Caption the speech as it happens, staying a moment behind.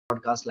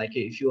broadcast, like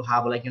if you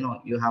have like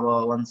you have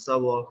a one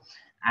server,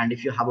 and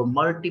if you have a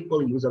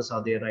multiple users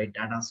out there, right,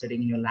 that are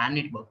sitting in your LAN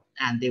network,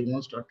 and they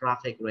want to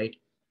traffic, right,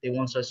 they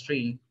want to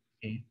stream.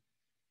 Okay,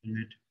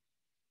 wait,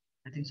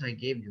 I think so I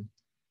gave you.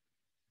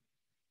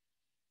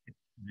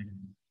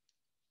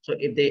 So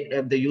if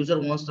the user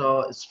wants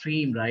to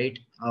stream, right,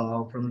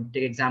 from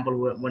take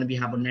example when we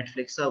have a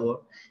Netflix server,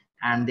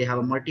 and they have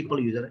a multiple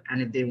user,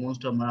 and if they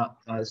want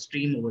to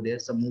stream over there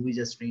some movies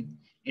just stream,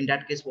 in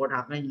that case what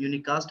happens,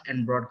 unicast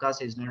and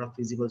broadcast is not a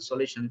feasible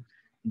solution.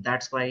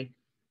 That's why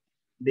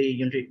the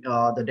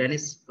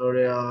Dennis, or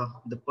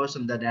the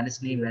person, the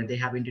Dennis name, right, they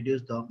have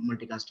introduced the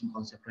multicasting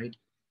concept, right?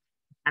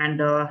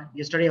 And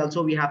yesterday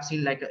also we have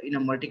seen like in a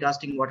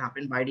multicasting what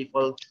happened by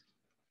default,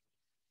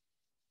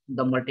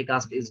 the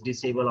multicast is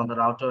disabled on the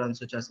router and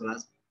such, as well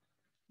as,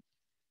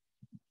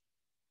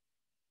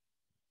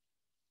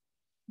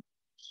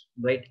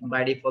 right,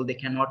 by default they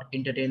cannot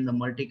entertain the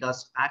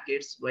multicast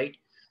packets, right?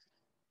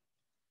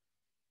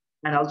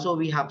 And also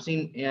we have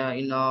seen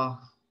in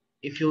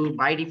if you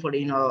by default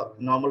in a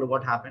normal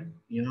what happened,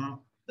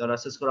 the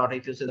Cisco router,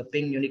 if you see the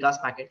ping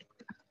unicast packet,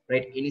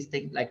 right,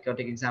 anything like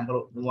take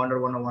example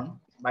 10101,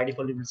 by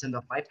default it will send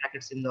the 5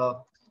 packets in the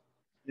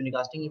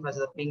unicasting. If I say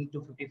the ping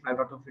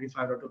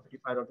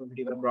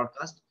 255.255.255.255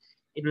 broadcast,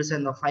 it will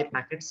send the 5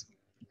 packets,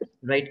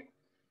 right?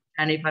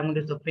 And if I'm going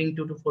to the ping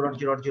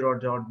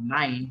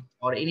 224.0.0.9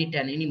 or any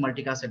 10, any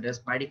multicast address,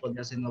 by default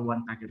just in the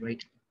 1 packet,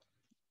 right?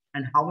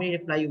 And how many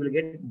reply you will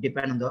get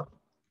depend on the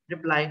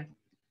reply,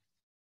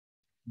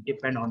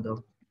 depend on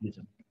the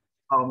user,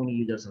 how many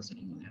users are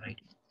sitting on there, right?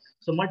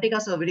 So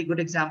multicast is a very good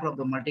example of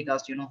the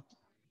multicast.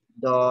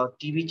 The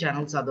TV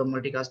channels are the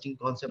multicasting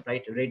concept,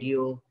 right?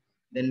 Radio,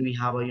 then we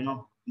have a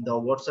the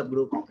WhatsApp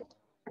group.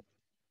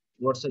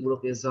 WhatsApp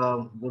group is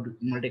a good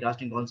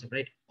multicasting concept,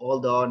 right? All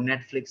the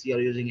Netflix you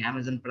are using,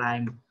 Amazon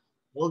Prime,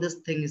 all this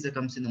thing is that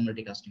comes in the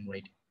multicasting,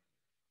 right?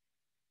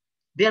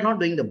 They are not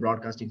doing the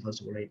broadcasting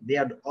first of all, right? They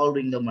are all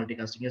doing the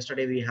multicasting.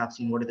 Yesterday we have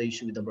seen what is the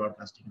issue with the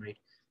broadcasting, right?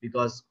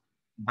 Because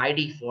by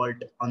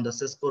default on the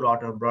Cisco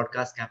router,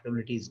 broadcast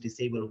capability is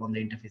disabled on the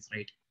interface,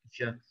 right? If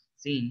you're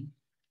seeing,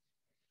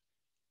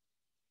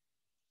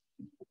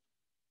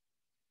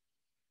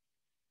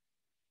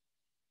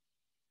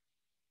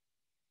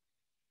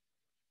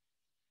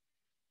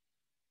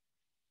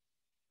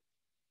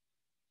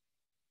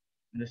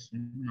 this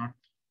not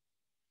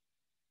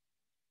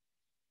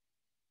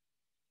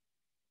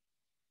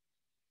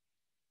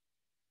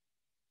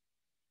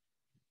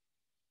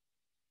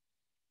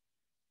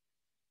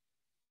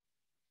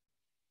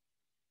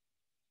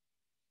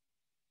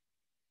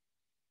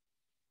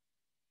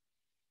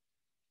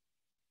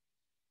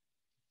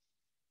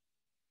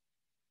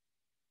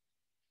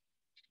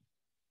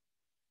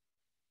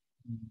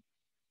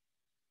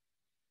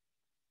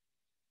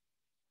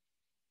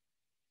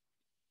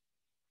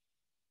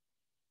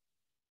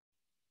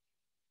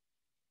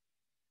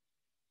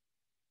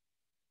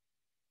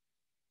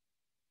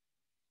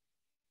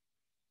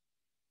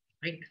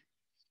right.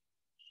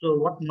 So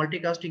what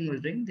multicasting was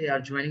doing, they are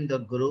joining the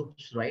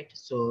groups, right?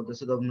 So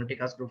this is the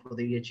multicast group for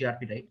the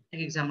HERP, right?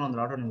 Take example on the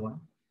router number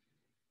one.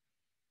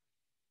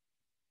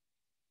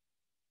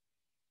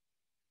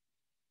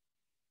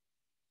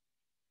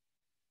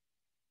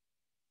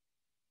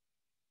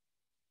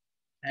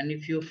 And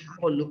if you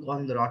have a look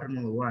on the router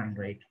number one,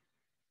 right?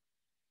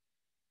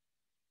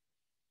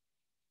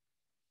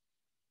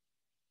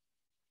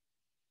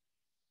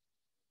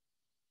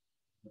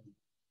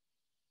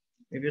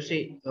 If you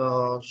see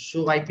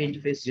show IP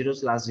interface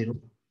 0/0,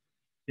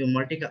 your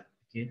multicast,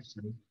 okay,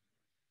 sorry.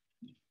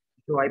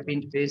 Show IP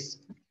interface,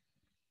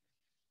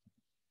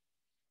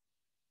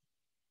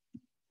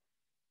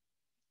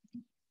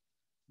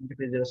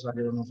 interface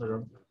 0/0, no,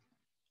 sorry.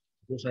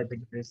 Show IP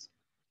interface.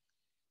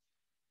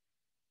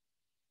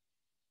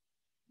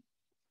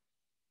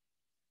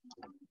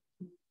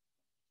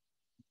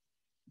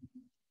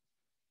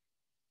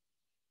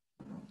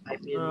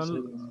 IP Uh, address.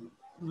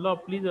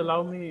 Please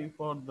allow me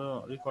for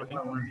the recording.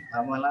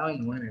 I'm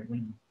allowing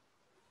one.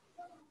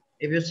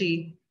 If you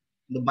see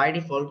the by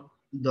default,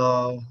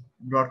 the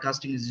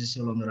broadcasting is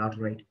disabled on the router,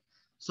 right?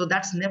 So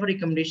that's never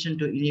recommendation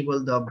to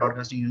enable the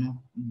broadcasting,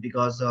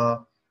 because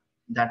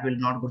that will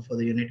not good for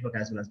the network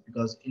as well, as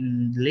because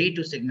in layer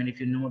 2 segment,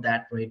 if you know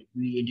that, right,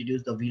 we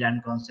introduced the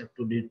VLAN concept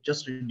to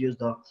just reduce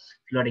the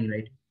flooding,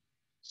 right?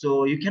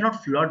 So you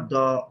cannot flood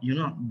the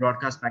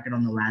broadcast packet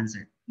on the WAN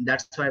side.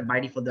 That's why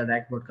by default the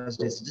direct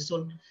broadcast is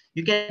disabled.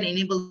 You can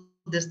enable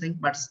this thing,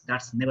 but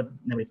that's never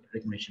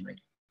recommendation, right?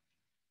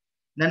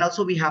 Then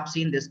also we have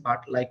seen this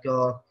part like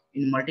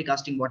in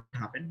multicasting what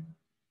happened.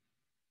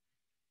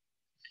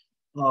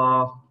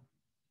 Uh,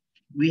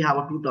 we have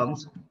a two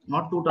terms,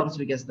 not two terms,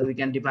 because we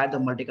can divide the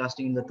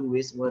multicasting in the two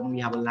ways. When we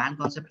have a LAN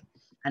concept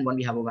and when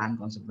we have a WAN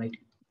concept, right?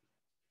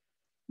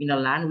 In a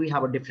LAN we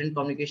have a different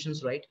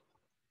communications, right?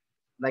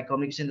 Like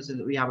communications,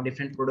 we have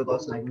different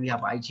protocols, like we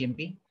have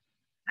IGMP,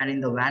 and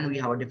in the WAN we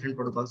have a different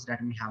protocols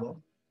that we have a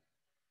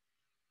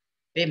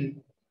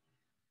PIM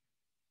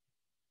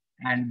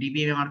and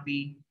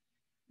DBMRP.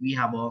 We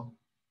have a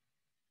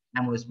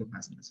MOSP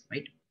passengers,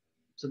 right?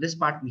 So this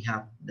part we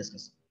have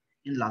discussed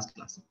in last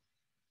class.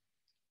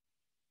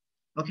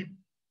 Okay.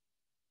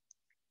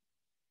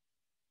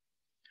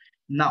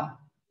 Now,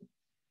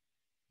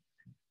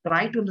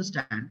 try to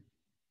understand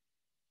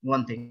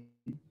one thing.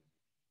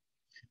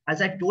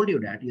 As I told you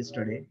that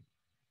yesterday,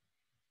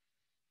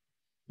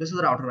 this is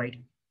the router, right?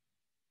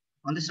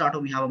 On this router,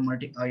 we have a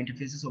multi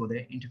interfaces over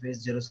there.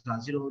 Interface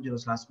 0/0,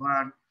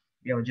 0/1.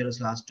 We have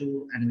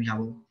 0/2, and we have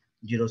a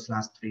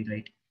 0/3,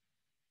 right?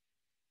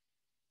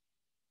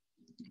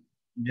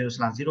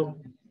 0/0.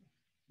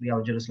 We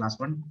have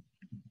 0/1.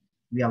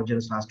 We have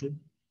 0/2.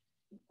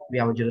 We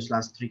have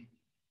 0/3,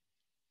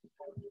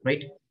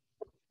 right?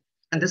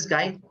 And this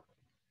guy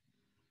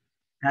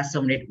has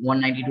subnet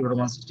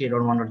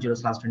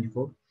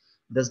 192.168.1.0/24.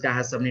 This guy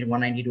has subnet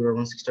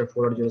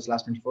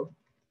 192.168.4.0/24.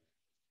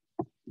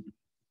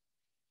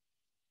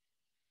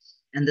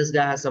 And this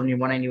guy has subnet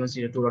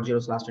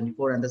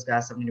 191.2.0/24, and this guy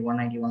has subnet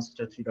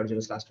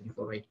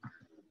 191.3.0/24, right?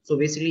 So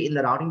basically, in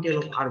the routing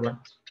table of R1,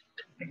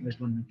 which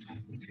one?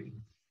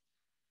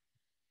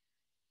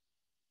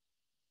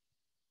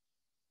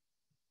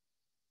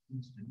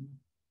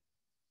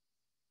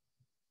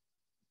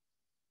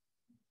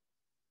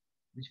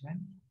 Which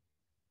one?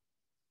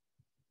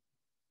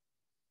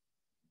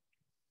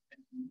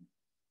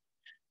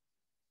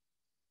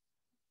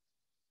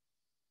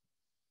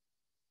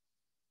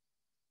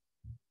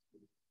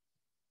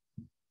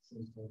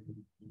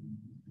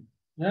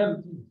 Yeah.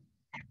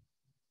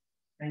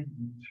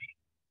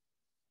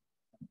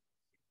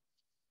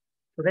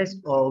 So guys,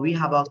 we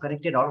have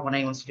connected our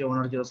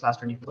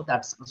 191.0.0/24.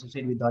 That's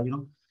associated with the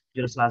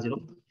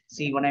 0/0.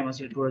 See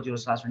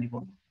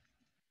 191.0.0/24.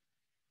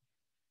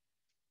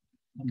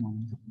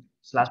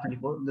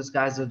 /24. This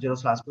guy is a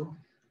 0/2,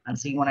 and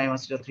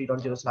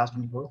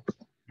C191.3.0/24,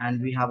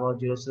 and we have a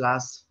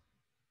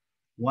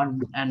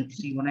 0/1 and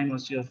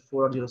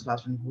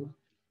C191.4.0/24.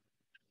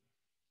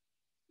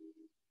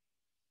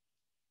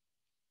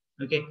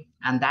 Okay,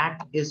 and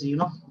that is the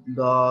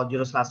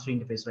 0/3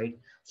 interface, right?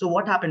 So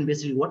what happened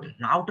basically? What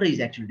router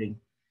is actually doing?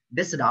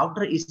 This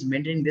router is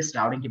maintaining this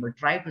routing table.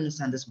 Try to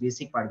understand this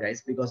basic part,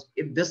 guys, because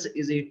if this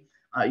is a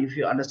if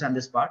you understand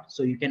this part,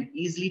 so you can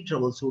easily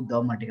troubleshoot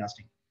the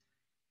multicasting.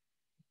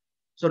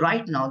 So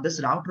right now,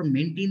 this router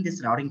maintains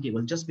this routing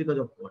table just because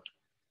of what?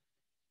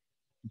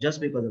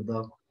 Just because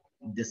of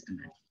this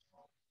command,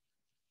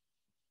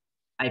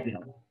 IP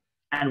router.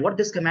 And what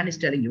this command is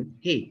telling you,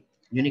 hey,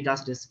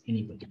 unicast is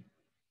enabled.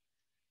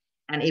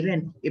 And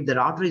even if the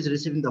router is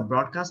receiving the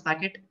broadcast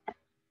packet,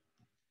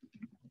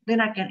 then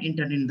I can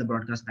enter in the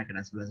broadcast packet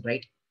as well,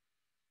 right?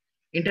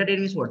 Entertain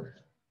means what?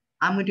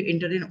 I'm going to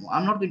entertain.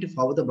 I'm not going to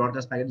forward the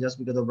broadcast packet just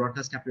because the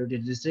broadcast capability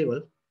is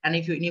disabled. And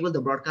if you enable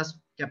the broadcast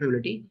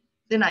capability,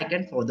 then I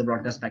can forward the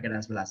broadcast packet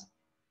as well as,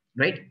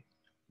 right?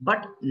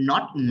 But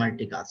not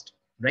multicast,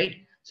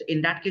 right? So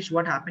in that case,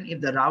 what happens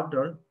if the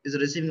router is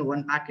receiving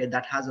one packet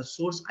that has a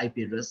source IP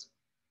address?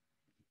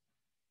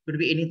 Could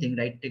be anything,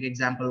 right? Take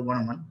example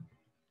 101,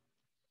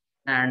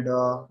 and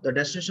the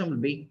destination will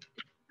be,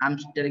 I'm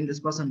telling this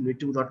person will be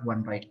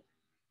 2.1, right?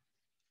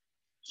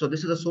 So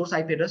this is the source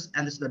IP address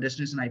and this is the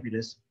destination IP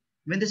address.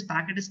 When this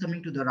packet is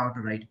coming to the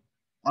router, right?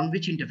 On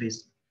which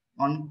interface?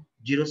 On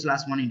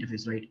 0/1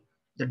 interface, right?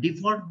 The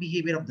default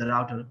behavior of the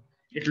router,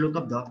 it look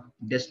up the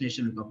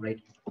destination lookup,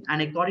 right?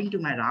 And according to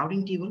my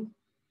routing table,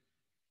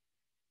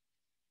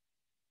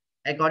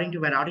 I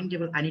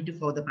need to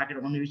forward the packet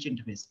on which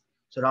interface.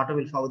 So router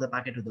will forward the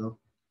packet to the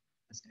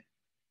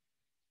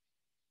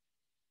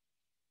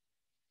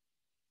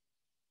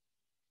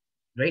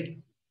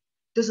right?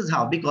 This is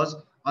how, because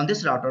on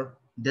this router,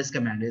 this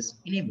command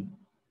is enabled.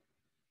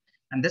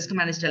 And this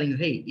command is telling you,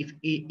 hey, if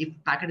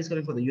packet is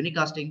coming for the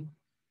unicasting,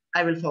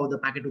 I will forward the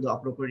packet to the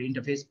appropriate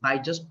interface by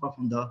just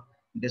perform the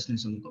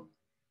destination lookup.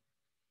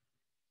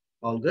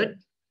 All good?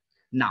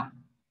 Now,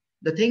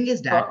 the thing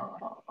is that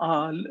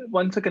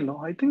 1 second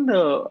now. I think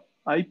the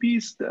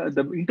IPs,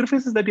 the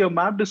interfaces that you have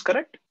mapped is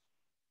correct.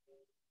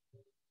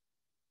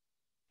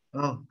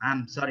 oh,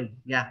 I'm sorry.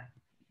 Yeah.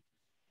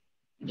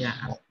 Yeah,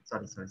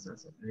 sorry.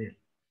 Really.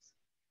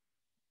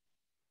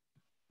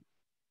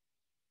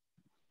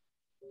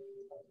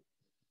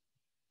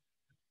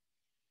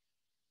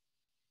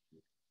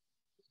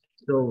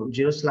 So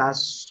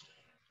 0/1/0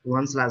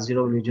 will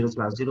be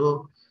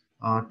 0/0,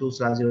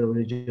 2/0 will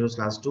be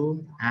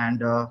 0/2,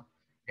 and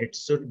it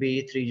should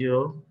be 30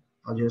 or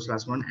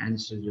 0/1 and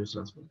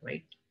 0/1,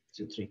 right?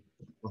 So 3.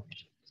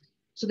 Okay.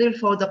 So they'll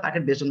forward the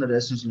packet based on the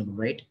resistance level,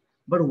 right?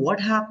 But what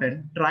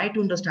happened? Try to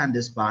understand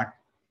this part.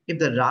 If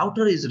the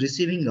router is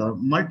receiving a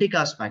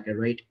multicast packet,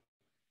 right?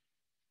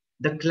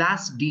 The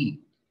class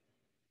D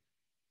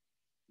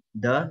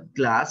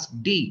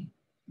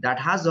that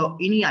has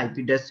any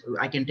IP,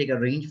 I can take a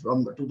range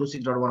from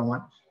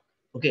 226.101.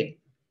 Okay.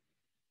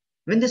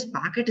 When this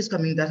packet is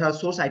coming, that has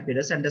source IP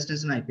address and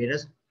destination IP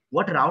address,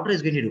 what router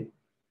is going to do?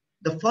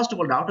 The first of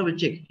all, router will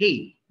check,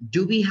 hey,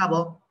 do we have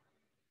a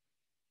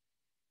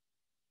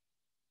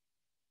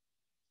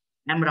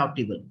mroute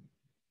table?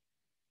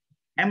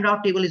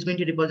 Mroute table is going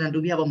to represent,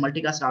 do we have a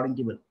multicast routing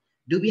table?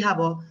 Do we have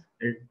a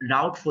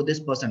route for this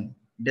person?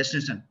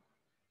 destination.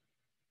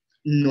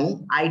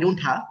 No, I don't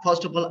have.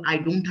 First of all, I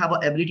don't have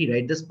an ability,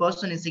 right? This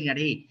person is saying that,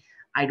 hey,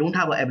 I don't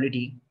have an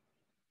ability.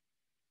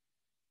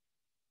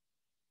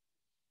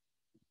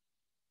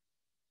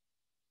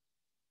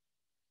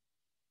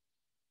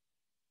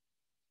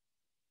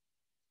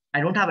 I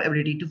don't have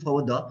ability to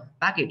forward the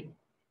packet.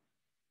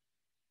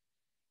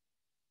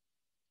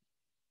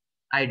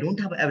 I don't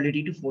have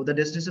ability to forward the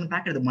destination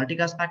packet, the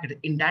multicast packet.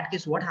 In that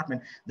case, what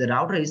happened? The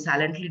router is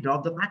silently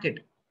drop the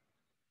packet,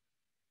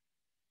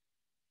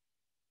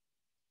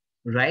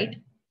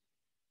 right?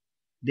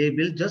 They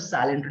will just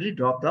silently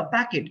drop the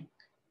packet.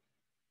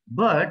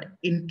 But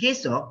in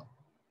case of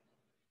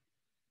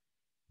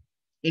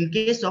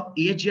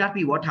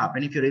EHGRP, what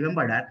happened? If you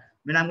remember that,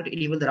 when I'm going to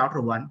enable the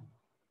router 1,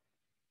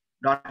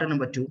 router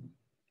number 2,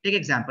 take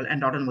example,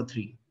 and router number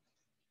 3.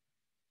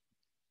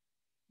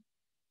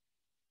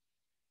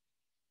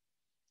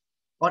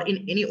 Or in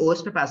any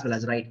OSPF as well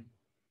as, right?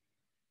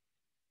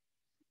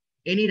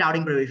 Any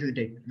routing provision you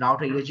take,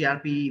 router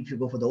EHGRP, if you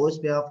go for the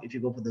OSPF, if you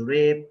go for the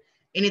RAPE,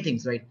 anything,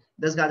 right?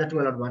 This guy's a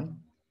 12.1.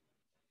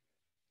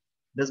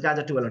 This guy's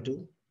a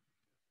 12.2.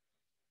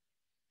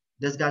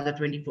 This guy's a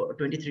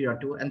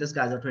 23.2, and this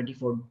guy's a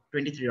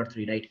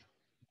 23.3, right?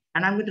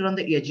 And I'm going to run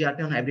the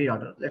EHGRP on every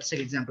router. Let's take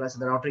example as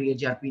the router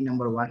EHGRP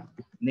number 1,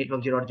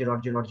 network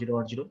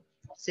 0.0.0.0.0.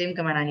 Same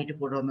command I need to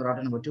put on the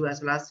router number 2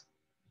 as well as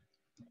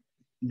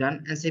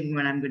done. And same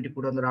command I'm going to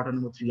put on the router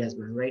number 3 as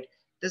well, right?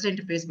 This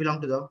interface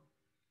belongs to the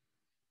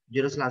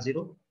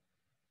 0/0.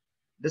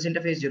 This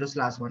interface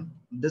 0/1.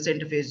 This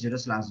interface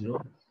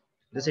 0/0.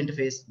 This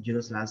interface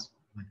 0/1.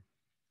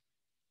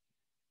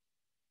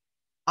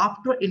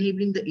 After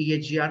enabling the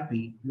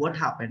EHGRP, what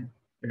happened?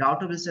 The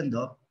router will send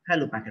the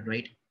hello packet,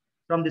 right?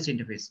 From this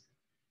interface.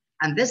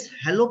 And this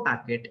hello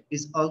packet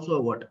is also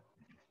a what?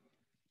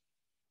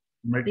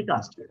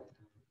 Multicast.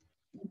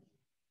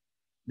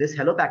 This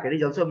hello packet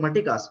is also a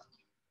multicast.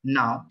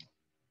 Now,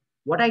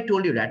 what I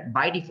told you that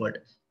by default,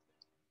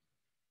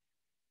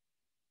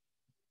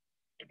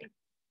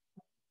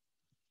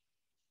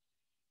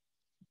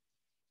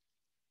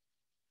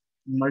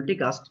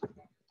 multicast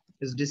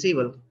is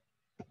disabled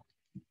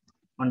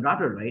on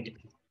router, right?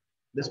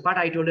 This part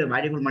I told you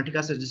by default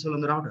multicast is disabled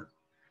on the router.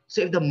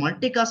 So if the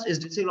multicast is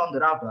disabled on the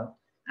router,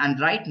 and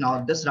right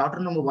now this router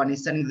number 1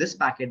 is sending this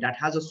packet that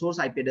has a source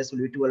IP address will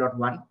be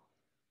 12.1,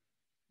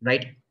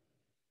 right?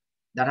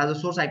 That has a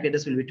source IP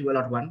address will be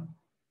 12.1,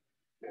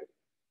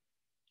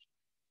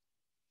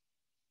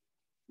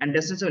 and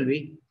destination will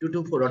be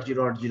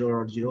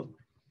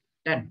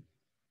 224.0.0.0.10.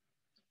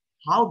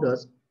 How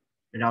does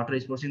the router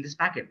is processing this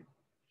packet?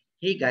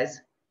 Hey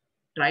guys,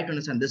 try to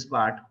understand this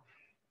part.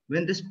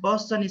 When this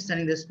person is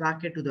sending this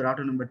packet to the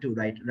router number 2,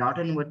 right?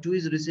 Router number 2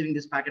 is receiving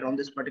this packet on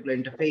this particular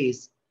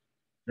interface,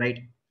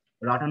 right?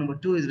 Router number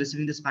 2 is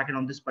receiving this packet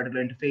on this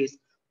particular interface,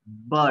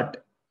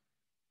 but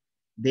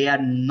they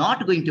are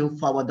not going to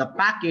forward the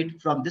packet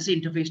from this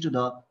interface to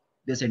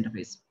this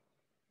interface.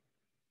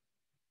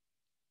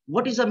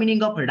 What is the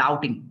meaning of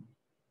routing?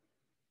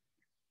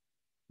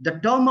 The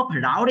term of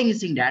routing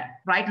is saying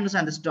that, try to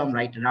understand this term,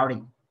 right?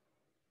 Routing.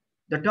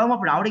 The term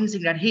of routing is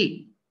saying that,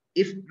 hey,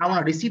 if I want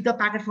to receive the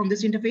packet from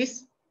this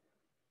interface,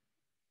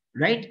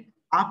 right?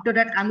 After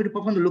that, I'm going to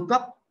perform the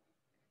lookup.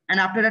 And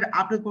after that,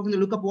 after performing the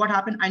lookup, what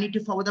happened? I need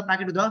to forward the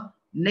packet to the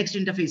next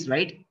interface,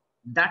 right?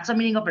 That's the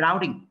meaning of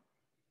routing.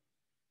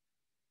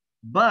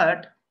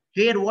 But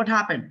here, what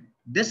happened?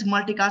 This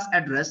multicast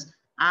address,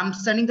 I'm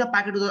sending the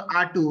packet to the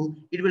R2.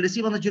 It will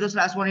receive on the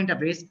 0/1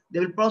 interface. They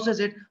will process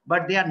it,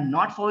 but they are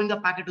not forwarding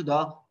the packet to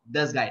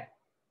this guy.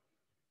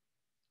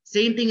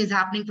 Same thing is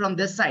happening from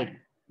this side.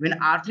 When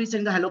R3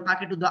 sends the hello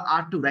packet to the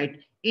R2, right?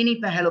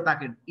 Any hello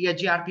packet,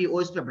 EHGRP,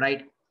 OSPF,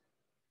 right?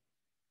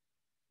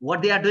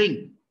 What they are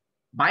doing?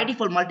 By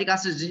default,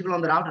 multicast is disabled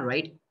on the router,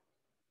 right?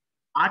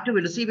 R2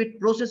 will receive it,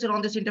 process it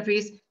on this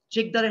interface,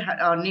 check the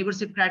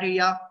neighborship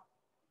criteria,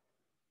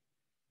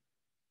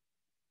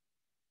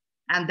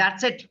 and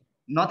that's it.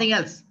 Nothing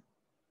else.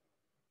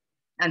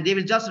 And they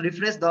will just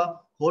refresh the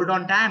hold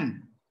on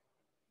time.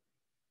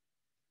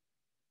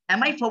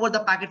 Am I forward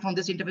the packet from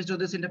this interface to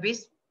this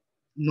interface?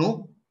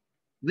 No,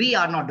 we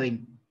are not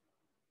doing.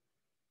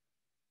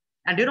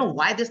 And do you know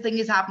why this thing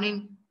is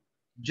happening?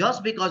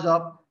 Just because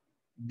of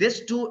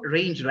this two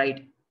range,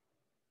 right?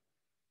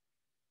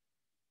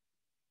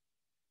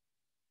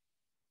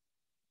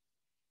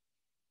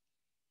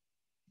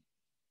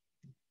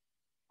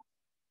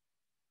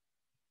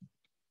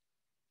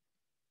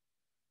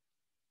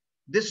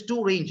 This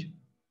two range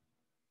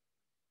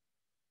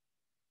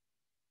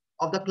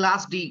of the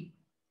class D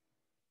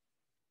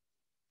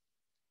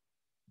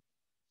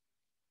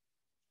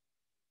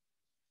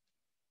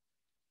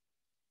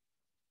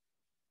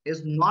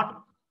is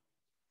not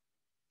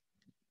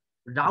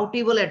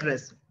routable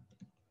address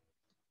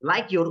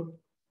like your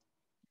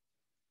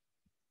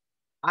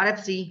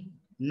RFC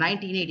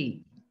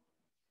 1918.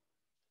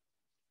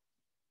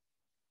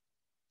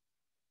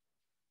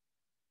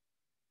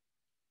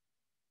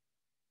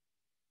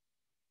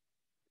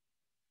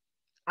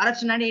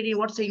 RFC 1918,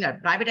 what's saying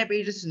that private IP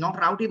address is not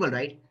routable,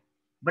 right?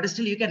 but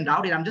still you can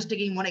route it. I'm just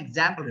taking one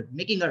example,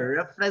 making a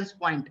reference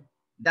point.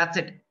 That's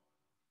it.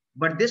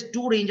 But this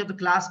two range of the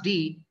class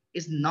D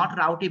is not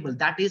routable.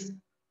 That is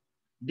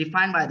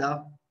defined by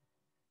the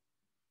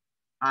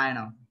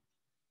INR.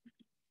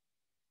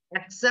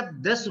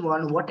 Except this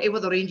one, whatever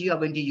the range you are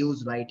going to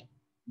use, right?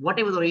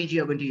 Whatever the range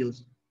you are going to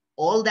use,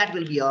 all that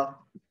will be a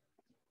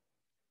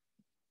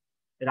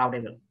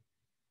routable.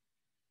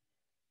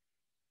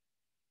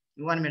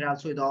 One minute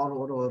also with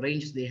all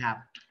range they have.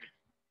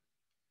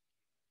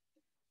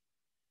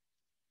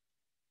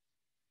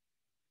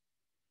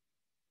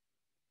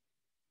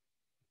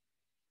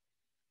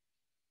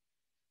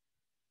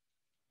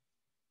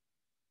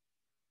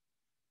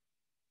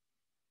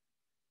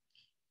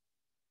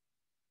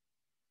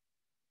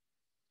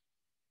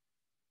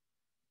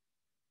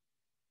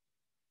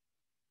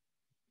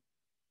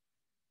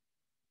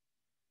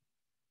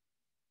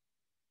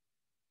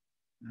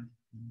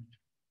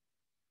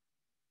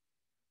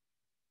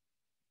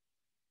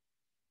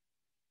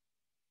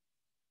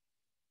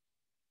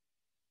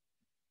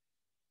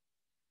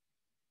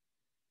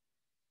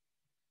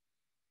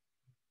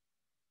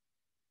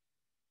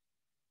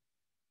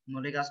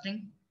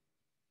 Multicasting.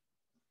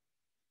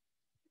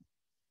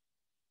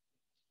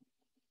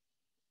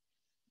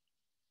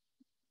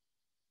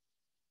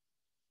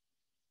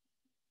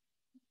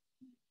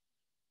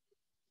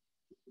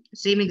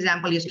 Same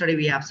example yesterday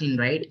we have seen,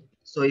 right?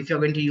 So if you're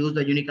going to use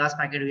the unicast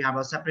packet, we have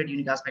a separate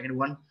unicast packet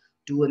 1,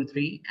 2, and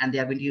 3, and they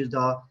are going to use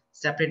the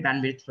separate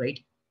bandwidth, right?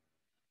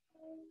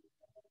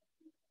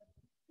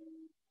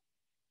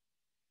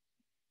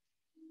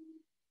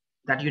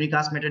 That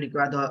unicast method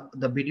require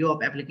the video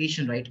of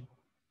application, right?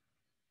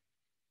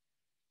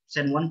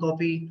 Send one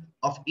copy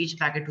of each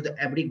packet to the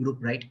every group,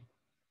 right?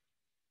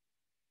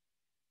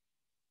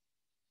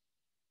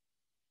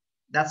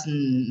 That's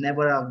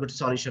never a good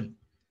solution.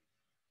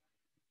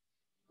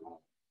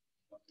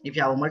 If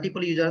you have a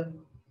multiple user,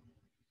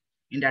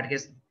 in that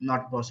case,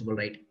 not possible,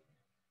 right?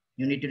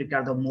 You need to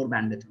require the more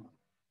bandwidth.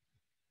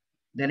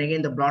 Then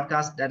again, the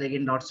broadcast, that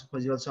again not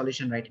possible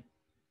solution, right?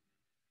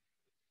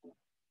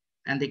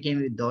 And they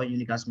came with the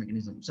unicast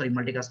mechanism, sorry,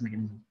 multicast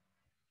mechanism.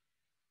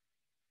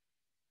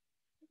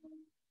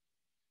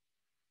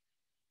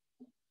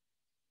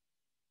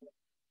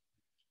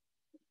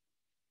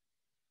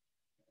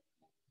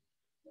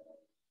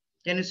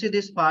 Can you see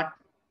this part?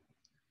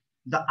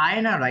 The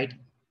INR, right,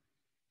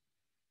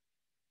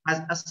 has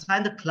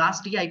assigned the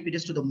class D IP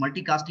address to the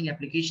multicasting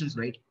applications,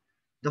 right?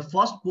 The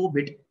first 4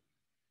 bit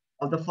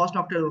of the first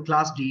octet of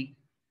class D,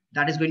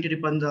 that is going to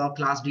represent the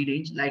class D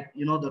range, like,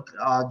 you know, the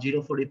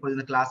 04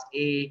 represents the class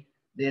A,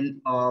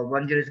 then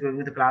 10 is going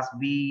with the class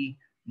B,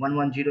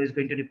 110 is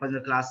going to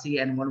represent the class C,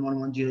 and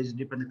 1110 is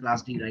represent the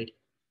class D, right?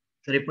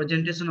 The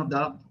representation of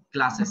the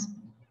classes,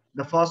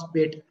 the first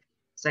bit,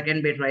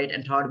 second bit, right,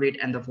 and third bit,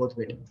 and the fourth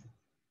bit.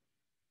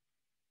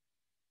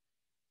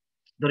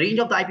 The range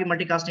of the IP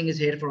multicasting is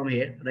here from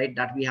here, right?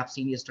 That we have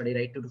seen yesterday,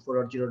 right?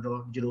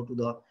 224.0.0 to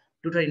the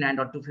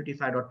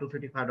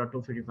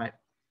 239.255.255.255.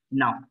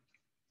 Now,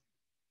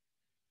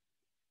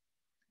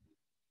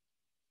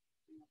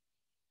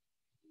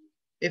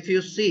 if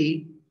you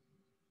see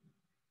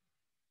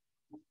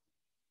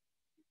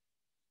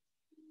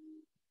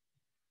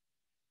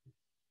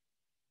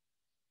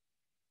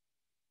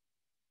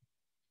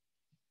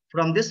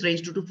from this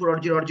range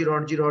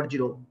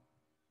 224.0.0.0.0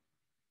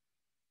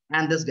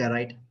 and this guy,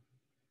 right?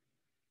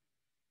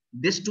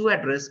 This two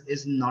address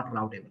is not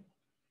routable.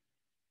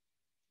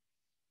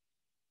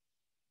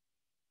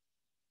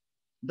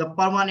 The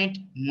permanent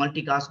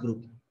multicast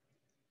group,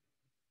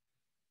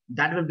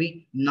 that will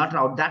be not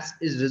route. That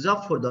is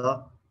reserved for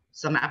the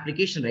some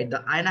application, right?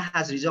 The INA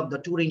has reserved the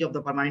two range of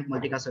the permanent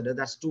multicast address.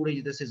 That's two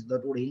range. This is the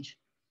two range.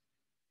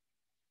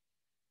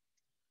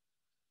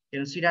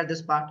 Can you see that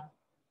this part?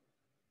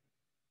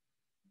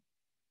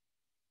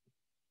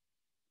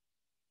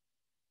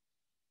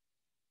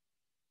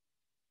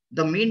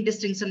 The main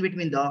distinction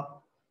between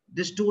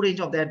this two range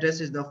of the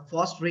address is the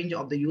first range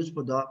of the use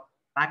for the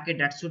packet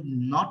that should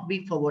not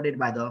be forwarded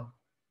by the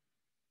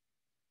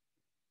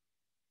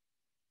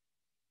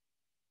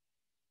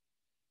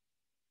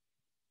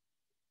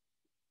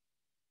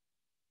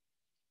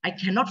I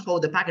cannot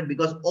forward the packet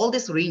because all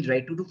this range,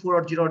 right?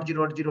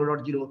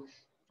 224.0.0.0.0,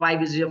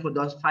 5 is 0 for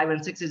the 5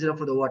 and 6 is 0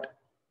 for the what?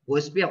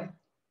 OSPF.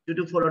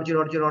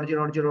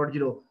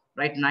 224.0.0.0.0,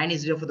 right? 9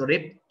 is 0 for the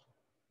RIP.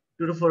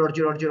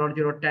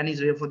 224.0.0.0.10 is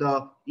 0 for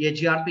the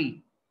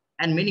EGRP,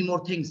 and many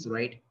more things,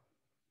 right?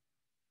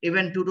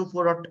 Even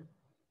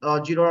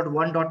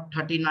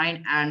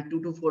 224.0.1.39 and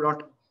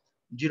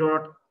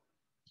 224.0.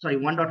 Sorry,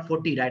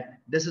 1.40, right?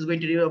 This is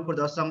going to be for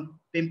the some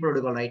PIM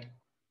protocol, right?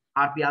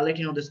 RP, I'll let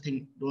you know this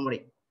thing, don't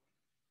worry.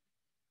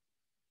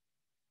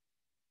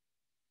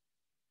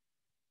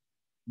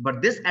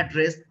 But this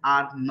address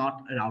are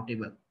not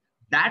routable.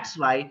 That's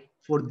why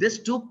for this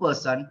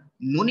 2%,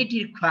 no need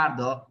to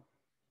require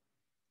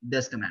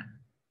this command.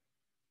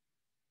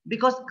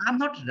 Because I'm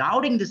not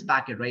routing this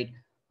packet, right?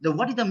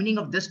 What is the meaning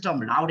of this term,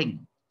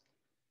 routing?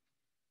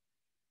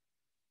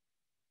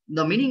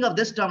 The meaning of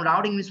this term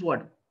routing means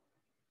what?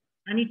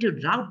 I need to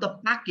route the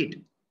packet.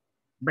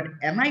 But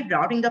am I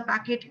routing the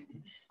packet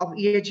of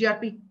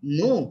EHGRP?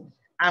 No,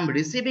 I'm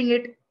receiving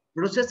it,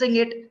 processing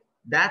it.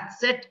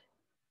 That's it.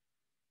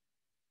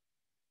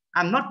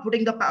 I'm not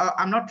putting the,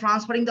 I'm not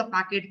transferring the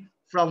packet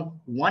from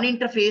one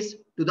interface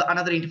to the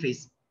another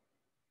interface.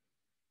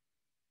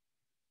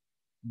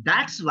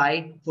 That's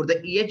why for the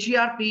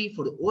EHGRP,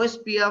 for the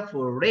OSPF,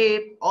 for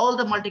RAPE, all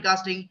the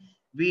multicasting,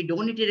 we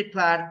don't need to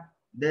require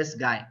this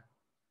guy.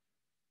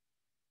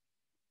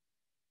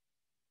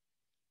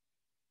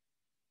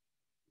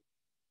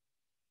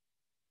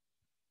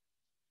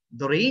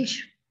 The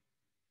range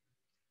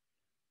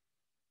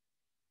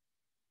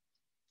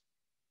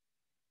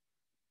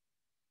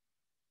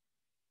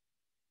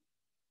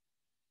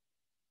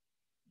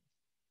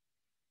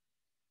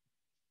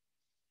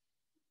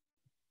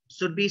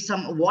should be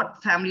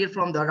somewhat familiar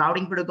from the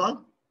routing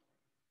protocol.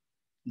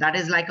 That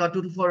is like a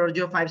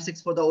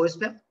 224.056 for the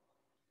OSPF.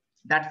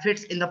 That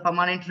fits in the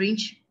permanent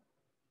range.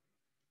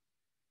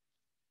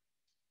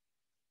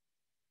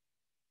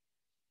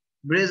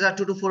 There is a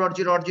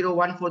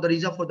 224.0.0.1 for the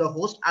reserve for the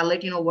host. I'll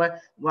let you know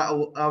where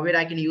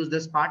I can use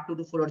this part,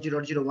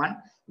 224.0.0.1,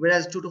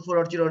 whereas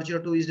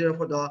 224.0.0.2 is there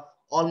for the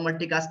all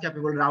multicast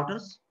capable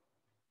routers.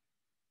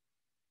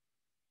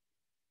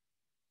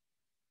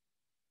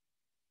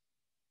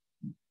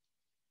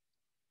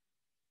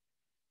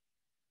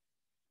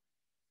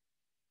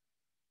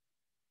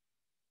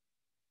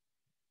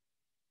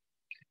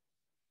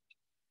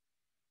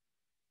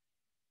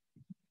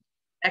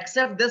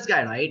 Except this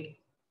guy, right?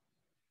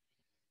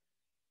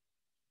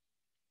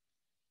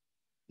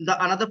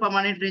 The another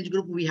permanent range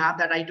group we have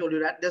that I told you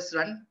that this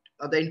run,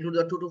 they include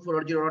the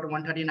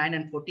 224.0.139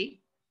 and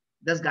 40.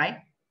 This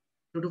guy,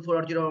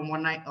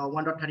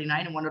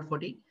 224.0.139 and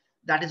 1.40.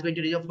 That is going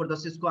to reserve for the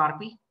Cisco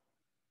RP,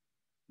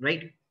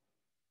 right?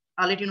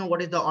 I'll let you know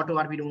what is the auto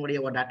RP, don't worry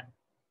about that.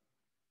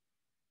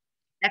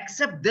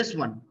 Except this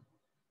one,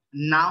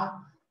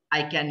 now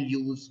I can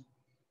use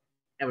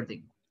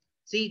everything.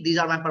 See, these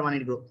are my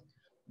permanent group.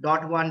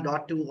 .1,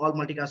 .2, all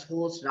multicast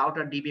hosts,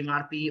 router,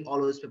 DBMRP,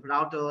 all OSPF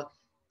router,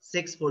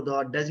 6 for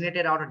the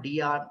designated router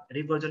DR,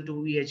 RIP version 2,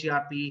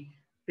 EHGRP,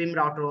 PIM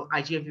router,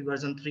 IGMP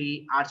version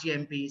 3,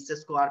 RGMP,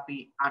 Cisco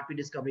RP, RP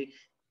discovery.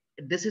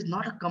 This is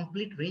not a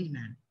complete range,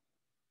 man.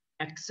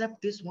 Except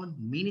this one,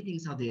 many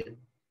things are there.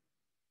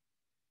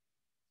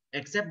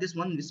 Except this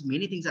one,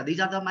 many things are. These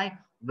are my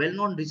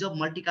well-known reserve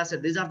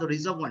multicast. These are the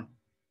reserve one.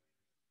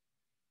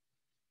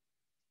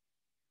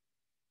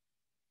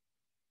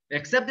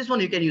 Except this one,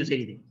 you can use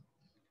anything.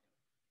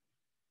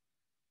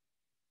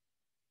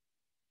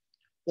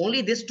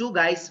 Only these two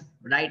guys,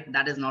 right?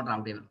 That is not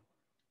routable.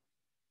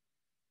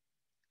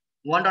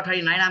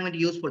 1.39 I'm going to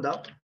use for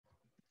the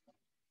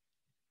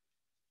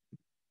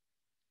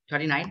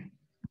 39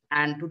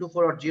 and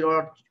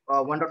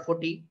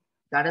 224.0.1.40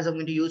 that is I'm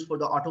going to use for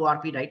the auto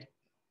RP, right?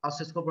 A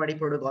Cisco providing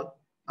protocol.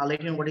 I'll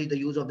let you know what is the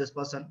use of this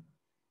person.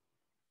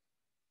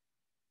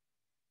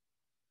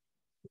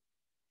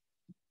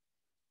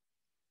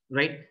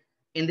 Right?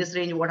 In this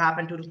range, what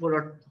happened to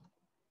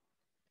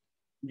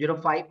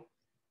 224.0.5,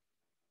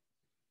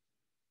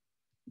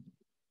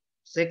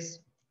 6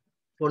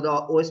 for the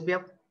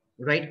OSPF,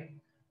 right?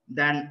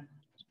 Then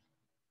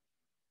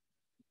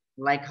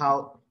like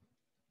how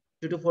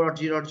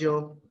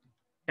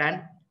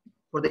 224.0.0.10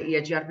 for the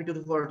EHGRP,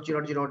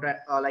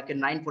 224.0.0.10 like a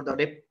 9 for the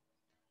RIP.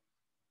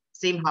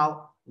 Same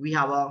how we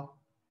have a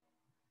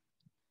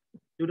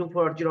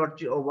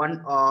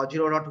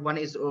 224.0.1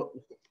 is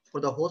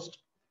for the host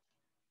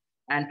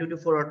and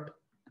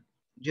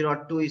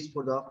 224.0.2 is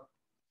for the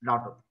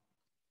router.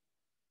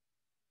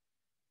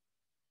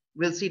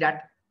 We'll see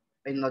that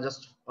in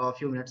just a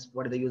few minutes,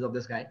 what is the use of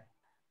this guy.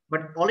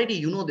 But already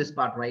you know this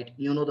part, right?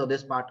 You know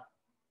this part.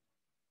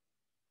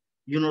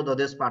 You know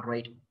this part,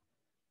 right?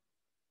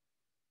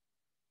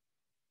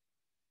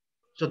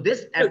 So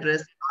this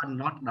address are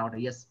not router,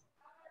 yes.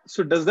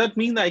 So does that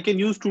mean I can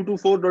use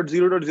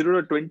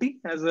 224.0.0.20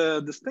 as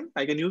this thing?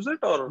 I can use it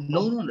or?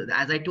 No.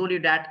 As I told you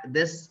that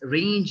this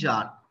range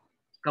are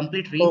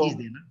complete range is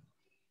there. No?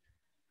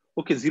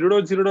 Okay,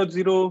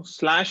 0.0.0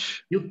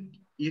 slash. You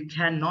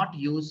cannot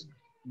use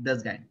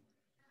this guy.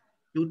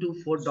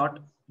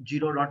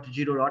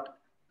 224.0.0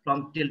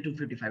 from till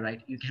 255,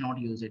 right? You cannot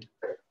use it.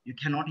 You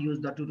cannot use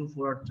the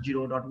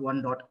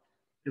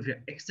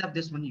 224.0.1.255. Except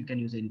this one, you can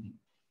use anything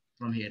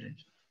from here.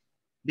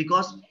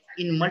 Because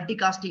in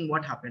multicasting,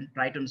 what happened?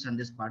 Try to understand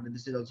this part.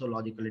 This is also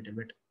logical a little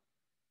bit.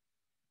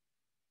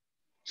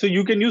 So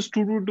you can use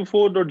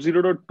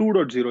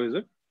 224.0.2.0, is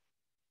it?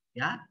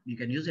 Yeah, you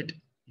can use it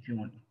if you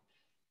want.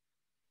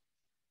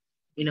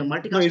 In a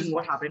multicasting,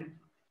 what happened?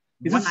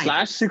 Is it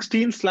slash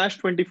 16 slash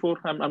 24?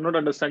 I'm not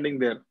understanding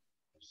there.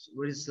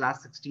 What is slash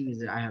 16?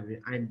 Is it? I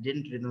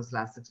didn't read the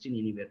slash 16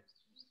 anywhere.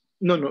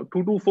 No.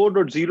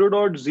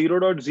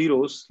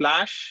 224.0.0.0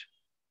 slash.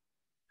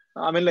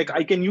 I mean, like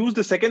I can use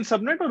the second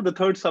subnet or the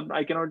third sub.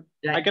 I cannot.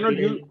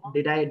 use.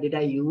 Did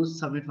I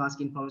use subnet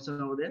mask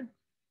information over there?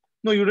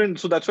 No, you didn't.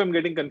 So that's why I'm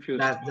getting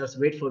confused. Just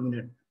wait for a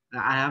minute.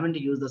 I haven't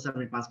used the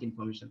subnet mask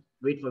information.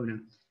 Wait for a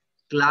minute.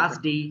 Class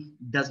D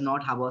does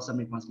not have a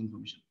subnet mask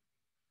information.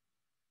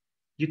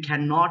 You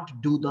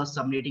cannot do the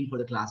subnetting for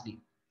the class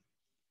D.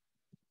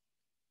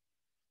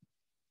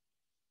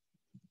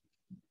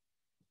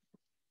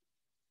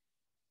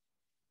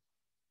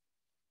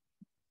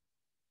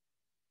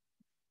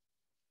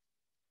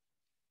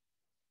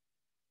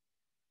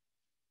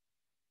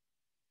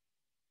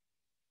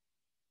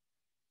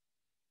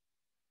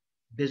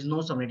 There's no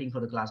subnetting for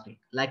the class D.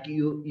 Like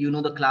you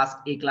know the class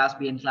A, class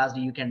B, and class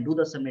D, you can do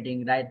the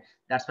subnetting, right?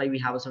 That's why we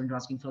have a subnet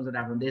masking from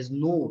that one. There's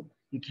no,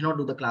 you cannot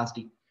do the class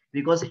D,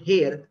 because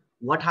here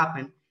what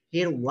happened?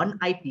 Here one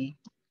IP,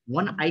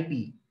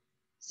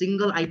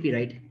 single IP,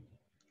 right?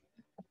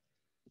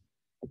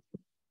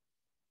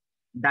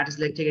 That is,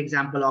 like, take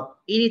example of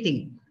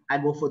anything. I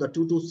go for the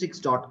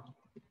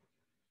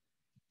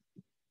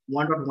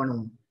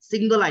 226.1.11.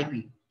 Single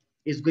IP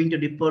is going to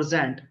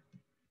represent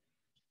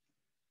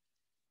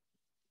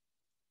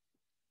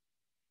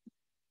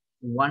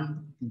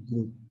one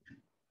group.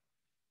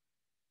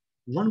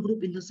 One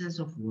group in the sense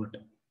of what?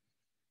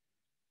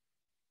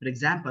 For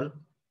example,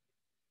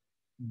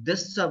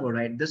 this server,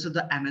 right? This is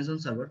the Amazon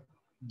server.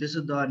 This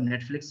is the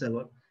Netflix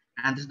server,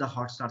 and this is the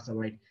Hotstar server,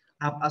 right?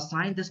 I've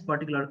assigned this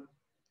particular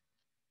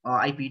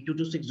IP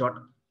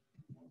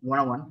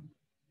 226.101.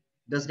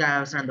 This guy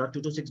has assigned the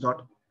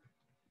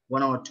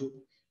 226.102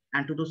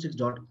 and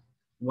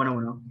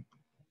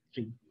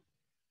 226.103.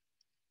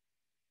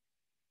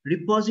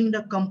 Reposing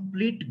the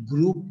complete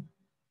group.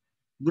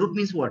 Group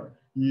means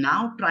what?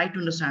 Now try to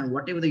understand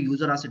whatever the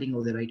user are sitting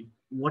over there, right?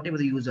 Whatever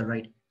the user,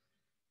 right?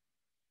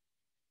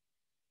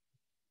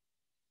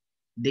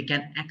 They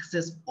can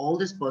access all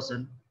this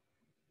person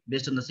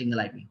based on the single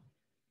IP.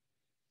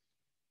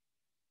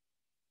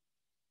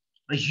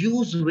 A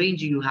huge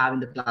range you have in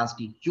the class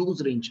D,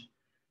 huge range.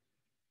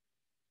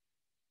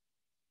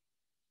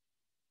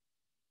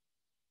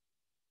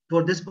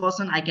 For this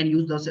person, I can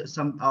use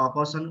some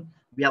person.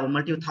 We have a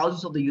multi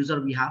thousands of the user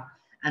we have,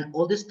 and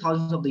all these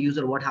thousands of the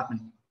user, what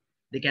happened?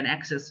 They can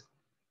access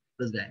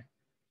this guy.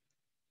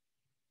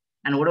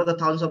 And what are the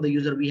thousands of the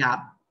user we have?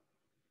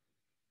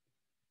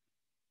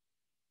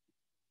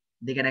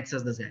 They can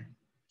access this guy.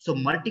 So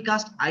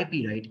multicast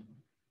IP, right?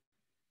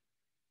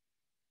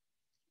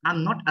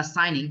 I'm not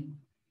assigning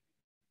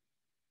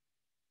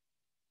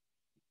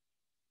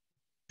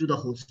to the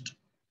host.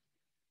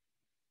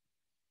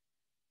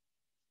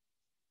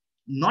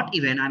 Not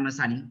even I'm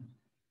assigning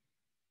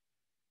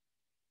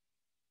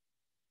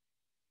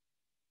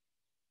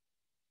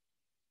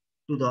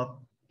to the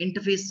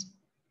interface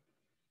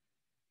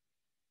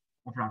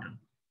of router.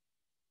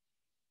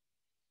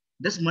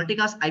 This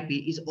multicast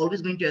IP is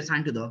always going to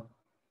assign to the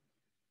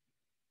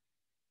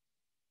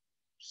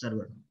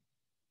server.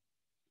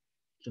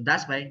 So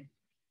that's why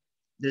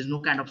there's no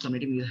kind of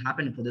subnetting will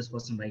happen for this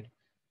person, right?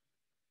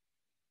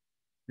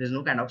 There's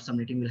no kind of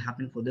subnetting will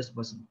happen for this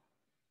person.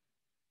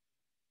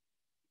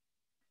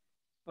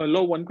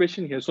 Law, one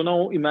question here. So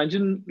now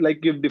imagine,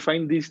 like, you've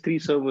defined these three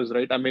servers,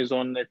 right?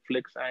 Amazon,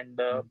 Netflix, and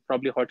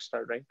probably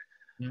Hotstar, right?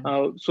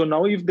 So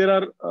now if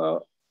there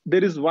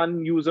is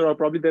one user, or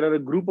probably there are a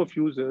group of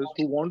users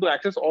who want to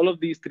access all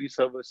of these three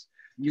servers.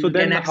 You so can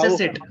then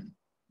access it.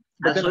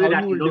 But I'll then show you how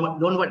that. you will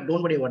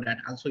Don't worry about that.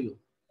 I'll show you.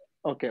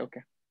 Okay.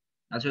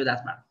 I'll show you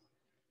that part.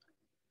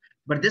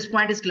 But this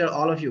point is clear,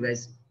 all of you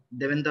guys,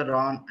 Devinder,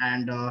 Ron,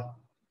 and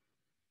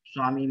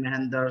Swami,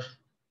 Mahendra,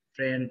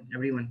 friend,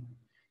 everyone.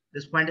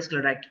 This point is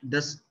clear, right?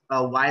 This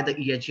why the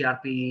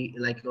IGRP,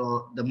 like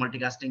the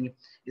multicasting,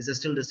 is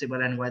still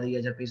disabled, and why the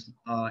IGRP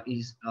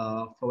is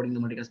forwarding the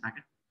multicast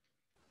packet.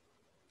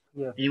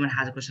 Yeah. Anyone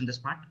has a question this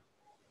part?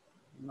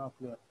 Not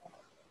clear.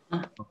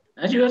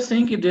 As you are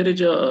saying, if there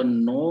is a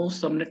no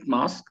subnet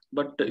mask,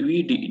 but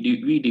we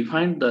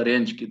defined the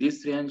range,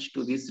 this range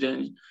to this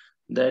range,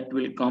 that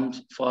will come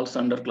falls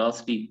under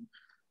class D.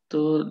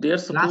 So they are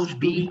supposed to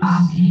be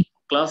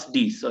class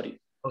D. Sorry.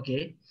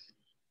 Okay.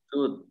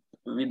 So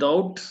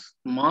without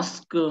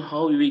mask,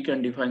 how we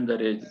can define the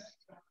range?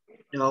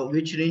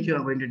 Which range you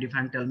are going to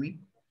define? Tell me.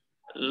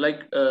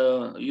 Like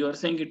you are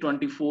saying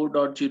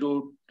 24.0.0.0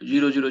 to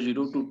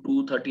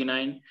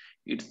 239.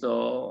 It's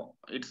a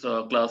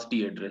class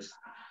D address.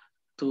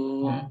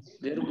 So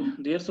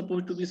they're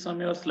supposed to be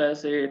somewhere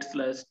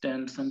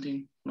 /8/10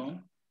 something, no?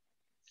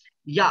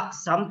 Yeah,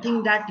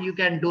 something that you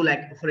can do,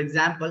 like for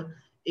example,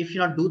 if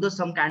you do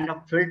some kind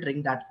of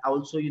filtering, that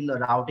also in the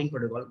routing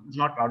protocol,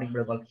 not routing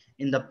protocol,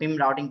 in the PIM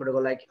routing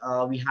protocol, like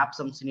we have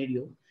some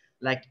scenario,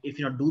 like if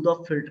you do the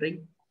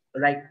filtering,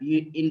 right,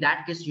 in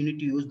that case you need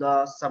to use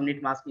the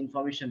subnet mask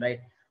information, right?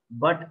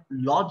 But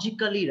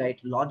logically,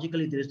 right,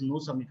 there is no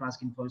subnet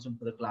mask information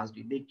for the class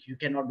D. You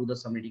cannot do the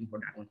subnetting for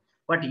that one.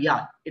 But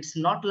yeah, it's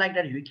not like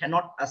that we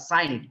cannot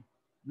assign it.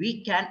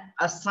 We can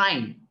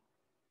assign.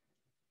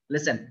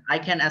 Listen, I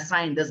can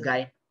assign this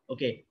guy,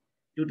 okay,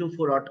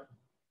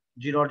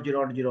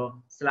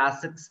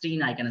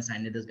 224.0.0.0/16. I can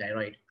assign this guy,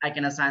 right? I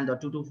can assign the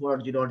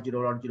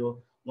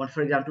 224.0.0.0.1,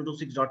 for example,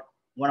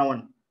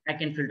 226.101. I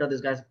can filter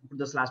this guy, put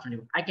the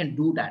 /20. I can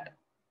do that.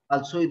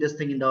 I'll show you this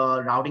thing in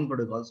the routing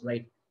protocols,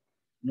 right?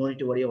 No need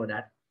to worry about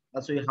that.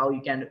 I'll show you how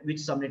you can, which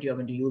subnet you are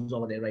going to use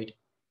over there, right?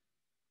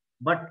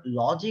 But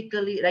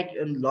logically,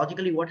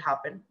 logically what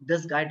happened,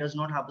 this guy does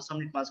not have the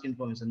subnet mask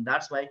information.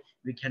 That's why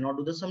we cannot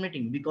do the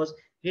subnetting, because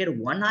here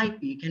one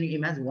IP, can you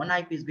imagine, one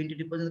IP is going to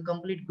represent the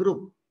complete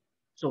group.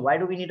 So why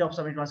do we need of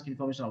subnet mask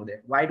information over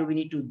there? Why do we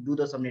need to do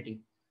the subnetting?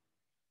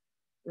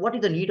 What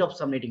is the need of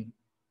subnetting?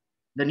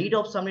 The need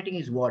of subnetting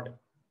is what?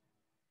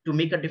 To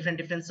make a different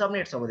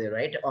subnets over there,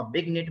 right? A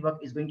big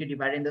network is going to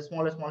divide in the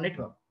small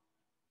network.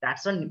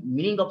 That's the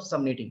meaning of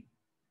subnetting.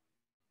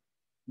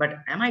 But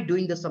am I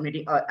doing the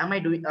subnetting? Am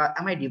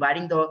I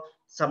dividing the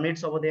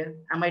subnets over there?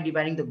 Am I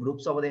dividing the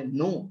groups over there?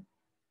 No.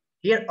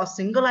 Here, a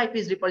single IP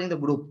is representing the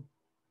group.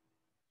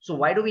 So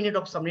why do we need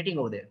of subnetting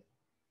over there?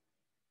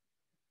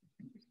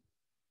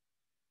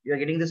 You are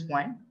getting this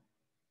point?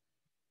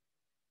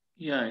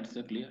 Yeah, it's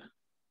clear.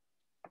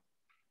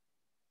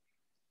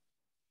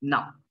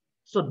 Now,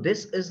 so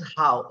this is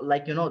how,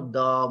 like, you know,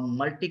 the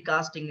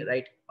multicasting,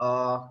 right?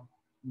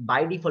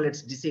 By default,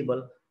 it's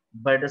disabled,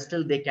 but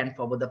still they can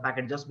forward the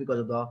packet just because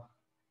of the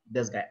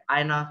this guy.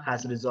 INA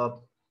has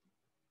resolved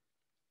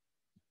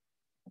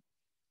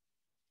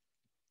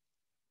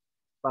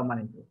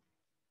permanent group.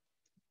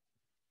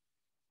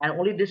 And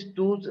only these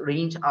two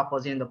range are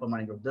present in the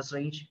permanent group, this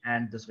range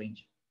and this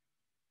range.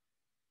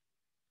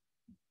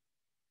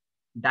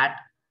 That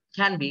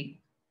can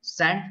be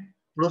sent,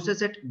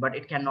 process it, but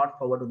it cannot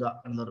forward to the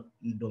another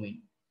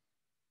domain.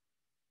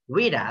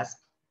 Whereas,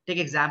 take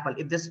example,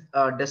 if this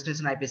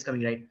destination IP is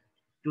coming, right,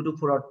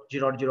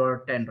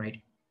 224.0.0.10,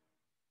 right,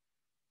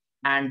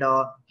 and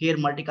here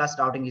multicast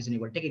routing is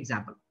enabled. Take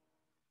example.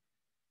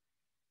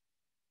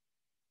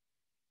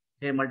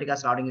 Here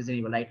multicast routing is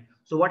enabled, right?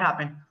 So what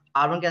happened?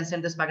 R1 can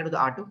send this packet to the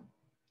R2.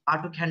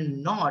 R2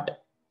 cannot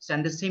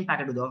send the same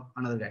packet to the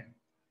another guy.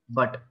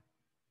 But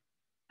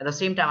at the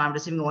same time, I'm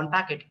receiving one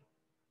packet.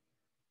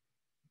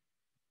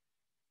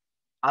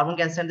 R1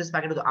 can send this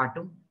packet to the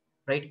R2,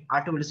 right?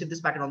 R2 will receive this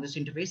packet on this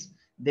interface.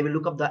 They will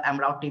look up the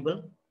mroute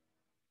table,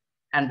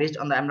 and based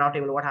on the mroute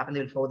table, what happened?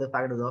 They will forward the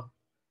packet to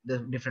the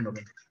different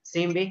domain.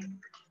 Same way.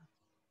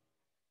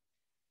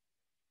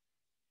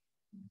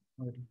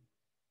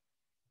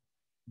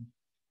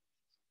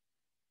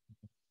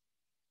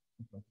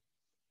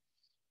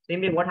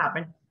 Same way, what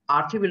happened?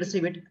 R3 will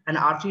receive it, and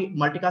R3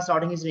 multicast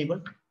routing is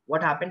enabled.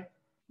 What happened?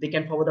 They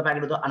can forward the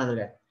packet to the another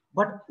guy.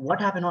 But what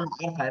happened on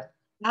R5?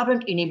 I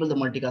haven't enabled the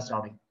multicast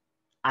routing.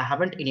 I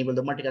haven't enabled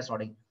the multicast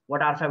routing.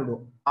 What R5 will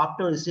do?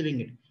 After receiving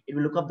it, it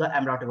will look up the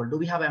mroute table. Do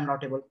we have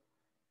mroute table?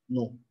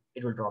 No,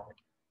 it will drop it.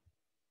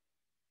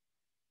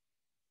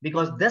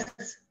 Because this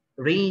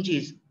range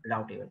is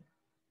routable.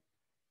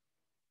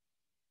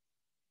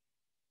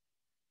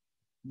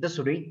 This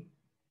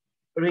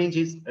range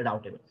is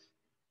routable.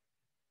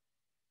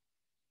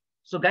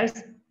 So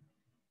guys,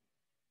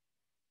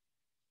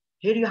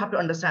 here you have to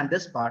understand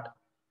this part.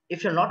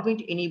 If you're not going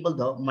to enable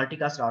the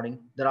multicast routing,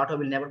 the router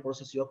will never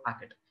process your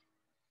packet.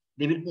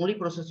 They will only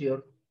process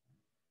your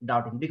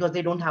routing because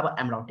they don't have a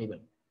mroute table.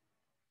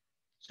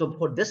 So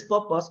for this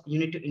purpose, you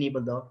need to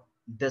enable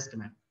this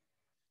command.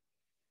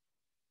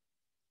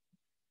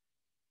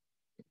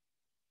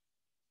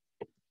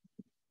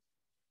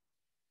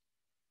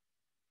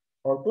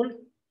 Or pull.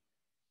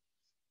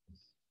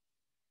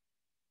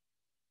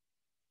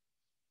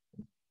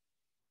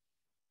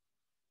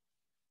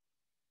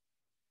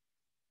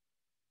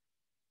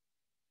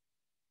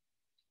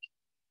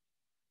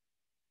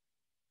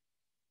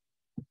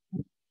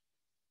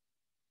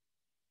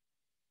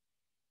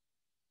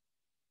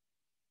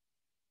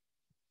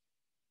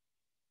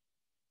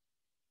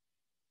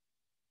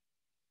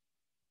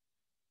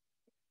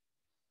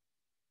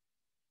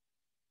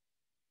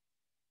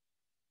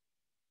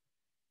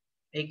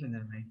 एक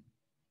minute भाई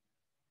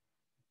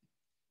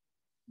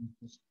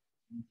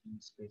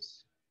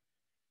space.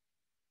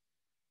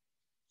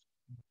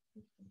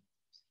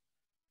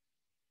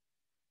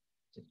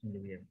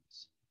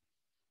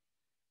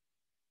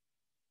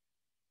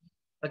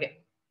 Okay.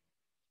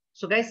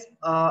 So guys,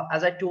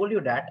 as I told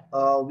you that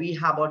we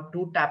have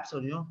two tabs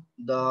on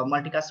the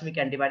multicast. We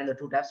can divide in the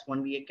two tabs.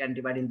 One we can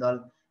divide in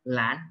the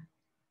LAN,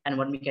 and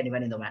one we can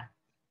divide in the WAN.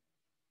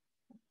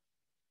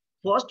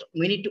 First,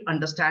 we need to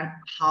understand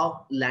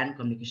how LAN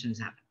communication is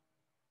happening.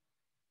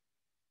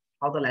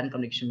 How the LAN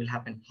communication will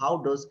happen. How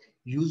does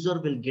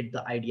user will get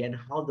the idea, and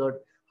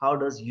how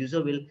does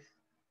user will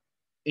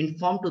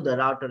inform to the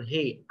router,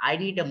 hey, I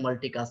need a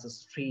multicast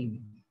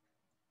stream.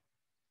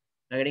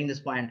 Now getting this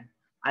point,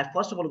 I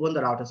first of all go on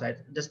the router side.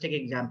 Just take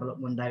an example,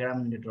 one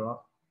diagram in the draw,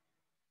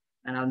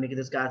 and I'll make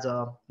this guy as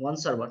a one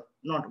server,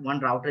 not one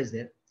router is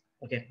there.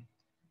 Okay,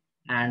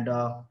 and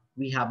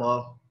we have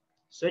a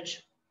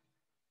switch.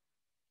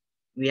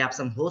 We have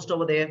some host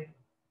over there.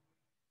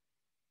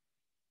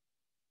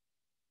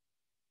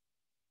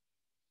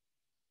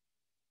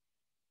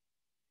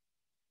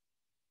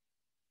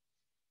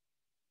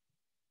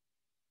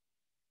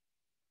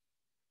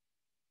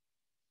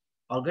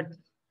 All good.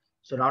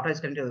 So router is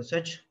connected to the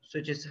switch.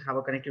 Switches have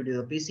a connectivity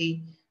to the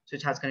PC.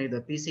 Switch has connected to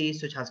the PC.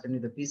 Switch has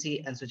connected to the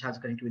PC, and switch has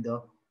connected with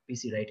the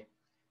PC, right?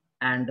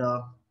 And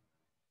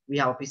we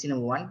have a PC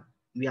number 1,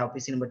 we have a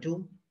PC number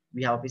 2,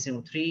 we have a PC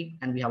number 3,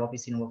 and we have a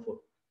PC number 4,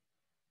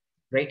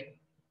 right?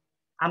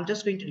 I'm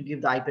just going to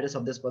give the IP address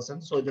of this person.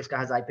 So this guy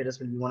has IP address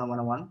will be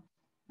 101.101.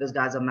 This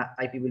guy's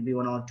IP will be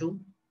 102.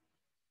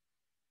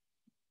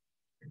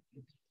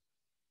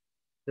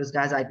 This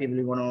guy's IP will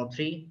be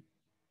 103.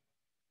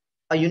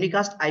 A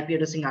unicast IP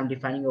addressing I'm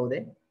defining over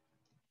there,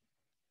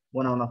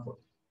 104.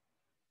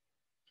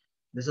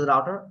 This is the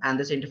router, and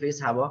this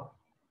interface have a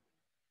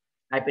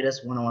IP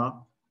address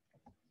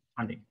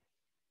 100.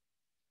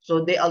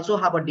 So they also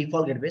have a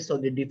default gateway. So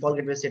the default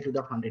gateway is set to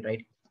the 100,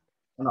 right?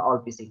 On all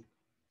PC.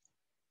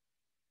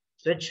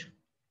 Switch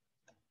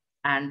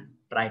and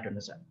try to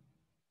understand.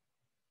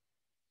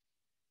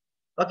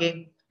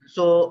 Okay,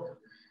 so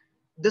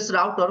this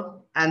router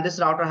and this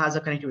router has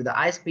a connectivity with the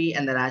ISP,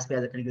 and then ISP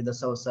has a connectivity with the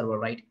server,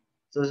 right?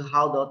 So this is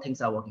how the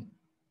things are working.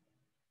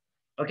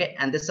 Okay,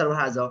 and this server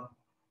has a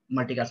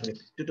multicast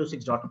with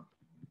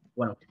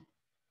 226.1.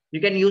 You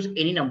can use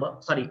any number,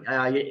 sorry,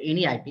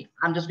 any IP.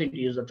 I'm just going to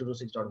use the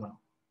 226.1.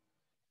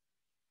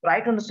 Try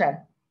to understand.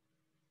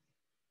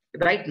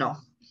 Right now,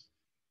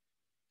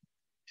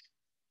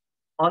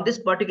 on this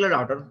particular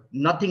router,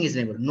 nothing is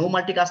enabled. No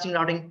multicasting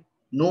routing,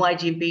 no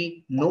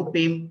IGMP, no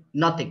PIM,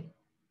 nothing.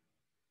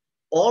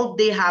 All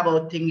they have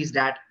a thing is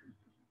that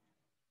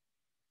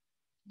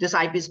this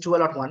IP is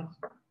 12.1,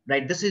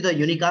 right? This is the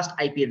unicast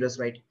IP address,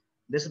 right?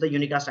 This is the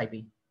unicast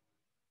IP.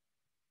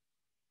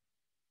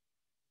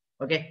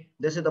 Okay,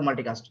 this is the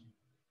multicast.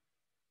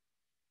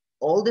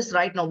 All this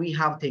right now we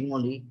have thing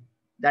only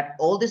that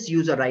all this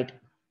user, right?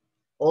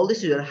 All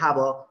this user have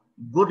a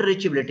good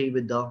reachability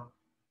with the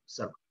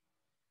server.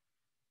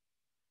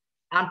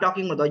 I'm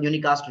talking about the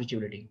unicast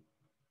reachability.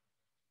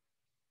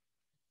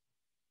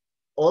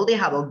 All they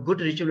have a good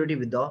reachability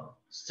with the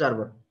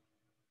server.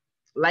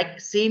 Like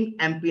same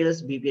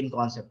MPLS VPN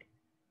concept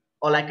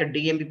or like a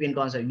DMVPN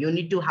concept, you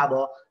need to have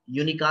a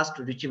unicast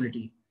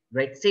reachability,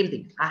 right? Same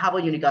thing. I have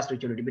a unicast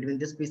reachability between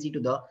this PC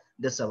to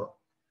this server.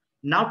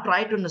 Now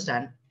try to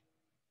understand.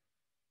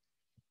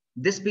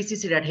 This PC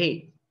said that,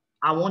 hey,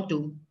 I want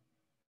to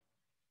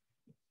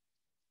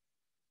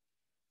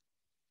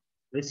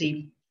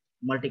receive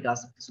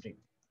multicast stream.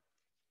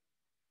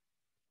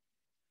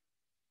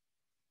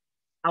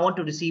 I want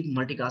to receive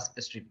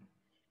multicast stream.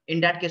 In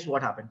that case,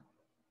 what happened?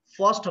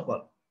 First of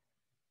all,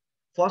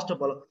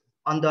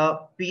 on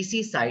the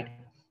PC side,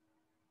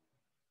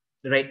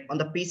 right? On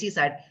the PC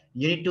side,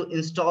 you need to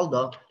install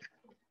the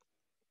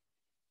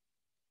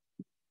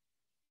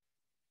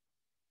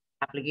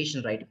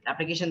application, right?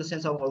 Application in the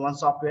sense of one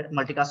software,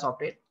 multicast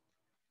software.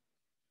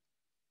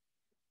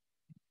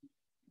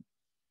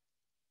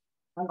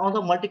 And on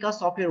the multicast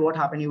software, what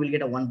happened? You will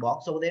get a one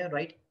box over there,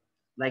 right?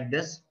 Like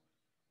this.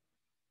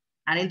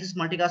 And in this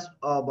multicast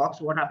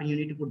box, what happened? You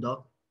need to put the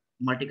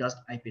multicast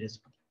IP address.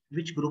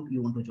 Which group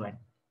you want to join?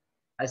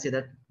 I say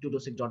that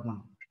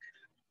 226.1.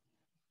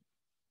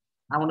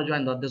 I want to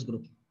join this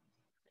group.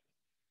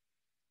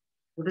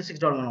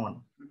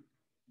 226.101.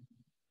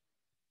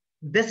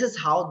 This is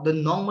how the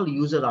normal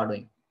users are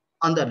doing.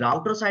 On the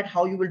router side,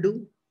 how you will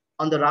do?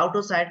 On the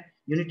router side,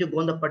 you need to go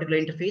on the particular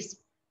interface,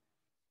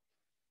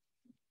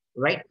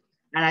 right?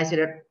 And I say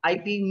that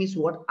IP means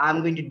what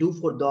I'm going to do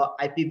for the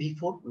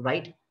IPv4,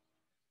 right?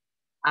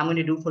 I'm going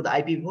to do for the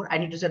IPv4. I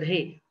need to say,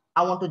 hey,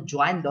 I want to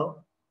join the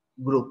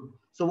group.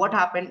 So what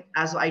happened,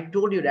 as I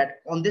told you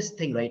that on this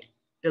thing, right?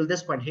 Till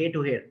this point, here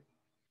to here.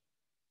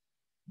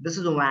 This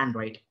is a WAN,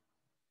 right?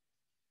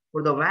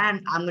 For the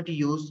WAN, I'm going to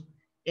use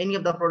any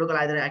of the protocol.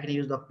 Either I can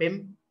use the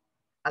PIM,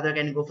 either I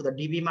can go for the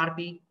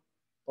DBMRP,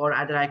 or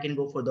either I can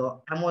go for the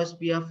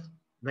MOSPF,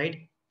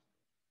 right?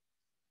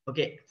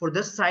 Okay, for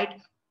this site,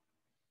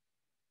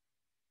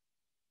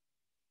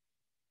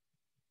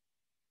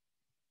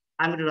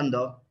 I'm going to run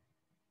the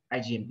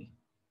IGMP.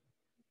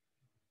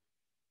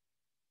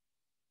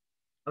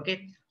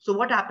 Okay, so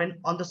what happened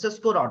on the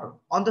Cisco router?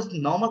 On this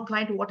normal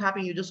client, what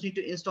happened? You just need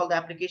to install the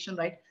application,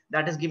 right?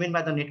 That is given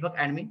by the network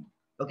admin.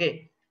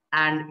 Okay,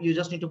 and you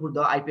just need to put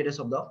the IP address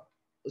of the,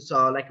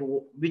 so like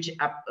which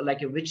app,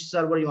 like which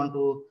server you want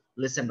to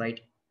listen, right?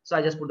 So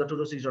I just put the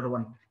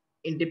 226.1.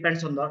 It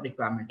depends on the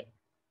requirement.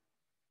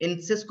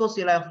 In Cisco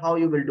CLI, how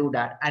you will do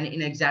that, and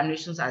in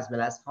examinations as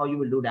well as how you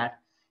will do that,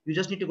 you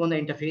just need to go on the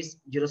interface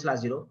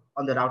 0/0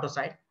 on the router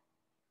side.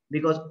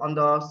 Because on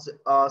the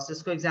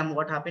Cisco exam,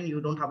 what happened? You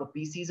don't have a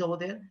PCs over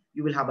there.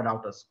 You will have a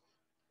routers.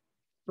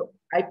 So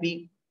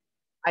IP,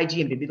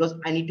 IGMP, because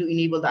I need to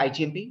enable the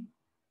IGMP.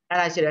 And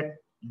I said that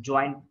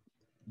join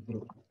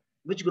group.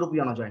 Which group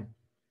you want to join?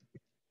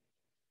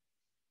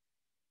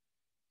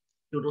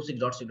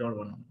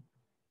 226.6.1.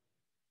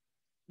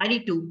 I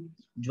need to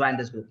join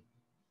this group.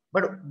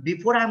 But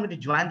before I'm going to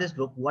join this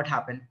group, what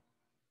happened?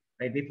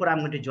 Right? Before I'm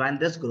going to join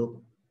this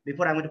group,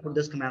 before I'm going to put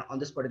this command on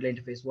this particular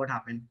interface, what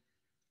happened?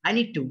 I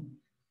need to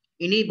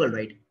enable,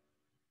 right?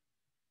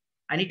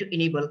 I need to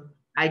enable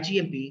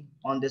IGMP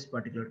on this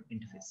particular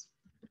interface.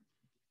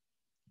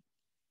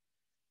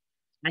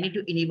 I need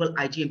to enable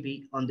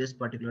IGMP on this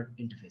particular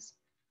interface.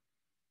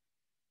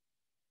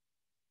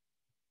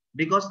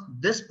 Because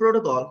this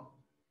protocol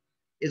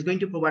is going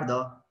to provide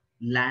the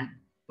LAN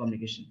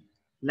communication.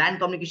 LAN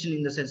communication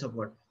in the sense of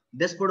what?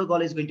 This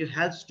protocol is going to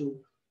help to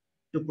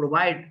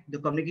provide the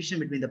communication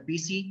between the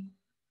PC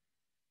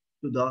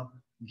to the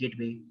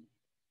gateway.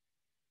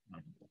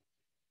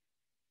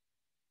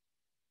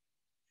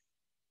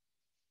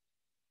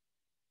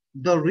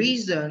 The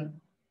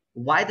reason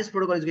why this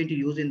protocol is going to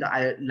use in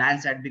the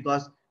LAN side,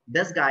 because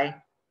this guy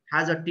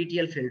has a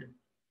TTL field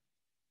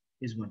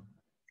is 1.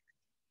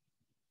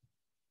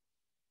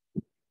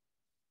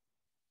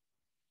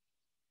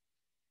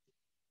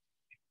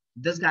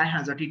 This guy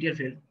has a TTL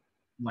field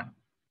 1.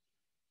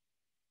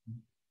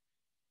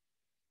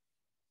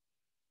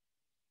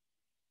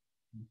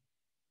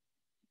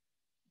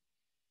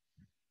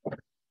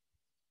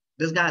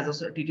 This guy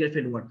has a TTL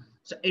field 1.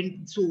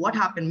 So what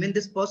happened when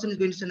this person is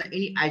going to send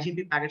any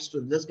IGMP packets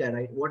to this guy,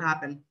 right? What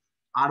happened?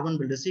 R1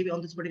 will receive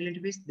on this particular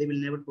interface. They will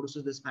never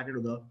process this packet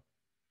to the.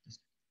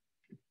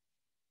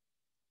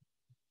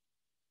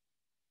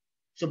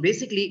 So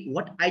basically,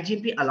 what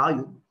IGMP allow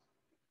you,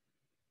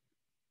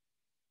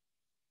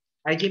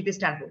 IGMP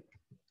stand for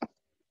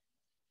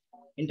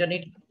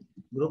Internet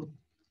Group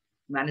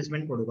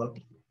Management Protocol,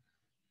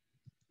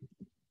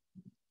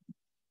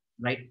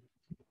 right?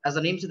 As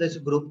the name says, there's a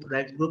group,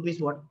 right? Group means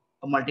what?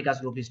 A multicast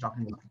group is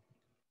talking about,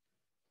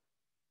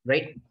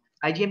 right?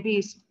 IGMP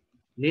is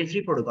layer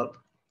 3 protocol.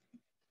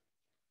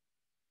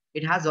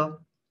 It has a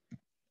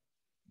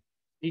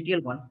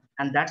TTL1,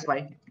 and that's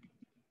why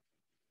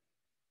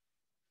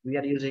we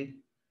are using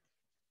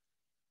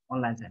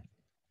online side.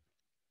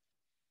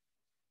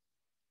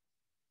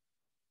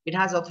 It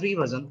has a 3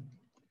 version.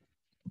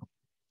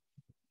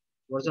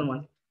 Version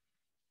 1,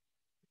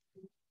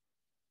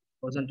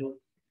 version 2,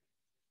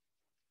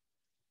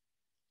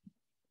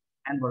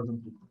 and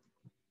version 2.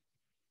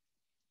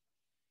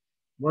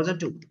 Version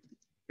 2,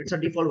 it's a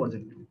default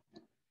version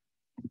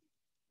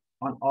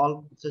on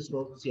all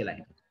Cisco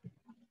CLI.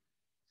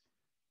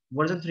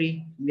 Version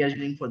 3, we are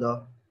using for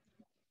the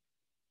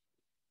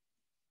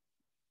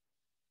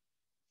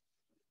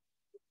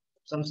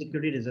some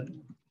security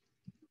reason.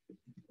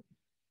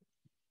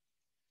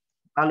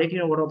 I'll let you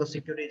know what are the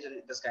security reason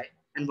in this guy.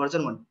 And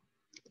version 1,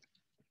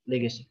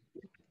 legacy.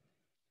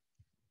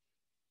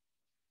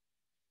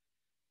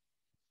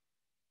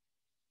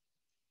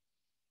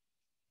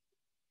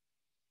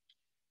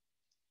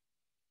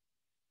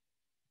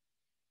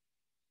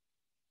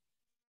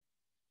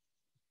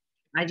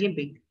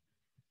 IGMP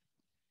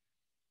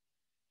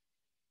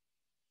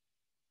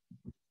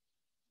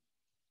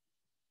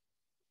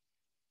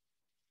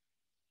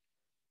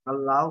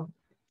allow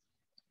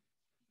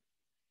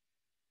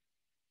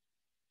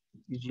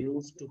is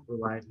used to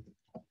provide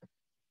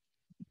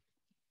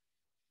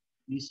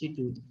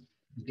EC2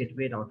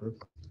 gateway router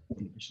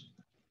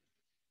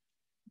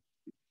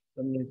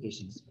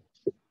communications.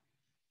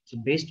 So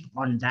based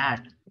on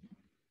that,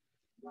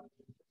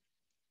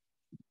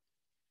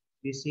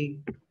 PC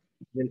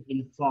will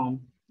inform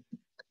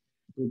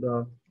to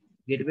the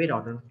gateway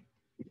router,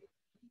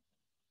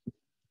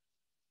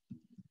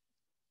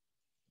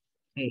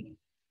 hey,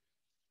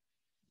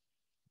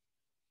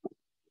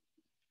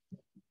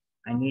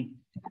 I need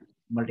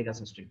multicast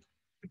system.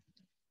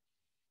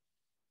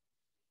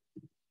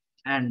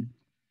 And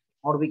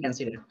or we can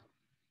say that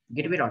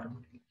gateway router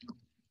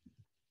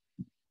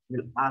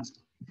will ask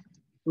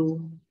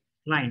to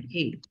client,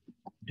 hey,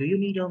 do you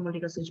need a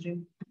multicast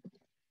system?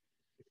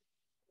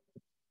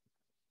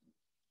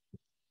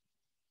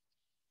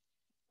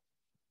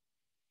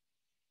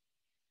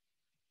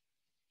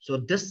 So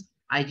this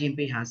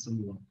IGMP has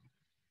some work.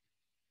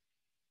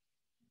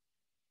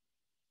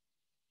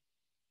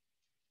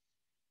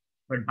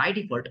 But by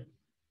default,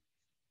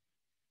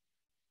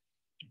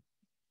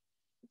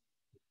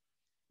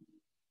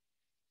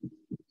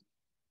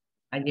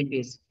 IGMP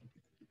is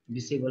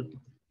disabled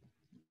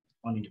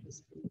on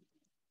interface.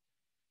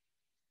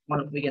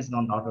 One weekends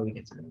non-router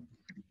weekends.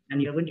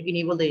 And you're going to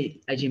enable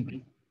the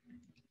IGMP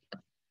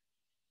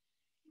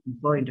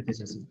for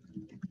interfaces.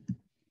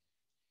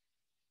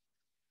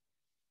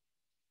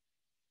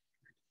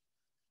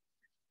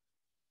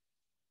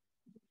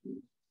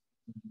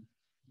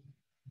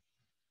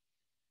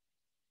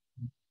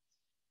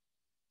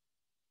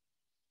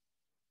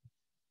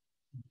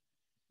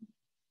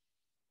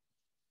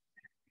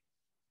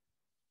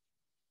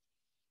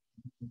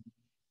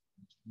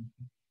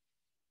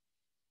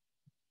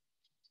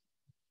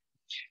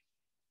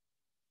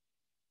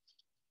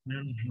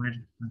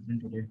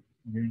 Today,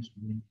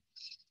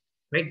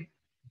 right?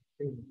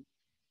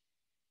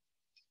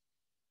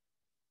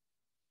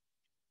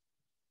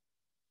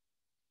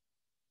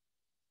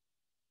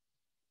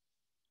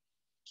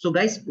 So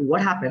guys,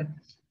 what happened?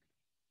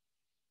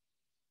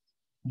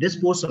 This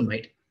portion,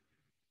 right?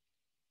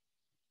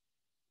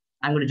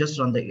 I'm going to just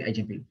run the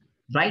IGMP.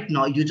 Right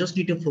now, you just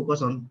need to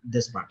focus on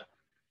this part.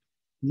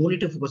 No need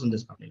to focus on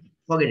this part.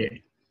 Forget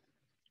it.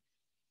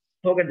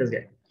 Forget this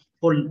guy.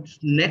 For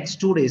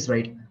next 2 days,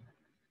 right?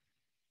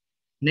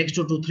 Next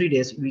 2 to 3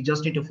 days, we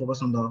just need to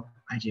focus on the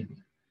IGMP.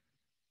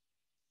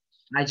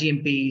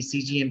 IGMP,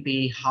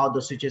 CGMP, how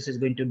the switches is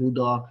going to do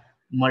the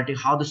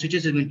how the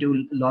switches is going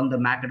to learn the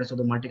MAC address of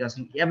the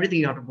multicasting. Everything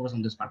you have to focus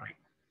on this part, right?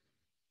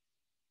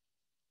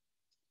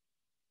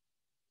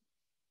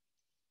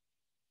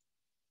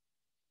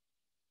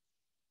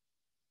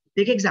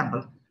 Take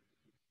example.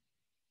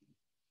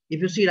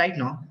 If you see right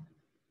now,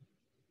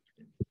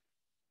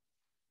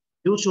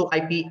 do show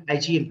IP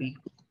IGMP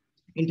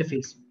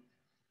interface.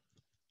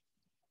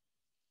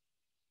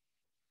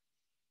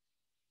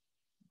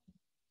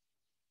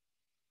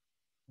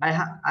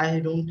 I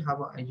don't have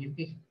a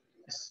IGMP.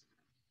 Yes.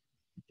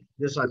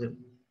 This was it.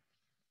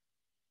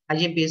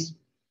 IGMP is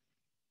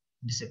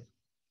disabled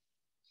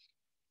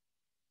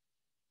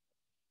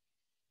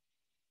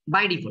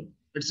by default.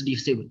 It's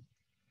disabled.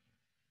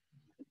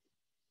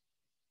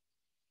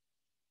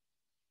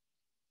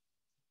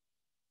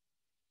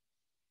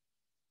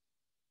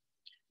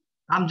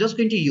 I'm just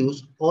going to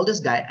use all this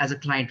guy as a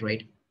client,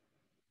 right?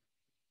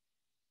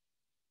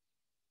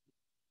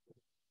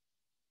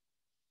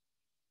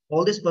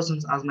 All these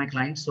persons as my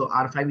client. So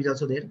R5 is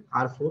also there,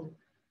 R4,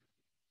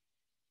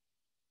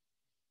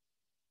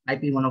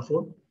 IP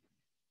 104,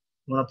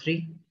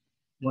 103,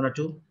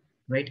 102,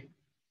 right?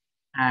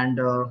 And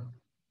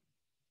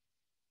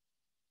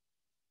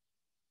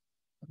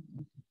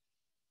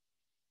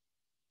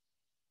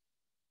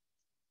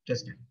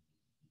just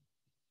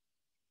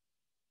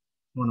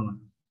 101.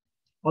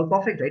 All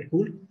perfect, right?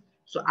 Cool.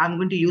 So I'm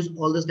going to use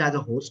all this guy as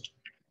a host.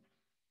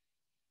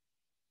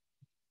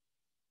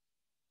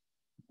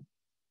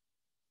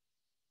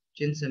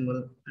 Chin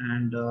symbol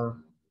and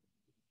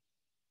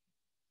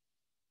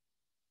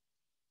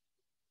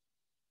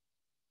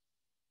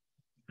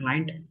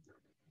client.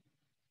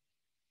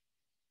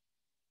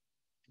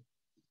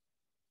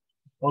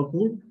 All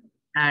cool.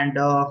 And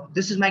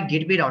this is my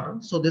gateway router.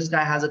 So this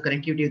guy has a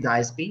connectivity with the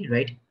ISP,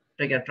 right?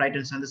 Try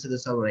to send this to the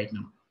server right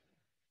now.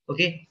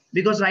 Okay,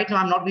 because right now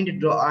I'm not going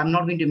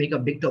to make a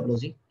big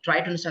topology. Try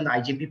to understand the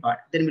IGMP part.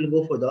 Then we'll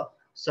go for the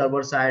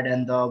server side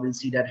and we'll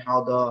see that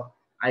how the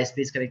ISP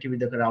is connected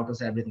with the routers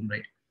and everything,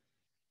 right?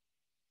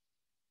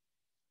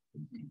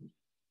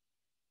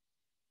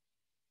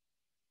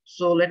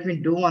 So let me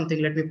do one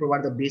thing. Let me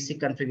provide the basic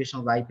configuration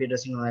of the IP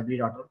addressing on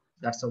every router.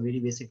 That's a very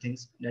basic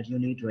things that you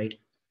need, right?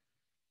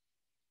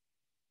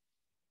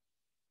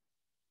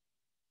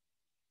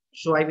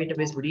 So IP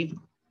interface brief.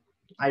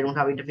 I don't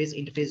have interface.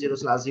 Interface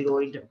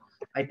 0/0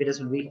 IP address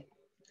will be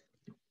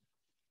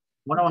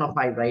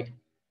 101.5, right?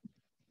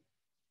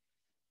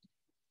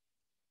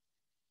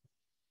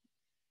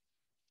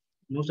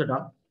 No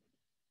shutdown.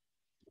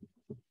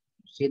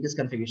 Say this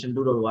configuration.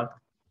 Do the work.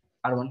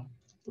 R1.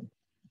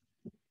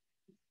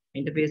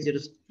 Interface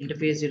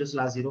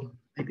 0/0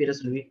 IP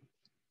address will be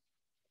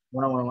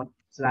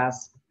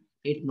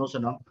 101.1/8 no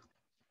shutdown.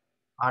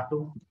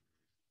 R2.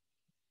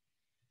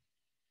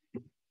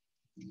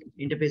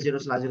 Interface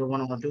 0/0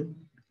 101.2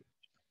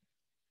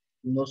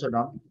 no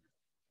shutdown.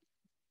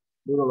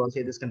 Do the work.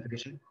 Say this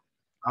configuration.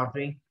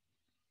 R3.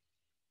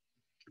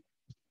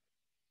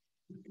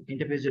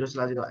 Interface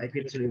 0/0 IP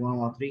address will be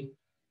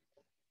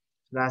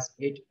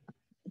 101.3/8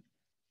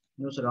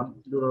 no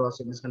shutdown. Do the work.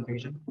 Say this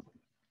configuration.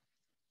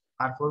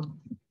 R4.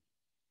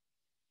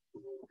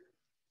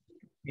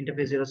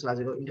 Interface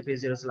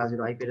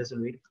 0/0 IP address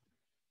will be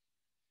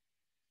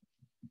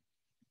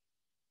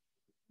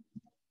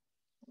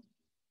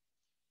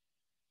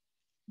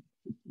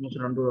no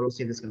shutdown. Do the work.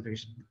 Say this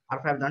configuration.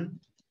 R5 done.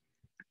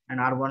 And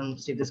R1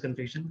 save this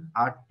configuration,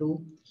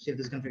 R2 save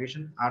this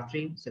configuration,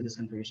 R3 save this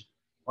configuration.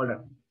 All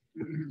done.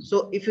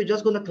 So if you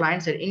just go to the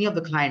client side, any of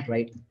the client,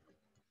 right?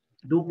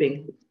 Do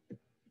ping.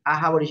 I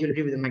have a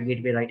utility with my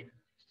gateway, right?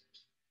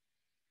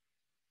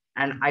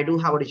 And I do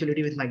have a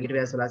utility with my gateway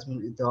as well as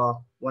with the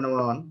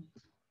 101.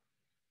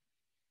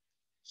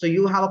 So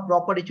you have a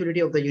proper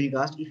utility of the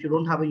unicast. If you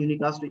don't have a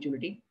unicast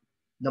utility,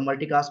 the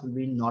multicast will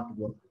be not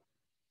work.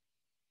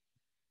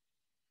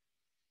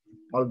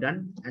 All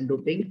done and do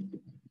ping.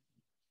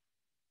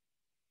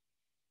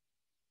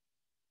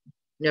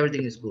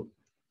 Everything is good.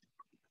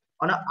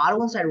 On a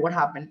R1 side, what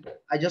happened?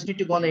 I just need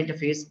to go on the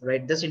interface,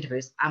 right? This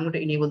interface, I'm going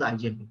to enable the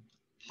IGMP.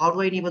 How do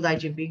I enable the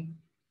IGMP?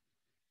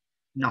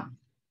 Now,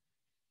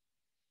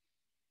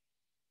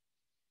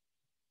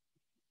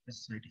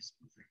 this side is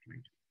perfect,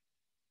 right?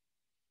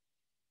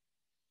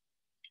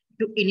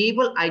 To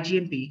enable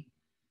IGMP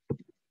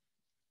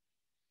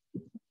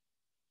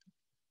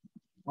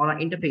on an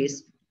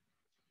interface,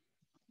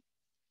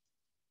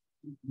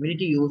 we need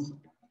to use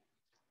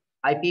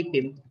IP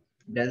PIM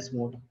dense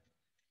mode,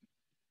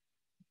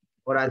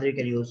 or either you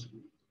can use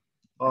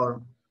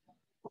or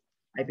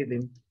IP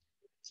PIM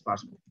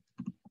sparse mode,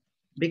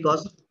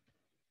 because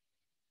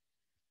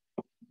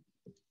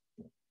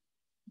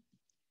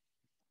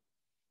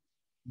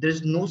there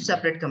is no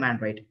separate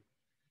command, right?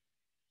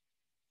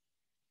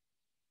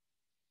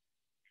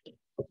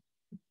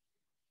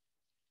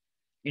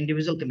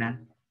 Individual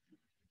command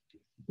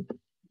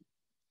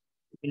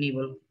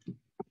enable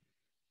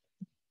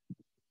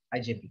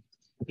IGMP.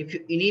 If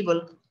you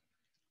enable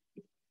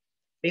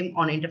PIM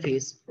on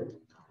interface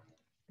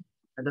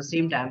at the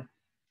same time,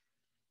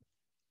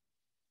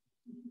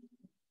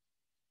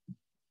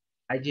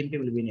 IGMP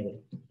will be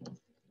enabled.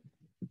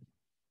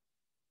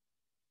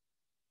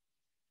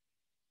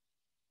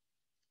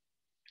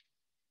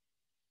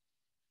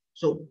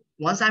 So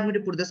once I'm going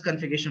to put this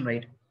configuration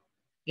right,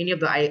 any of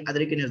the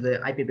other you can use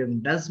the IP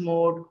PIM does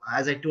mode.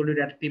 As I told you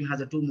that PIM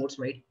has a 2 modes,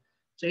 right?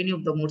 So any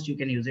of the modes you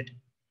can use it.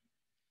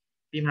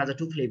 PIM has a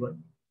 2 flavor.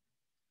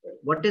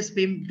 What is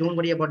PIM? Don't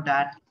worry about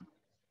that.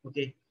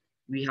 Okay,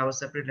 we have a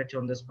separate lecture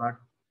on this part.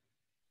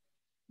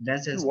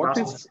 Then since what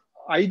is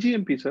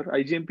IGMP, sir?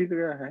 IGMP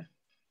क्या है?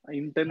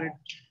 Internet.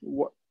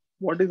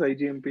 What is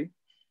IGMP?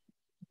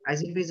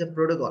 IGMP is a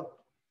protocol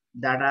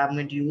that I'm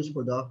going to use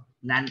for the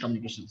LAN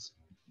communications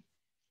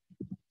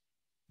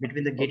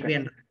between the gateway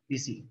and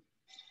PC.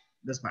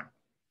 This part.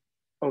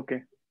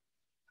 Okay.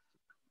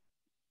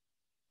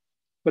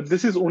 But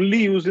this is only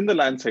used in the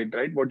LAN side,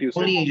 right? What you said?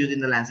 Only used in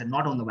the LAN side,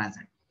 not on the WAN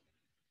side.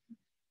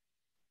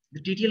 The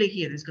TTL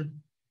here is good.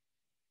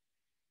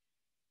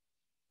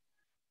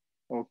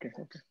 Okay.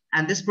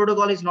 And this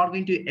protocol is not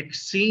going to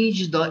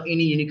exchange the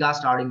any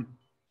unicast routing,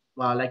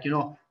 like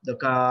the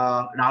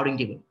routing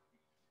table.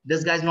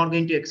 This guy is not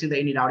going to exchange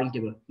any routing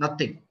table.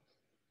 Nothing.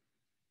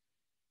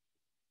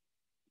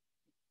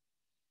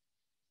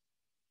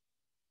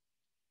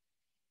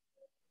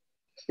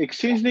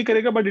 Exchange nahi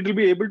karega, but it will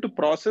be able to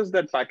process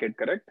that packet,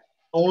 correct?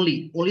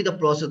 Only the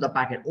process of the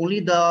packet. Only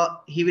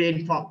he will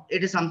inform.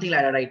 It is something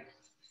like that, right?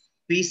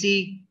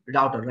 PC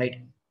router,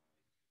 right?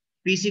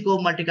 PC को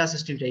multicast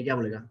system चाहिए क्या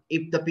बोलेगा?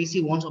 If the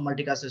PC wants a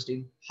multicast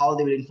system, how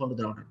they will inform to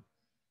the router?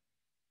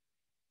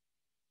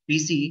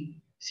 PC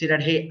say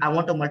that, hey, I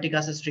want a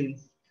multicast stream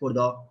for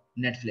the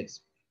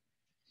Netflix.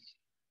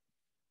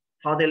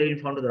 How they will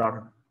inform to the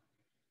router?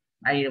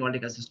 I need a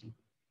multicast system.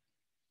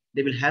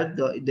 They will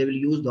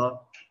use the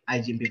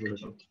IGMP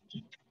protocol.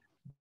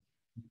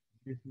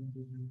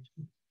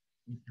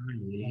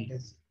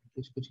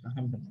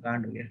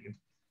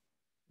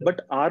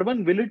 But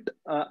R1, will it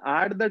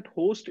add that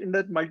host in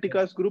that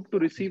multicast group to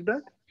receive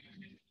that?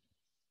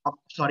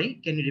 Sorry,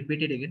 can you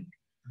repeat it again?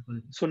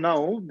 So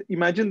now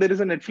imagine there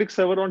is a Netflix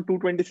server on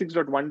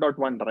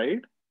 226.1.1,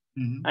 right?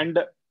 Mm-hmm.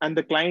 And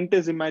the client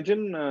is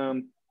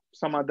imagine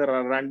some other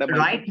random.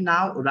 Right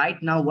now,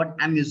 what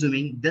I'm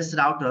assuming, this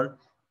router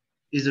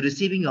is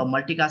receiving a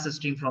multicast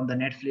stream from the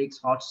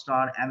Netflix,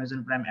 Hotstar,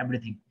 Amazon Prime,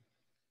 everything.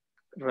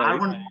 Right.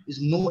 R1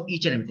 is know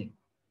each and everything.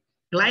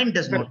 Client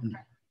does not know.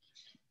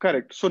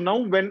 Correct. So now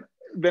when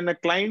a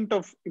client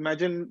of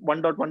imagine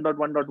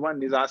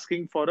 1.1.1.1 is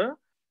asking for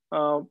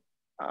a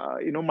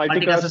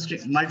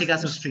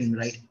multicast stream,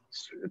 right?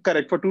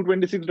 Correct, for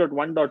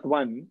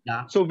 226.1.1.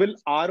 Yeah. So will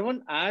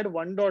R1 add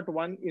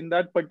 1.1 in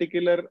that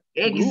particular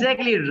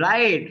exactly group?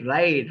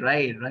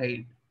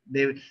 Right.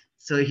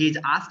 So he's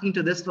asking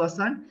to this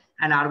person,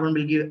 and R1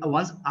 will give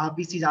once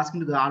RPC is asking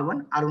to the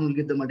R1 will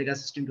give the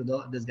multicast stream to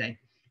this guy,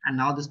 and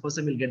now this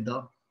person will get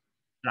the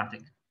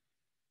traffic.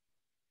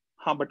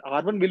 But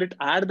R1, will it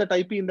add that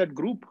IP in that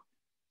group?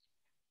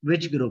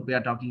 Which group we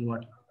are talking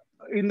about?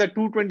 In the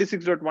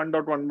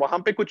 226.1.1, वहाँ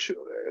पे कुछ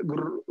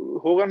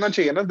होगा ना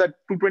चाहिए ना, that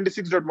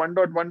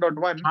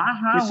 226.1.1.1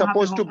 is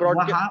supposed to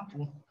broadcast.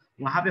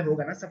 वहाँ पे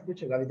होगा ना, सब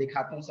कुछ होगा. अभी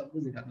दिखाता हूँ, सब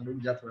कुछ दिखाता हूँ.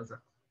 रुक जा थोड़ा सा.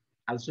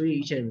 I'll show you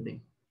each and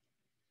everything.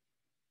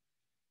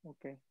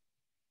 Okay.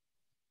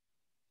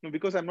 No,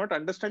 because I'm not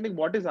understanding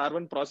what is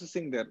R1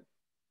 processing there.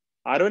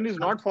 R1 is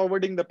not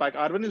forwarding the pack.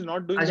 R1 is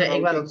not doing the routing.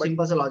 एक बार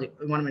सिंपल सा लॉजिक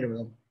 1 मिनट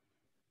बताओ.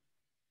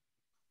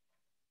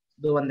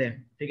 2 बंदे हैं,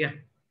 ठीक है?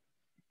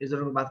 इस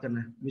दोनों में बात करना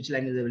है. Which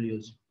language they will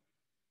use?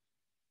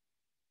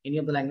 Any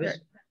of the language?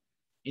 Yeah.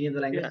 Any of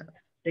the language? Yeah.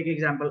 Take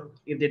example.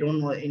 If they don't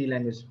know any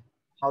language,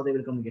 how they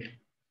will communicate?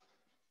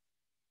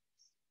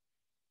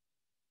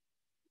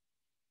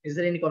 Is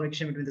there any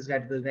connection between this guy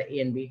to this guy A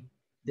and B?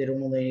 They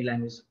don't know any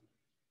language.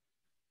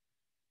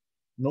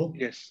 No.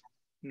 Yes.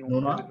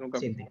 No.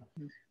 Same thing.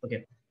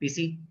 Okay.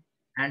 PC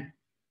and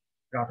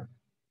router.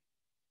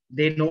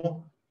 They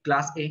know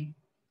class A,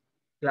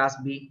 class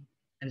B,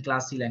 and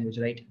class C language,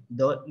 right?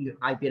 The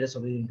IP address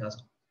of the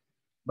unicast.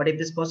 But if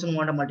this person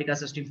want a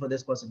multicast stream for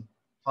this person,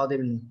 how they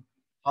will know?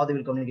 How they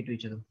will communicate to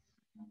each other?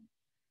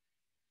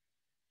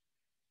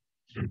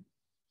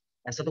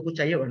 ऐसा तो कुछ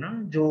चाहिए होगा ना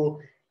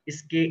जो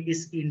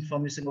इस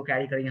information को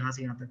carry करे यहाँ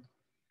से यहाँ तक.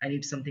 I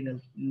need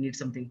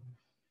something.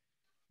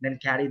 Then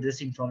carry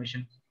this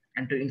information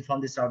and to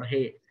inform this out.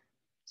 Hey,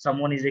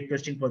 someone is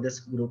requesting for this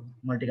group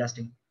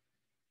multicasting.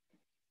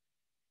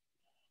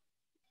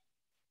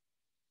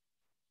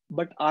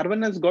 But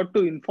R1 has got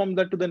to inform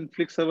that to the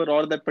Netflix server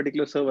or that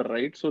particular server,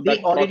 right? So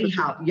they already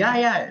have.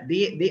 Yeah.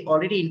 They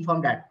already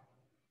informed that.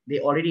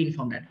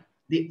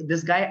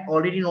 This guy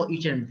already know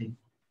each and everything.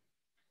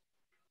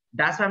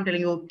 That's why I'm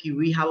telling you,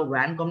 we have a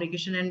WAN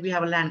communication and we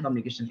have a LAN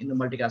communication in the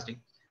multicasting.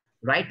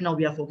 Right now,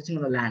 we are focusing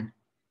on the LAN.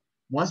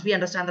 Once we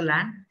understand the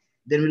LAN,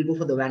 then we'll go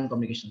for the WAN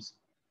communications.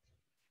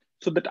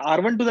 So that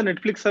R1 to the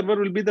Netflix server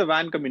will be the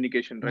WAN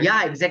communication, right?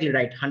 Yeah, exactly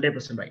right.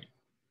 100% right.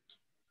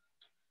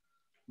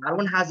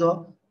 R1 has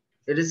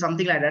it is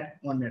something like that.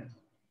 1 minute.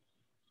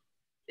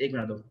 एक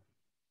minute दो.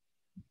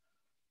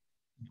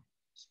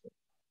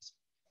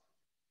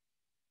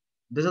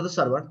 These are the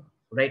server,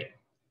 right?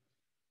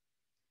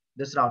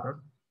 this router,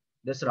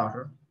 this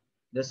router,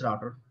 this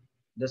router,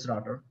 this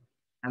router,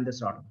 and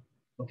this router.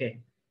 Okay,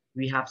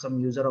 we have some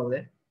user over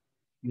there.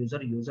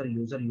 User, user,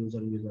 user, user,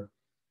 user,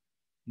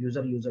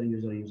 user, user,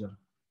 user, user.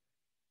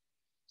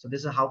 So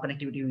this is how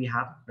connectivity we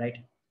have, right?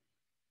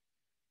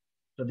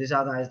 So these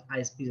are the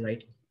ISPs,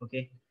 right?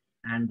 Okay,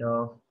 and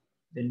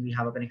then we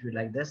have a connectivity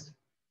like this.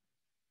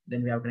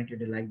 Then we have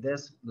connectivity like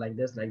this, like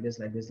this, like this,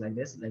 like this, like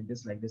this, like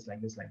this, like this,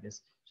 like this, like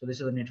this. So this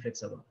is a Netflix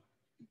server.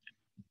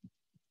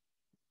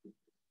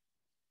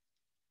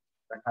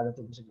 That has a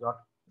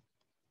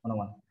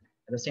 2.6.101.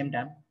 At the same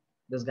time,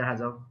 this guy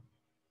has a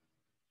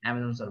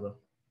Amazon server.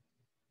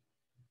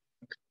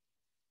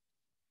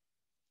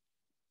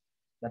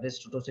 That is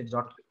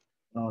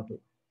 226.2.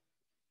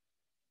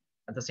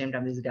 At the same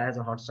time, this guy has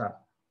a Hotstar.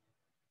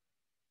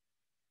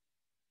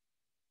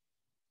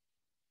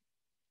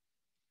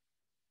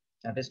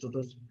 That is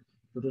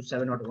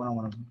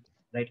 227.101,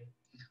 right?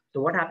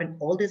 So what happened?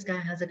 All this guy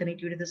has a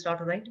connectivity to this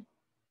router, right?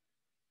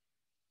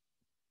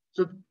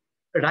 So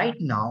right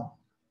now,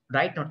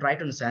 try to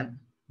understand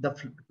the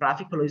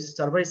traffic flow is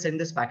server is sending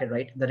this packet,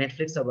 right? The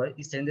Netflix server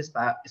is sending this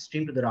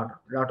stream to the router.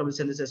 Router will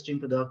send this stream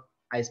to the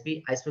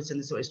ISP. ISP will send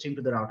this stream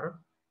to the router.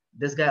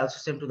 This guy also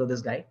send to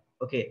this guy.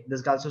 Okay,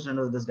 this guy also send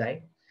to this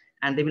guy,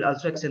 and they will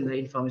also extend the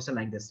information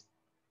like this.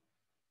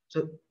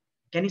 So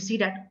can you see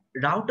that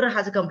router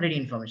has a complete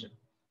information?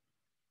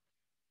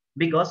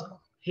 Because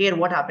here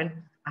what happened?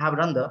 I have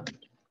run the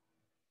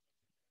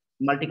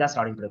multicast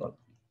routing protocol,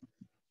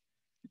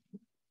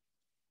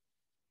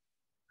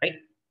 right?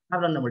 I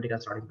have run the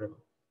multicast routing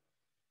protocol.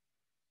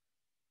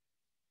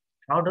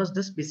 How does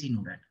this PC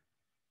know that?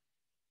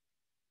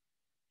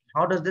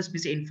 How does this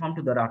PC inform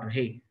to the router?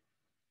 Hey,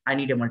 I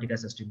need a multicast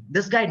system.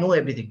 This guy know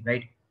everything,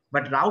 right?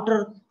 But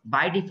router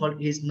by default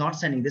is not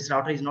sending. This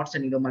router is not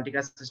sending the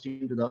multicast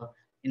system to the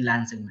in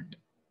LAN segment.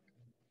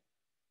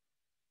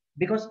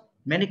 Because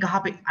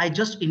I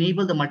just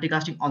enable the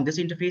multicasting on this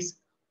interface,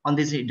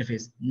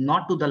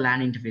 not to the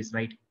LAN interface,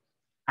 right?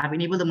 I've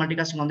enabled the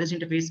multicasting on this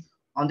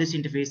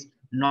interface,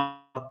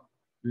 not the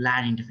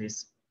LAN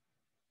interface.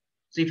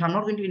 So if I'm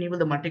not going to enable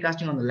the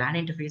multicasting on the LAN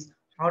interface,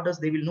 how does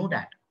they will know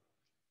that?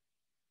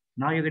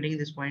 Now you're getting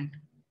this point.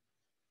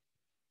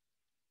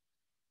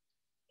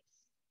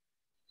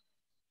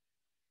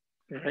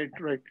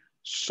 Right.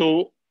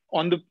 So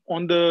on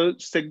the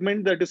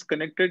segment that is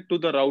connected to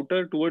the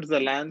router towards the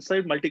LAN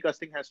side,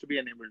 multicasting has to be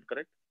enabled,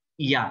 correct?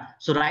 Yeah.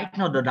 So right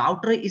now the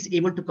router is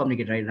able to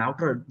communicate, right?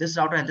 This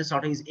router and this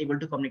router is able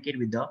to communicate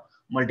with the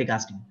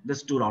multicasting,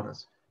 these two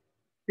routers.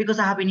 Because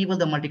I have enabled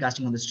the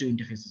multicasting on these two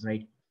interfaces,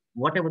 right?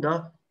 Whatever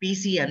the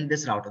PC and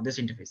this router, this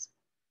interface,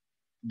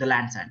 the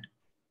LAN side.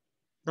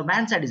 The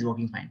WAN side is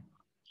working fine.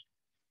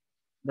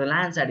 The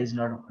LAN side is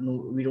not,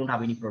 no, we don't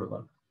have any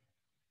protocol.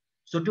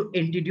 So to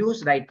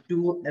introduce, right,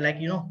 to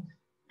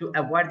to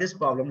avoid this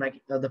problem,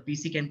 like the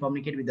PC can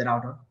communicate with the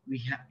router, we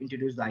have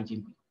introduced the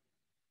IGMP.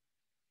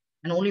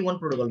 And only one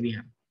protocol we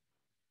have.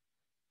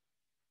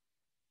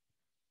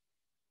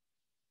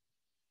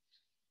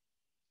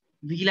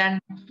 VLAN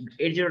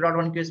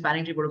 80.1Q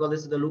spanning tree protocol.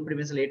 This is the loop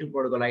prevention layer 2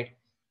 protocol, right?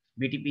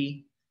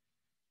 BTP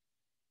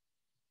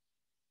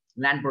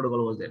LAN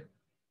protocol was there.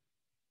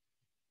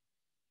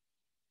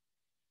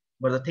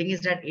 But the thing is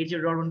that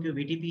 80.1Q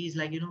BTP is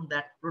like,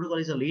 that protocol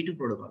is a layer 2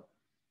 protocol,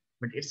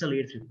 but it's a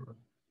layer 3 protocol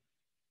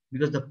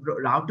because the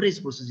router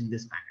is processing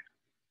this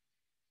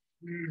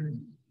packet.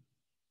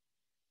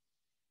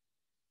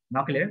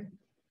 Now clear?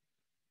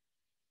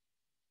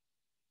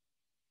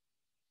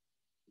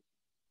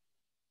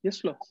 Yes,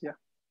 Flo. Yeah.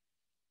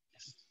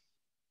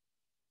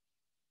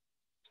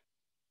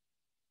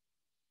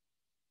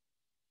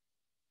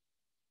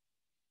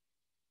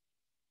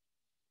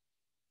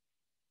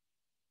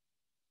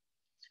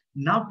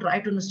 Now try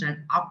to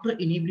understand after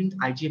enabling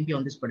IGMP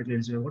on this particular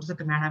instance, what is the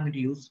command I'm going to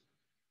use?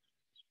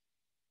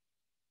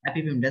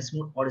 IPPM dense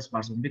mode or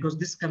sparse mode, because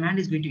this command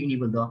is going to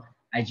enable the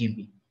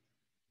IGMP,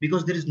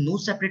 because there is no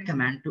separate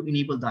command to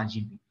enable the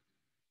IGMP.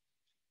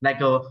 Like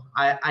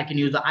I can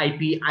use the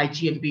IP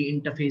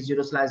IGMP interface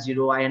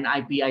 0/0 and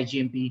IP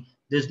IGMP.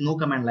 There's no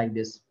command like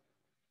this.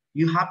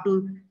 You have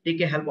to take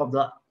a help of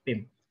the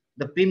PIM.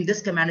 The PIM,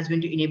 this command is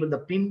going to enable the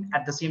PIM.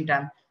 At the same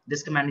time,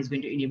 this command is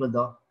going to enable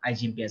the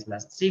IGMP as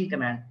well. Same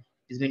command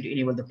is going to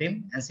enable the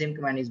PIM, and same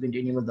command is going to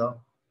enable the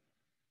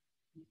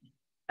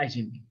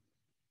IGMP.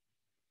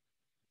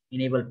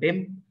 Enable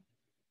PIM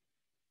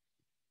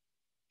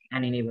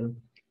and enable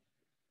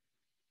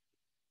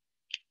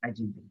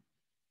IGMP.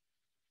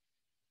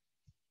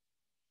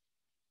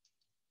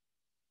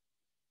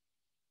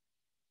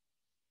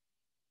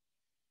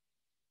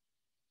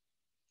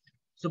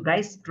 So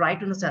guys, try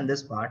to understand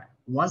this part.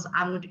 Once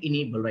I'm going to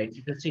enable, right?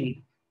 You can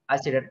see I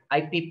said that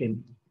IP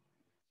PIM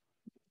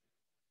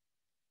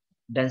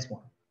dense mode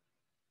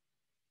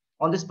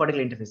on this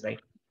particular interface, right?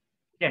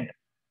 Enter.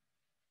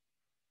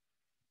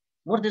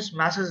 What this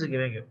message is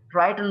giving you?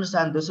 Try to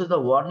understand this is the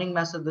warning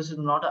message. This is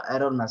not an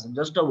error message,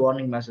 just a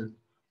warning message.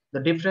 The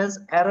difference,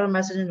 error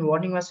message and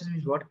warning message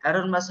means what?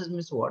 Error message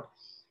means what?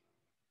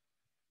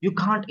 You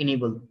can't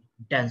enable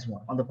dense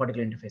mode on the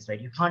particular interface,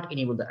 right? You can't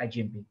enable the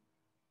IGMP.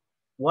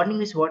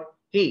 Warning is what?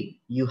 Hey,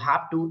 you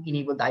have to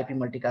enable the IP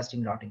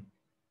multicasting routing.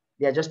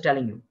 They are just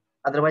telling you.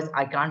 Otherwise,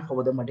 I can't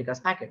forward the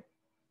multicast packet.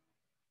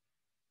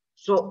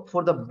 So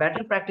for the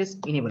better practice,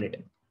 enable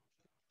it.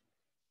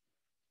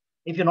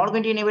 If you're not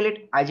going to enable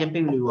it,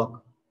 IGMP will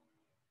work.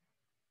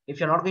 If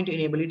you're not going to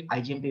enable it,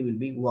 IGMP will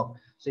be work.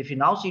 So if you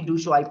now see do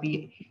show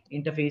IP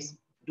interface,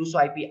 do show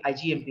IP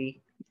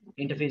IGMP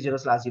interface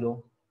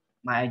 0/0,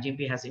 my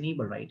IGMP has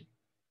enabled, right?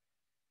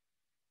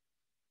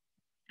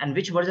 And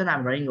which version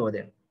I'm running over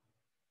there?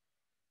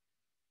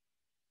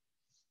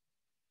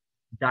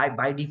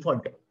 By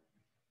default.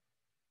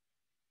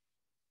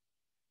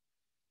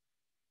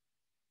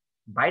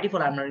 By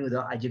default, I'm running with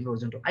the IGMP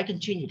version 2. I can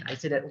change it. I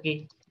say that,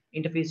 okay,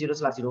 interface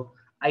 0/0,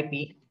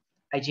 IP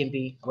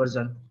IGMP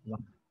version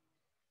 1.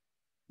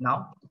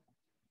 Now,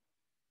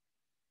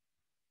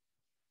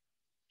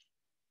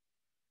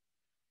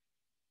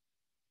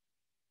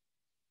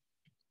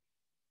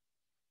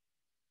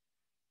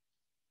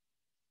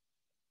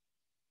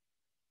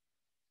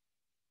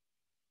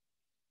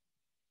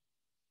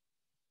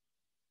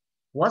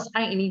 once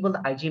I enable the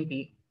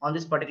IGMP on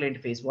this particular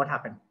interface, what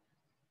happened?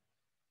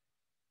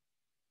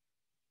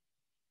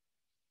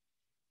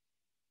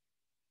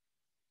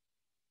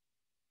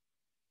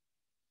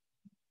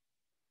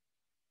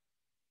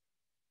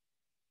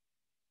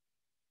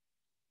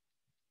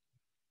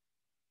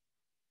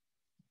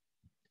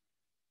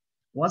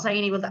 Once I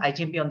enable the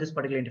IGMP on this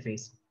particular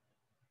interface,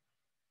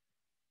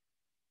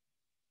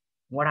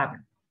 what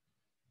happened?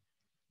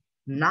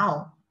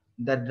 Now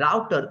the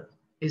router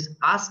is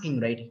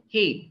asking, right?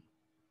 Hey,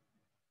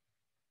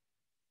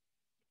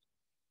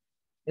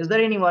 is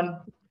there anyone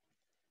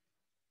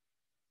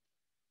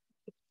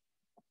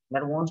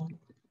that wants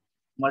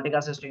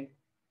multicast system?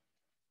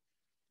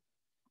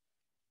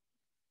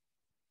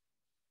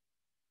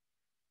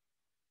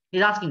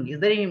 He's asking, is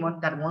there anyone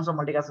that wants a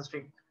multicast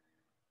system?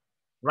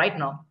 Right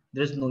now,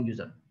 there is no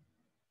user.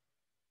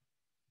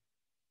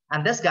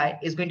 And this guy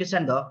is going to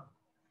send the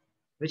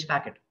which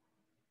packet?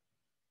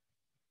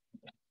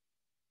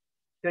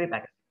 Query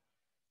packet.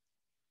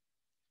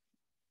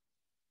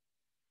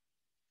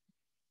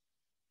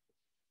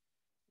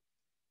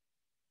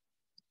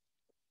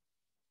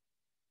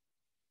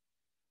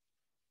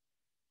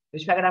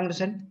 Which packet I'm going to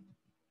send?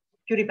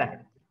 Query packet.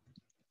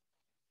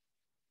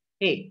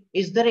 Hey,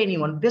 is there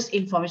anyone? This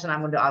information I'm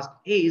going to ask.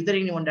 Hey, is there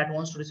anyone that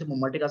wants to receive a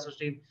multicast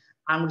stream?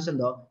 I'm going to send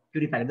the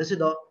query packet. This is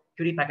the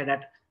query packet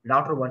that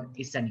router 1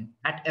 is sending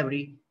at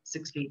every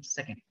 60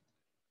 seconds.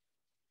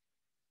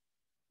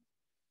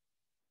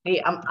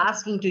 Hey, I'm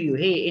asking to you.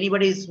 Hey,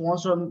 anybody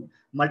wants to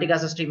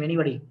multicast stream?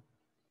 Anybody?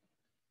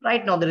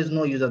 Right now, there is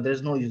no user. There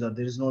is no user.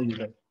 There is no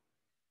user.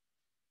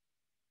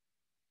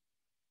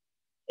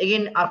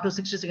 Again, after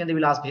 60 seconds, they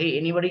will ask, hey,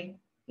 anybody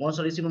wants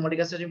to receive a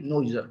multicast stream?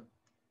 No user.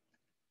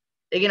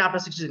 Again, after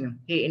 60 seconds,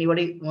 hey,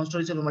 anybody wants to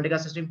receive a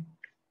multicast stream?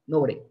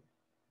 Nobody.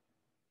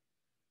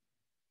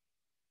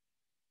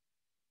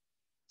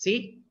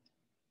 See?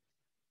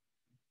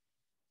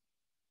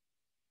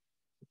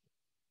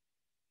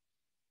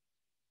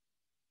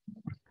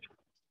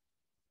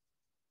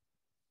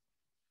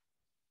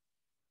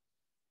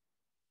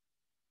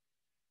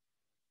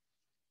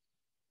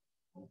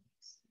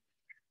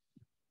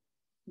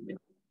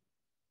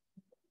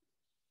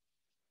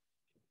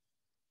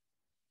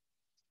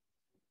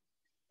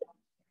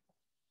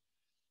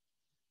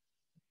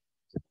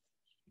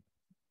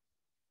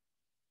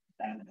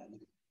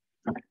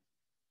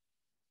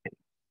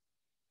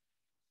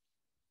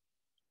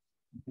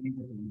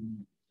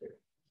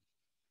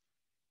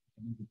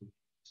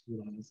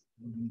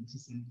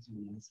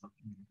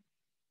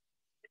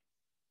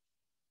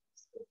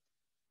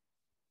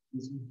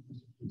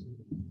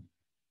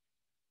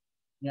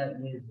 Yeah,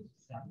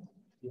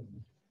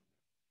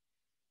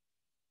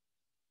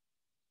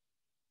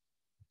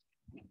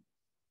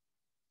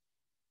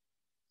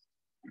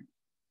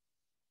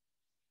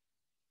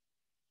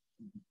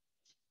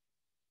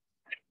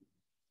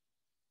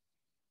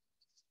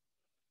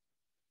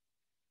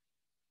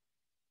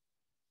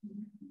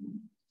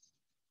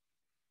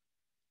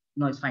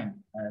 no, it's fine.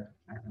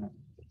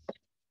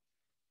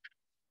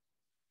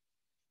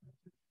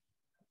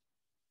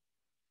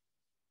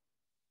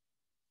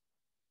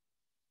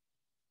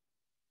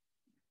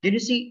 Did you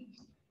see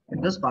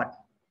this part?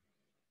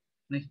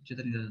 Did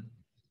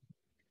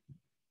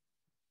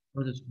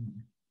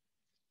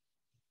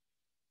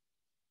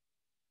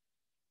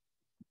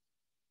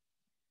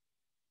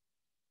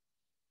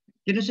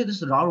you see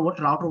this router? What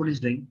router 1 is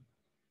doing?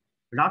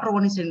 Router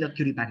 1 is sending the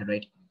query packet,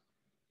 right?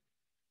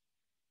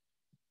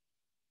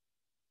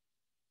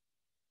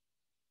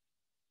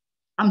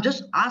 I'm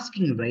just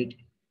asking, right?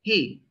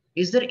 Hey,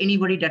 is there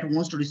anybody that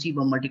wants to receive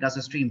a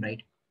multicast stream,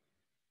 right?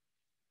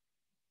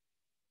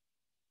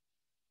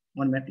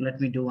 1 minute,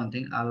 let me do one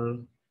thing. I'll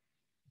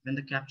run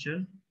the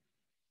capture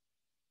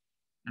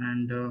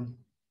and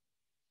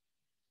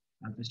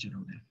I'll paste it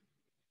over there.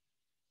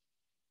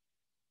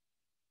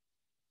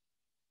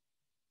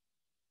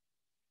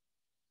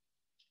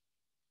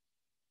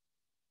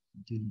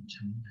 Days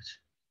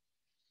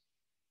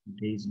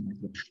in my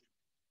group.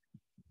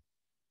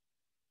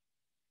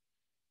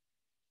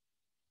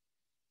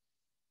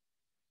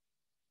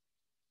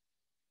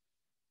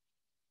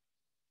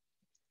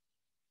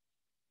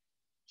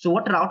 So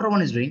what router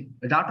one is doing,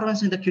 router one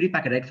is in the query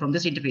packet, right? From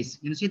this interface,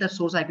 you see that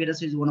source IP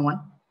address is 101.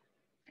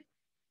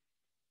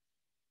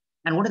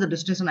 And what is the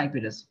destination IP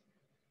address?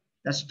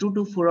 That's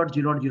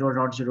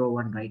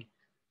 224.0.0.0.1, right?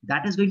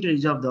 That is going to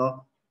reserve the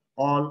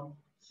all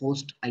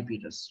host IP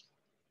address.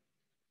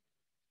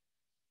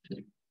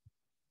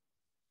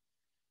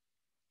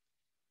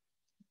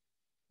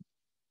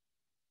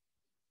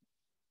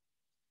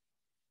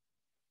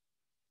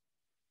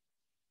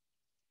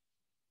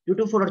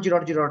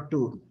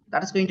 224.0.0.2,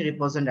 that is going to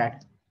represent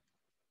that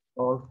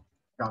all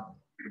dot.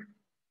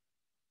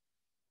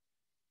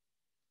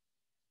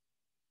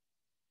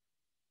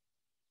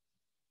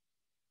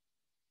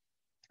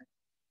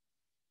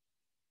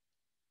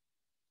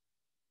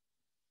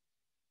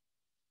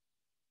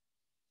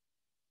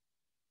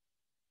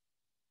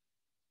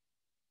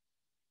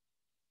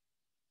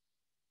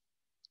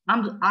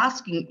 I'm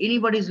asking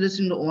anybody is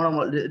listening to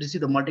want to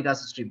receive the multicast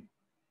stream.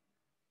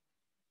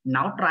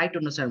 Now try to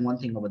understand one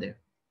thing over there.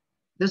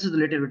 This is a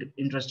little bit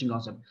interesting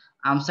concept.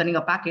 I'm sending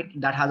a packet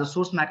that has a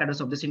source MAC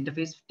address of this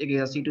interface, taking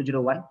a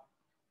C201.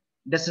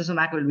 Destination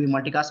MAC will be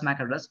multicast MAC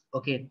address.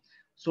 Okay.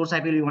 Source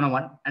IP will be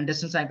 101 and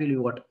distance IP will be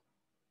what?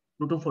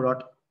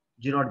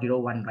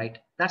 224.0.0.1, right?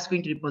 That's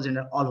going to represent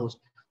all host.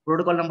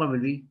 Protocol number will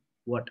be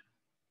what?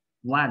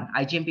 1.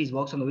 IGMP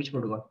works on the which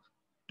protocol?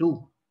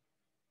 2.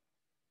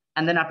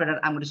 And then after that,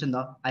 I'm going to send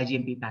the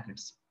IGMP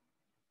packets.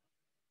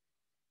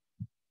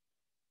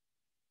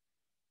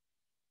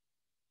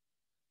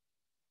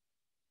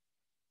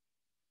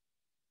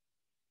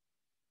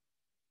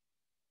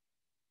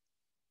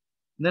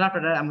 Then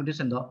after that, I'm going to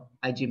send the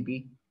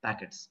IGMP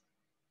packets.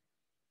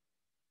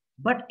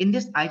 But in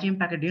this IGMP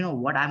packet, do you know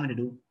what I'm going to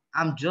do?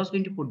 I'm just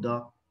going to put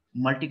the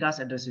multicast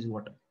address is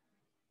what?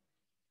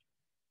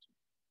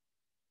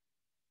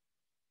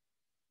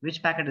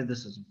 Which packet is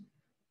this?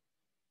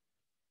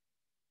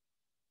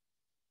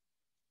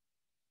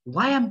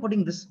 Why I'm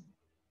putting this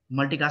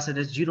multicast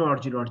address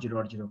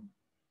 0.0.0.0?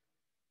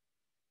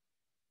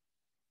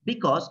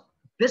 Because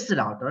this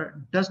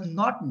router does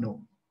not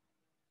know,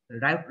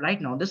 right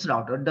now, this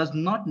router does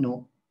not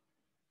know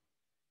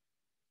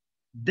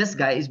this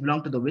guy is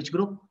belong to the which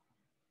group,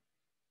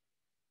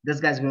 this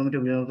guy is going to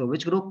belong to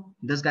which group,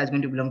 this guy is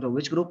going to belong to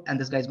which group, and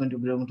this guy is going to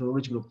belong to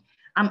which group.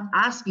 I'm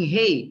asking,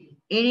 hey,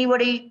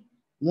 anybody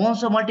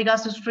wants a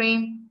multicast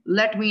stream?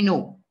 Let me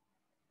know.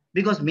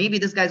 Because maybe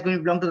this guy is going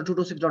to belong to the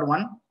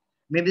 226.1.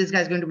 Maybe this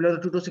guy is going to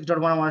belong to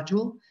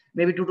 226.1.1.2.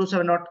 Maybe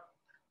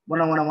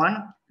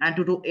 227.1.1.1 and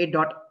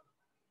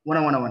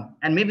 228.1.1.1.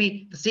 And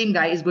maybe the same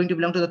guy is going to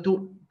belong to the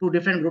two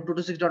different group,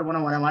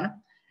 226.1.1.1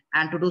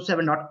 and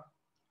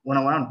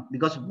 227.1.1.1.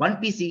 Because one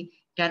PC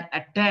can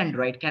attend,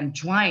 right, can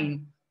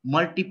join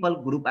multiple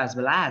group as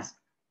well as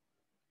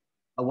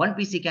a one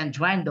PC can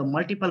join the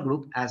multiple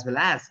group as well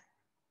as.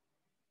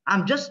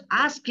 I'm just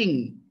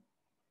asking,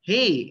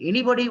 hey,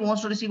 anybody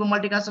wants to receive a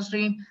multicast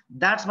stream?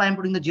 That's why I'm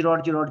putting the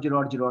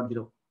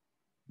 0.0.0.0.0.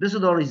 This is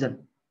the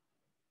reason.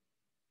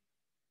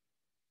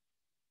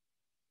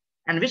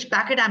 And which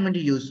packet I'm going to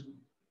use?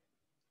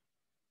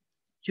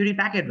 Query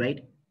packet,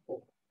 right?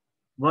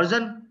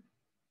 Version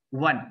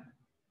 1.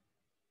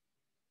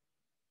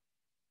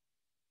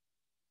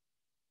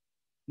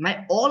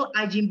 My all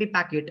IGMP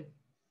packet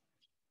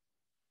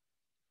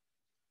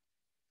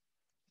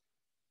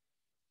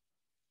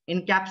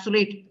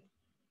encapsulate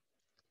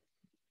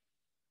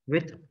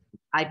with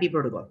IP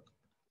protocol.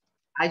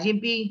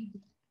 IGMP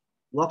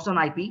works on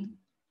IP.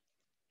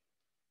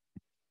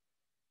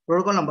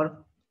 Protocol number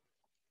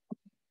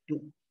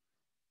 2.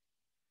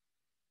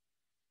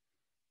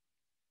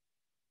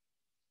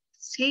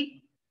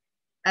 See,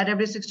 at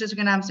every 60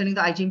 seconds, I'm sending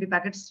the IGMP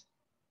packets.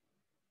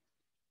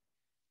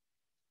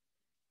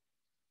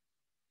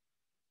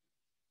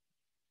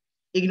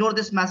 Ignore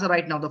this message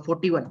right now, the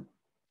 41.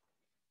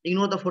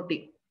 Ignore the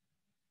 40.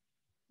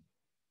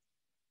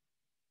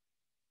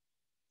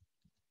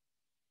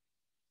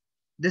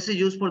 This is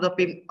used for the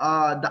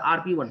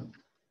RP one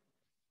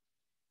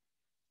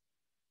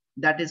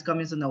that is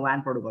coming in the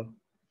WAN protocol.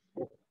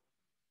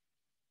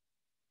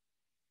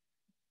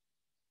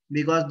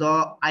 Because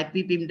the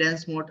IP PIM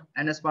dense mode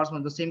and sparse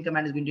mode, the same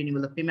command is going to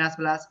enable the PIM as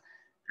well as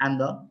and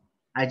the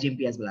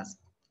IGMP as well as.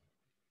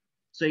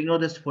 So ignore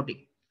this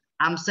 40.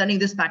 I'm sending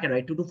this packet,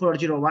 right?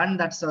 224.0.1.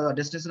 That's a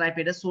destination IP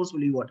address. Source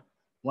will be what?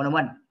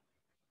 101.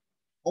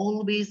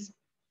 Always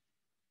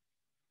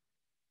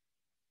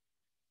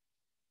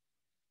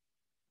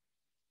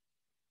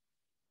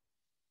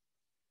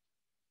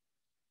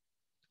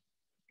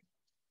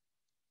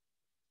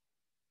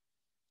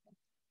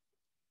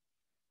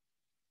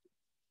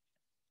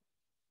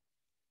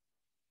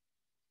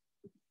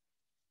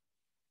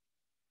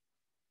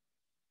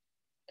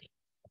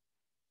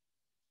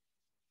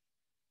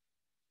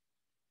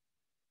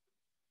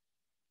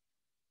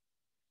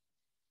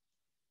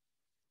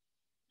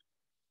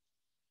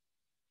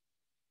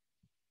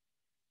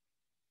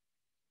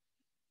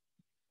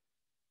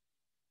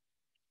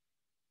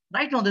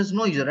Right now, there's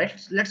no user, right?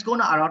 Let's go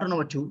to router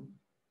number 2.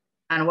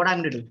 And what I'm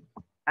going to do,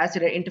 I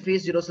said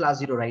interface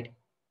 0/0, right?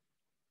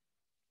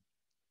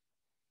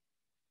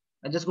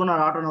 I just go to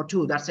router number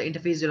 2. That's the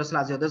interface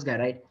 0/0, this guy,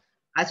 right?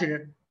 I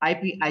said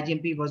IP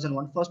IGMP version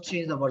 1. First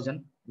change the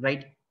version,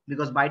 right?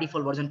 Because by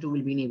default version 2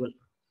 will be enabled.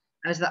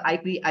 And it's the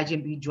IP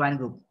IGMP join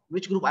group.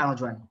 Which group I want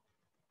to join?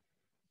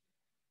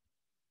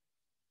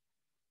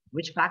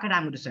 Which packet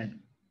I'm going to send?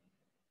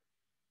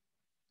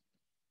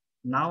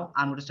 Now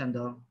I'm going to send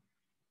the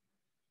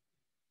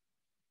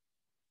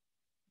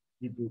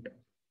report.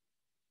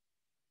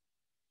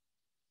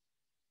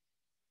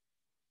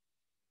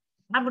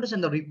 I'm going to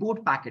send the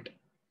report packet.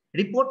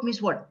 Report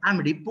means what? I'm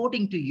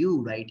reporting to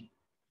you, right?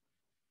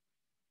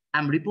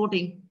 I'm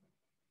reporting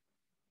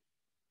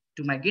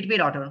to my gateway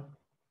router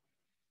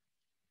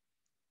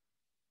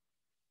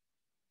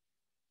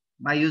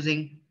by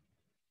using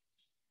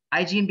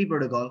IGMP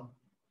protocol.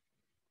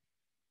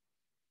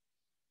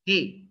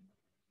 Hey,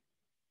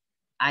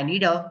 I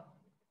need a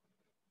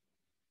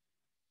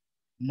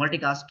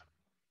multicast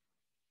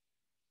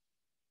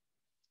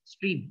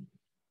stream.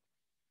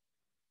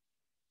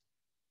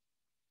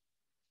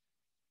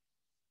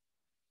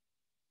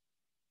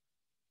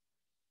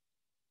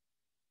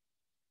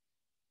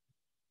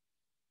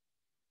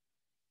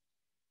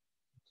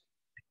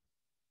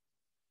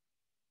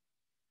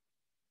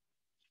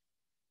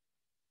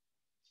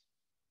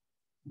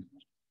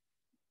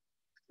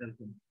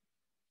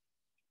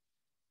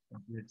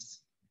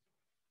 Let's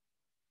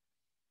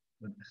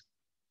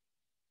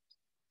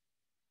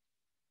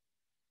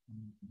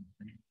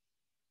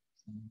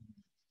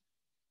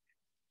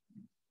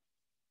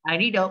I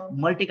need a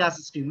multicast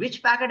stream.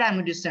 Which packet I'm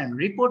going to send?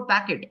 Report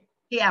packet.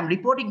 Hey, I'm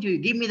reporting to you.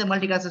 Give me the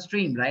multicast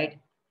stream, right?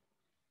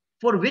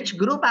 For which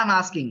group I'm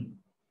asking?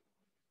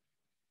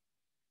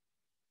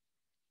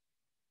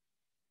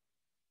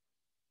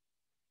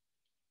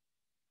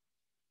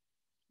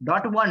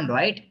 .1,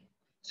 right?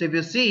 So if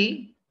you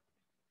see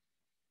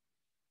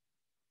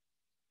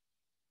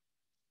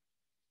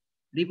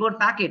report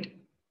packet,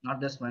 not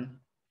this one.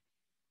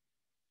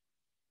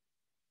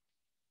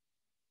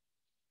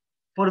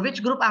 For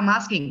which group I'm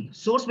asking?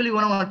 Source will be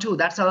 112.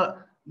 That's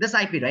this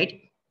IP,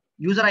 right?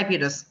 User IP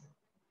address.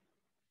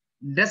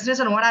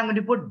 Destination what I'm going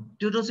to put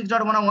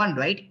 226.101,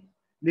 right?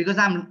 Because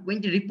I'm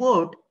going to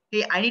report,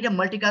 hey, I need a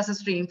multicast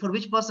stream for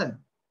which person?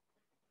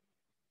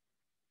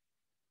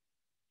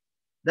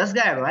 This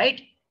guy,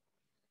 right?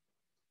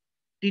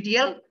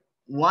 TTL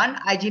 1,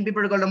 IGMP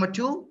protocol number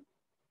 2.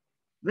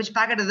 Which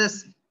packet is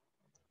this?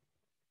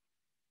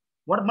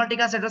 What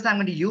multicast address I'm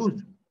going to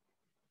use?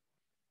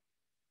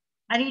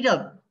 I need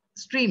a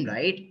stream,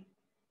 right?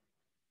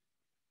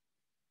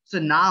 So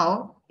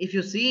now, if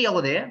you see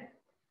over there,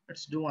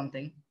 let's do one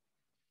thing.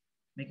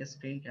 Make a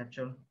screen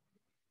capture.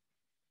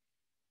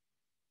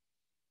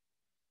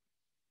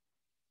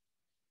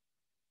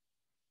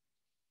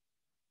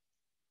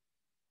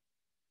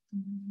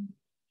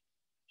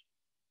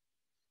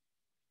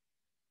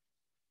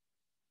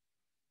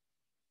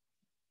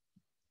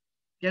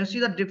 Can you see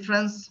the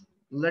difference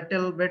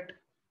little bit?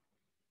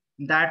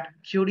 That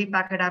QD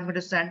packet I'm going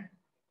to send.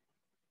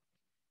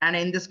 And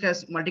in this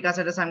case, multicast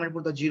address, I'm going to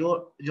put the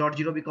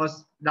 0.0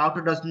 because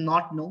router does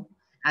not know.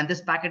 And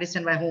this packet is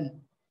sent by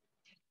whom?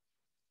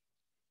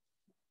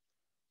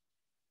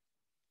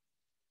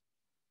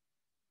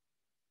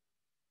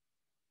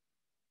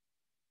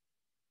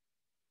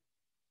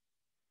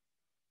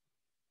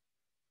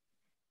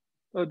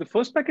 The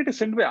first packet is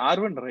sent by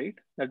R1, right?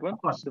 That one?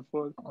 Of course. The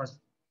first. Of course.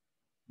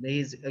 There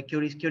is a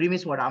query. Query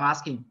means what? I'm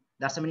asking.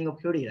 That's the meaning of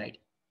query, right?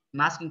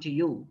 I'm asking to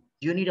you.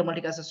 Do you need a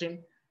multicast system?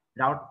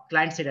 Route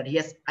client said that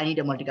yes, I need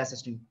a multicast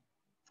system.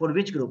 For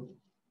which group?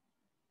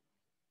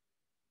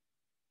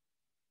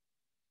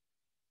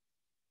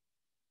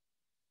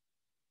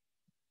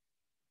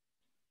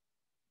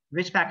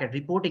 Which packet?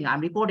 Reporting.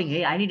 I'm reporting.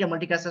 Hey, I need a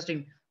multicast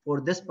system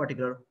for this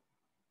particular.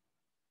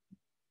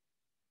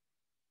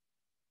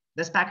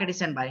 This packet is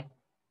sent by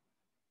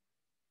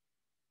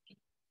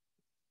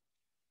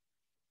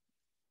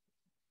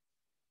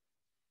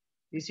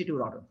EC2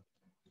 router.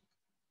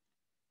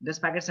 This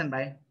packet sent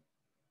by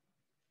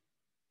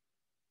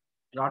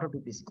router to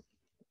PC.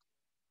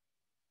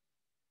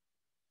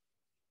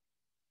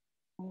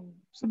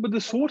 So, but the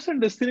source and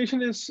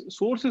destination is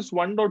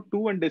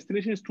 1.2 and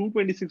destination is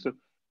 226.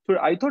 So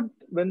I thought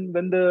when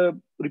the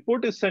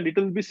report is sent, it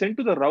will be sent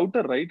to the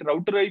router, right?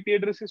 Router IP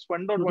address is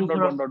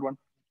 1.1.1.1.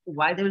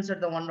 Why they will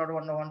set the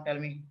 1.1.1? Tell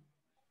me.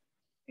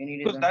 Any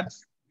Because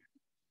reason?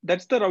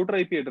 that's the router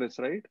IP address,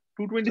 right?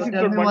 So tell me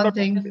 226.1.1 one is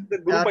thing. the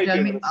group IP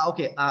Tell me. address.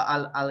 Okay,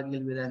 I'll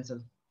give you the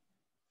answer.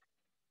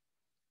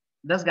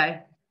 This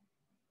guy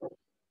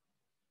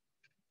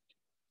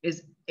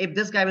is if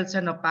this guy will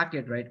send a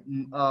packet, right?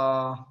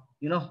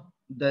 You know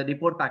the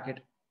report packet.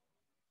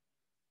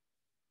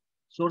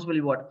 Source will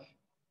be what?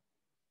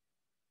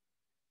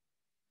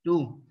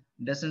 2.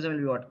 Destination will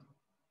be what?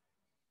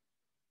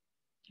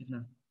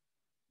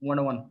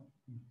 101.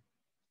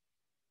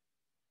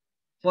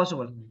 First of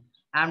all,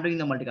 I'm doing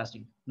the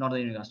multicasting, not the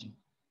unicasting.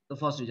 The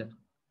first region.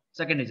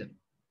 Second region.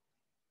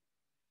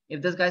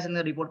 If this guy is in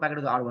the report packet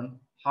of the R1,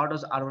 how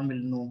does R1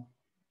 will know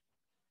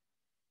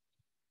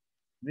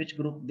which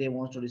group they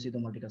want to receive the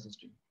multicast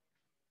stream?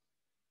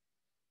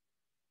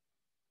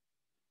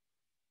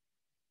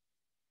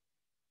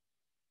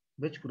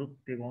 Which group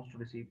they want to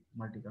receive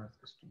multicast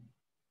stream?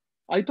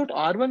 I thought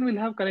R1 will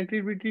have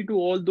connectivity to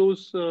all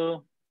those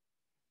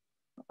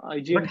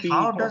IGMP. But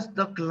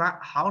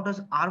how does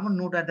R1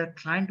 know that the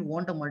client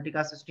want a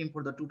multicast stream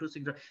for the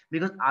 226?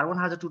 Because R1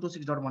 has a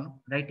 226.1,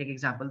 right? Take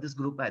example, this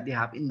group they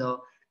have in the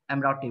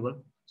MRoute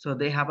table. So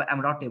they have an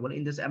MRoute table.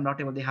 In this MRoute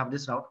table, they have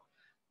this route,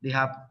 they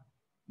have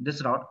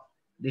this route,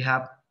 they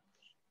have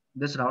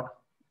this route,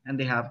 and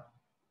they have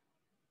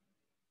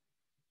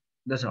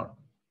this route.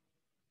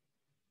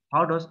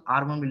 How does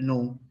R1 will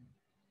know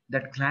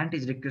that client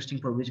is requesting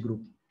for which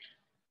group?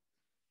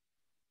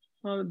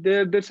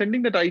 They're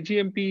sending that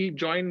IGMP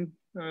join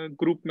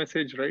group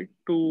message, right,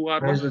 to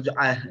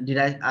R1. Did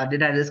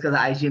I discuss the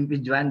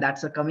IGMP join?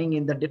 That's a coming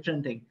in the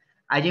different thing.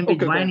 IGMP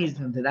Okay, join is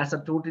something that's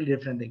a totally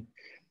different thing.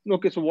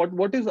 Okay, so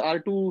what is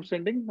R2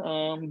 sending?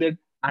 They're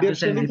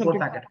sending report something.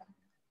 Packet.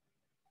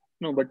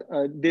 No, but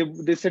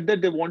they said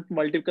that they want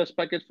multicast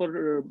packets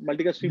for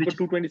multicast stream for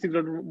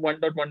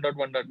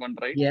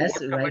 226.1.1.1.1, right? Yes,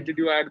 So what right. comment did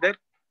you add there?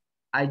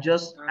 I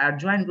just add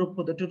join group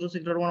for the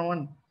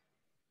 226.1.1.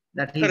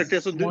 That is correct.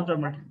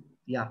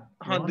 Yeah,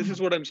 so this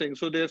is what I'm saying.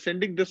 So they're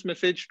sending this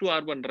message to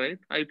R1, right?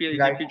 IP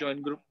IGMP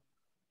join group.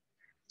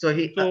 So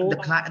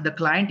the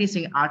client is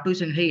saying, R2 is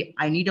saying, hey,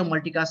 I need a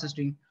multicast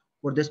stream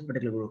for this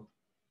particular group.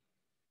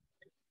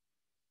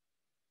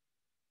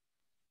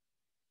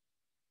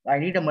 I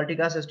need a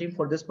multicast stream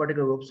for this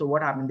particular group. So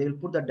what happened? They will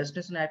put the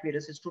destination IP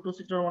address is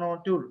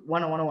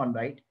 226.1.1.1,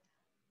 right?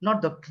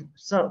 Not the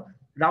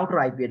router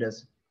IP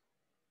address.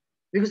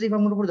 Because if I'm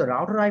going to put the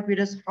router IP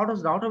address, how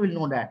does router will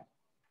know that?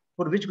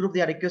 For which group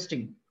they are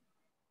requesting?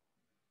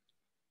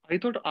 I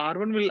thought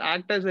R1 will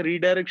act as a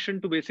redirection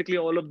to basically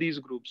all of these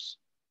groups.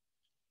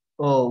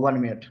 Oh,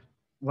 1 minute.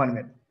 1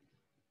 minute.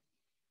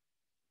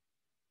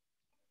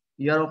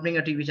 You are opening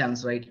a TV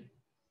channels, right?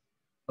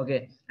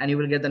 Okay, and you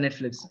will get the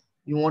Netflix.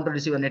 You want to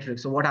receive a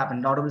Netflix. So what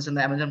happened? Router will send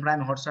the Amazon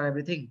Prime, Hotstar,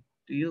 everything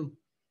to you.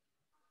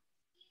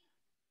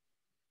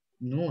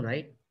 No,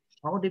 right?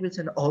 How they will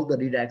send all the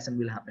redirection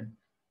will happen?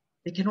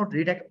 They cannot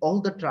redirect all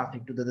the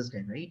traffic to this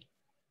guy, right?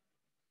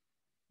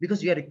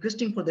 Because you are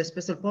requesting for the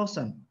special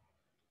person,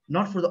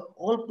 not for the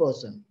all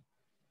person.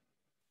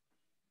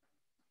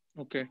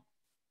 Okay.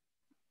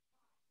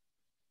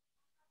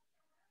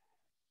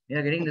 You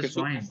are getting this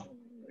point.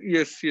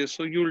 Yes.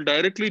 So you will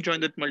directly join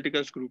that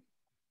multicast group.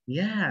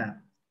 Yeah,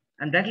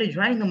 I'm directly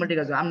joining the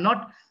multicast. I'm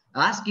not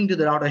asking to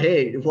the router,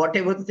 hey,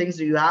 whatever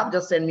things you have,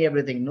 just send me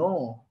everything.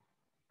 No,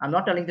 I'm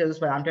not telling to this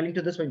way. I'm telling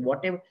to this way,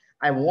 whatever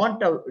I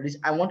want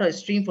a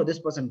stream for this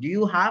person. Do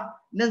you have?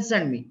 Then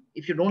send me.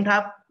 If you don't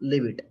have,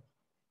 leave it.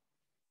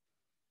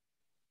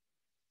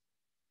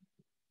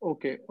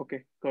 Okay,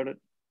 got it.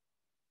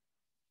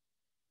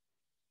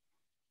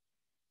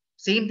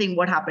 Same thing.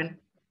 What happened?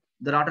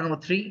 The router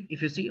number 3.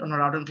 If you see on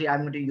router number 3,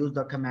 I'm going to use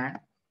the command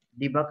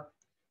debug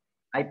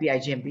IP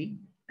IGMP,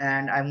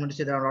 and I'm going to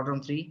say that on router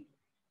number 3.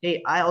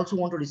 Hey, I also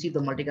want to receive the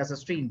multicast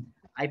stream.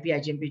 IP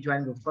IGMP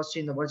join group. First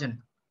change the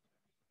version.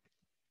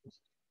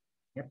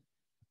 Yep.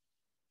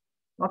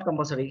 Not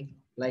compulsory.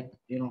 Like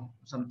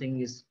something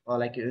is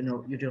like you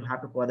don't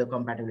have to provide the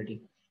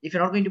compatibility. If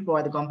you're not going to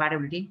provide the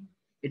compatibility,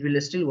 it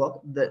will still work.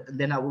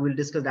 Then we will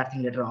discuss that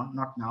thing later on.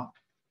 Not now.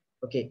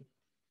 Okay.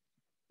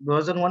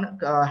 Version 1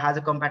 has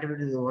a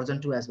compatibility with version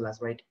 2 as well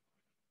as right.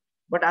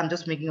 But I'm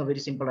just making a very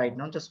simple right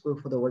now. Just go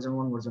for the version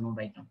 1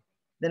 right now.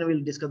 Then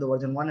we'll discuss the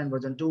version 1 and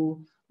version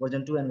 2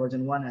 and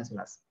version 1 as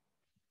well as.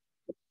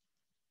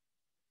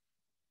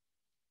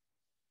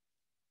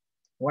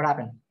 What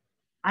happened?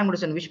 I'm going to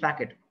send which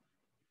packet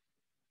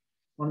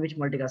on which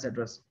multicast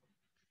address.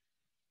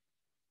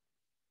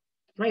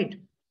 Right.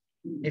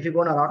 If you go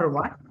on a router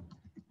 1,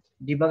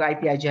 debug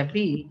IP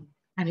IGMP,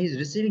 and he's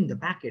receiving the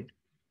packet.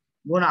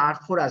 Go on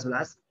R4 as well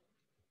as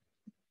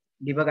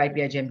debug IP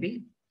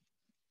IGMP,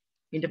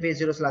 interface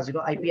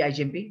 0/0 IP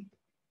IGMP,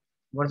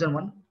 version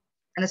 1.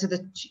 And I said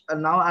that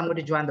now I'm going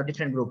to join the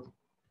different group.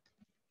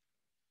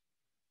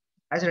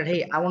 I said,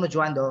 hey, I want to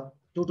join the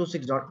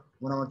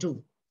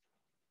 226.1.1.2.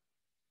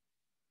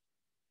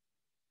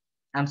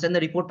 I'm sending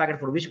the report packet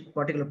for which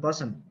particular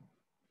person.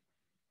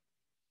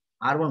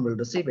 R1 will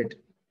receive it.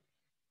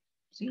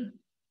 See,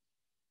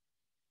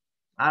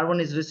 R1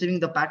 is receiving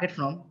the packet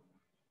from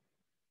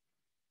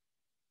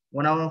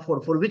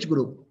 1.1.4 for which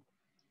group?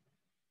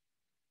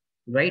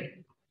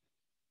 Right?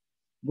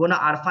 Go to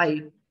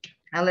R5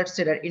 and let's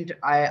say that IP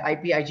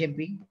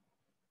IGMP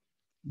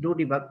do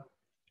debug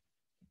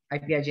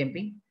IP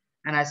IGMP,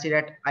 and I see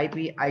that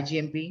IP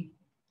IGMP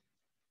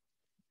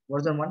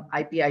version 1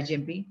 IP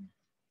IGMP.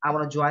 I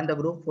want to join the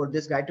group for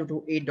this guy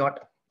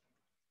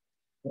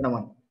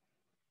 228.1.1.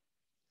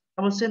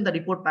 I will send the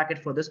report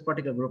packet for this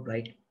particular group,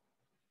 right?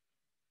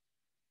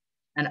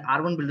 And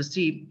R1 will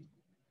receive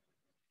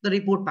the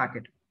report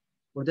packet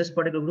for this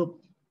particular group.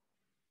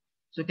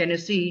 So can you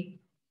see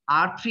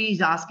R3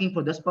 is asking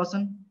for this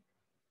person,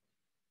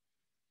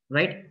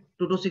 right?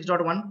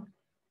 226.1.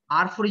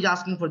 R4 is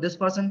asking for this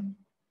person,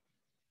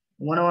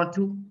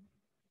 102,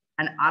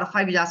 and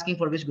R5 is asking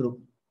for which group?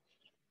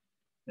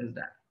 Is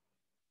that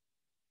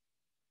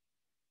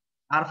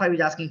R5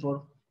 is asking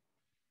for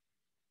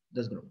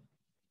this group.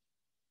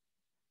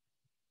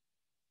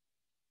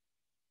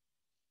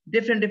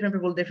 Different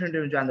people,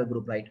 different join the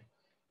group, right?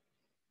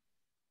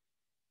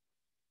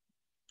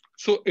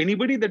 So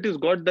anybody that has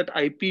got that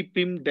IP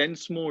PIM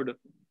dense mode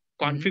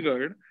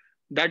configured,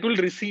 that will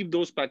receive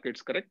those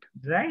packets, correct?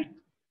 Right.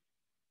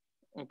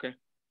 Okay.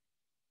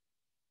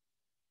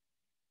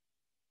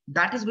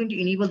 That is going to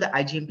enable the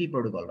IGMP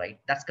protocol, right?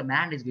 That's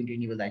command is going to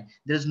enable that.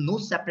 There's no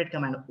separate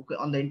command. Okay,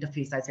 on the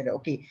interface, I said,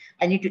 okay,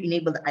 I need to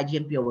enable the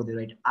IGMP over there,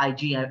 right?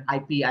 IP,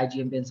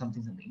 IGMP, and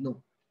something.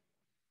 No.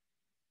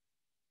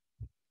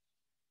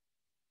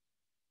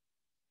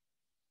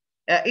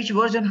 Each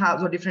version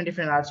has a different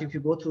RFC. If you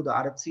go through the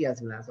RFC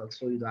as well as I'll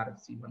show you the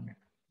RFC one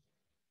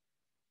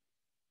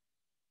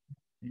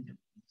minute.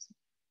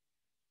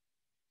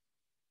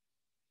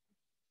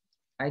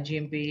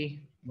 IGMP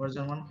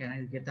version 1. Can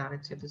I get the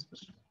RFC of this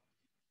person?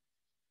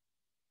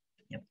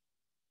 Yep.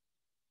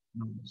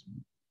 No, this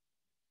one.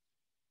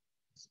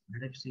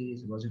 RFC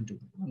is version 2.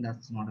 And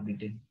that's not a big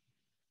deal.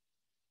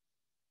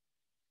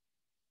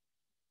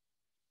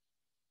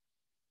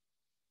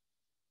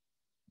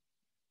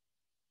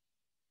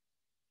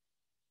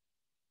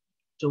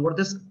 So what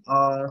this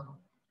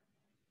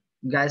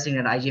guy saying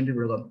at IGMP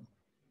program?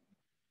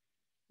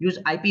 Use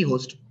IP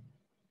host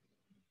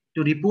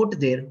to report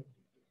their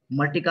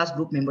multicast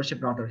group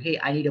membership router. Hey,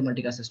 I need a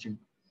multicast system,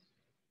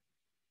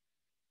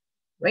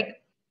 right?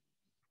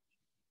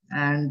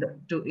 And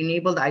to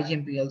enable the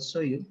IGMP, I'll show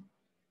you.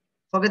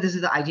 Forget this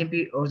is the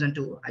IGMP version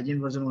 2.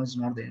 IGMP version 1 is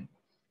not there.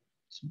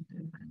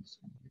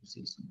 Let's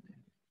see something.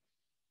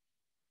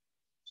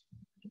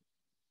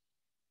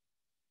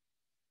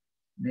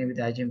 Maybe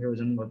the IGMP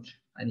version, but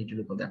I need to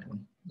look at that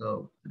one.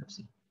 So let's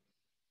see.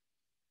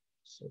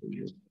 So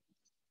you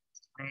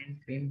find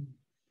PIM,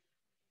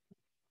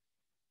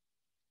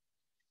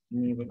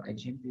 enable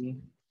IGMP.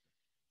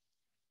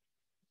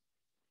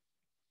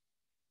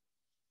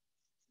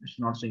 It's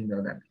not showing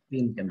that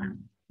PIM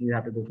command. You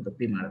have to go for the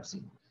PIM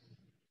RFC.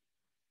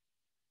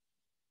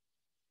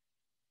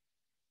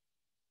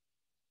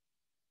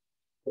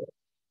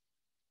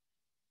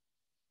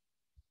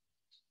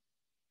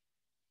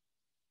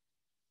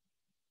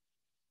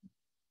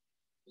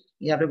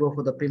 You have to go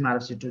for the PIM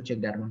RFC to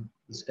check that one.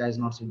 This guy is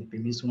not seeing the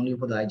PIM. It's only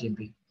for the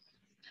IGMP.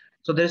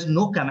 So there is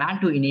no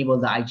command to enable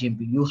the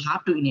IGMP. You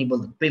have to enable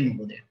the PIM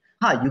over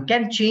there. You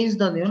can change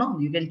the,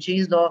 you can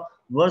change the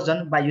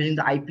version by using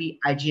the IP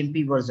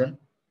IGMP version.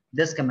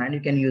 This command,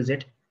 you can use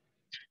it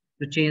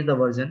to change the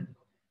version.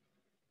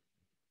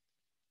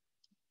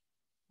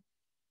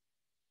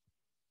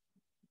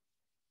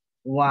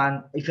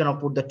 One, if you want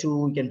to put the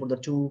 2, you can put the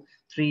 2,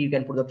 3, you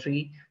can put the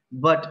 3.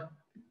 But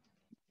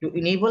to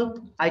enable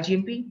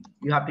IGMP,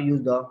 you have to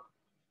use the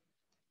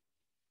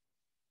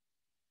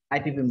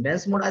IPPIM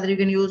dense mode. Either you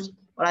can use,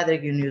 or either you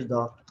can use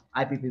the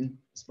IPPIM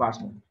sparse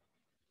mode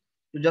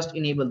to just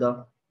enable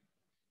the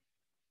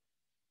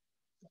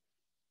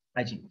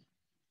IGMP.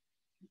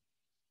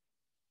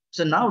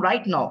 So now,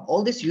 right now,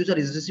 all this user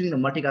is receiving the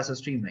multicast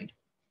stream, right?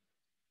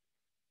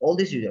 All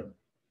this user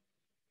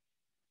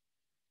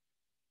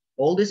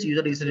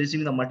is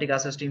receiving the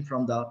multicast stream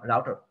from the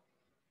router.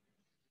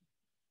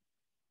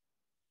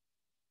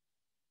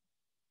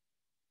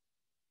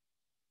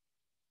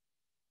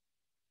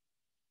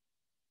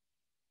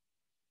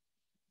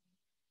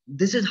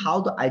 This is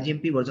how the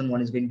IGMP version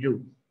 1 is going to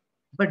do.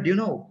 But do you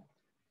know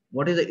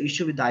what is the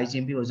issue with the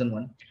IGMP version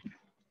 1?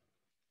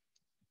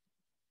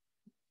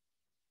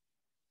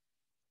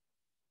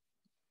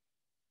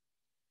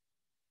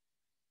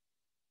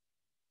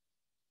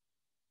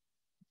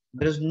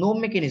 There is no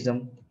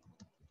mechanism.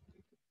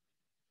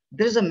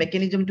 There is a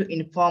mechanism to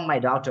inform my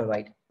router,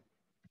 right?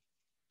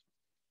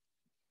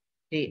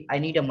 Hey, I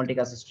need a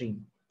multicast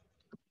stream.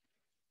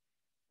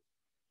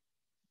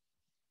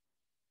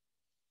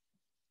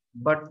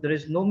 But there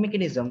is no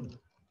mechanism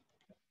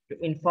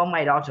to inform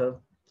my router.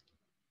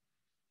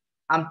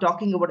 I'm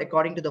talking about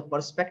according to the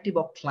perspective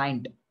of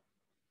client.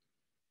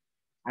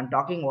 I'm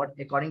talking about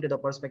according to the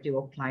perspective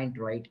of client,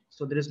 right?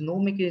 So there is no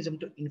mechanism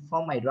to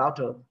inform my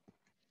router.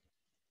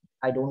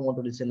 I don't want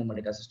to listen to the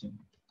multicast system.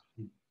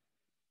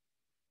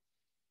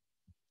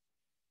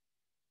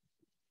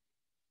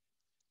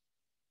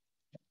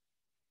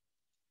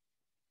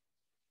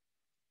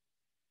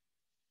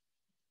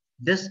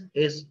 This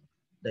is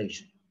the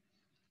issue.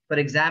 For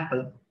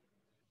example,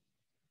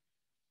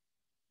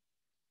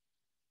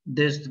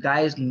 this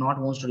guy is not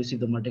wants to receive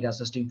the multicast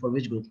system for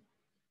which group?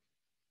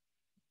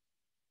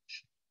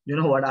 You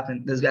know what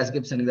happened? This guy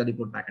keeps sending the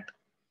report packet.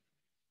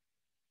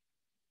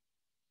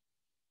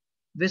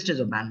 Wastage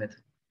of bandwidth.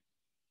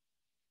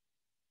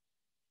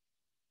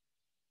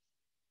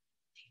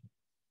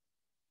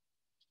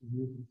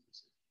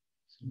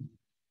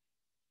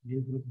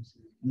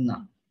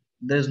 No,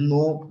 there's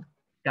no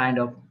kind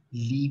of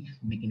leave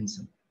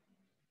mechanism.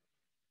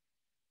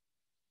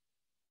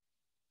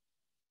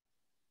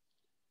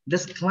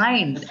 This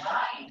client,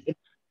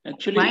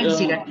 Actually, client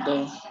see that.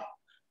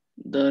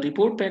 the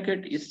report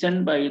packet is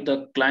sent by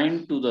the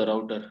client to the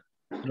router.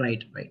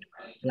 Right.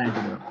 Client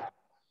to the router.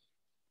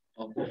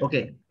 Okay.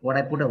 Okay, what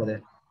I put over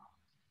there?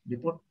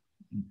 Report?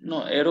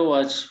 No, arrow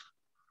was.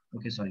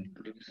 Okay, sorry.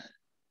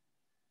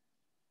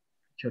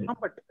 Sure.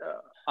 But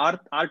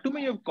R2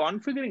 में you're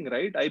configuring,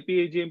 right? IP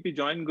IGMP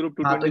join group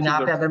हाँ, तो 226.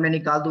 यहाँ पे अगर मैं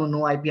निकाल दूँ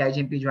no IP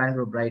IGMP join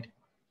group, right?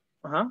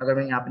 अगर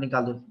मैं यहाँ पे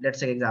निकाल दूँ, let's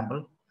say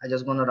example, I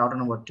just go on router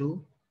number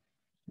 2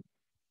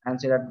 and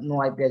say that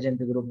no IP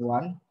IGMP group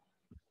 1,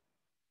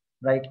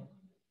 right?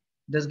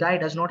 This guy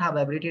does not have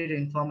ability to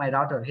inform my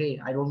router,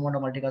 hey, I don't want a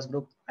multicast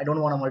group. I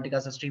don't want a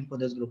multicast stream for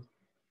this group.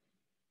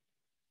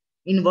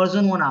 In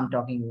version 1, I'm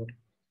talking about.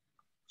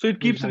 So it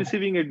keeps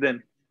receiving it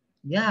then?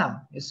 Yeah,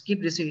 he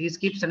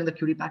keeps sending the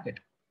query packet.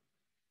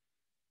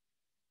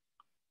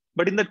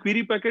 But in the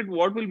query packet,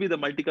 what will be the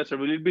multicast?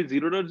 Will it be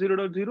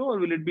 0.0.0 or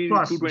will it be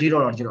 226?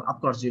 0.0.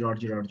 Of course,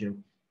 0.0.0.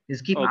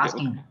 He's keep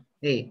asking,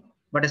 hey,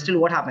 but still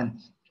what happened?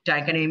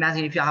 Can you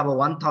imagine if you have a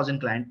 1,000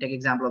 client, take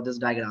example of this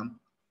diagram.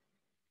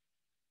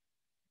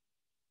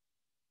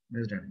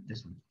 This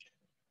one.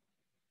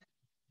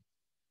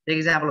 Take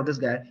example of this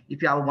guy.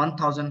 If you have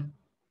 1,000,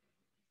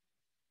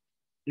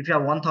 if you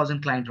have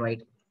 1,000 client,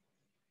 right?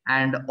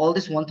 And all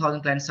this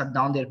 1,000 clients shut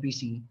down their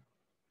PC,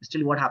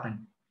 still what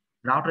happened?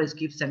 Router is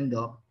keep sending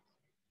the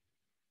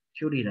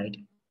query, right?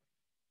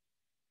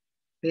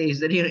 Hey, is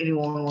there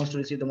anyone who wants to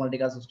receive the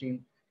multicast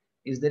stream?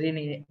 Is there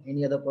any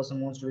other person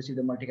who wants to receive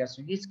the multicast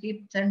stream? Just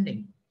keep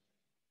sending.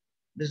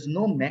 There's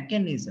no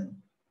mechanism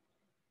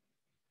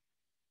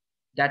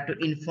that to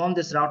inform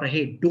this router,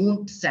 hey,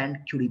 don't send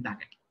query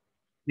packet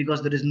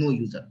because there is no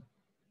user.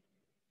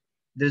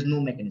 There's no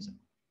mechanism.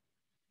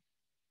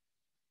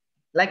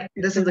 Like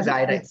this is the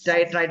guy, right?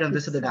 Right, and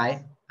this is the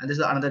guy, and this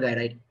is another guy,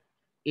 right?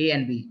 A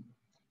and B.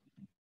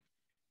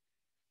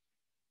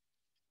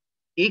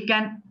 A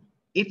can,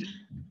 if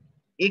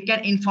A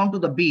can inform to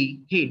the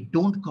B, hey,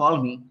 don't call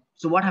me.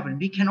 So what happened?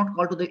 B cannot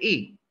call to the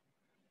A.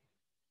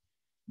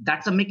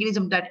 That's a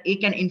mechanism that A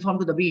can inform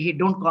to the B, hey,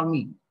 don't call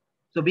me.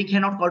 So B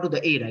cannot call to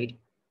the A, right?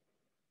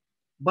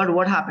 But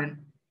what happened?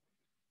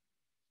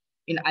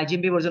 In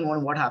IGMP version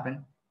 1, what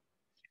happened?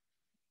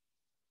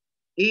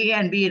 A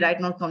and B right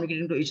now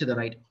communicating to each other,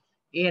 right?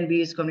 A and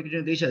B is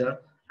communicating to each other.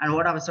 And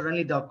what happened?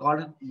 Suddenly the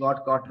call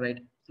got cut, right?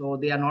 So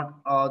they are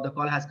not, the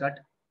call has cut.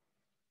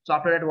 So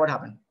after that, what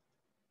happened?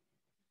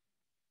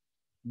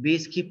 B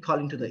is keep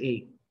calling to the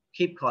A,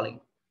 keep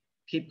calling.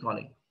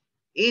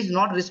 A is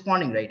not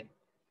responding, right?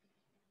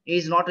 A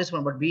is not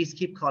responding, but B is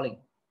keep calling.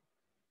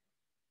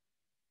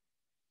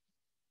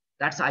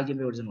 That's IGMP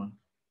version 1.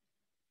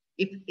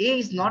 If A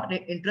is not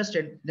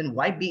interested, then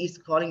why B is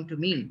calling to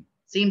me?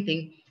 Same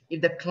thing.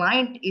 If the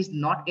client is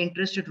not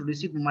interested to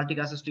receive the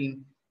multicast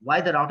stream,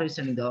 why the router is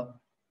sending the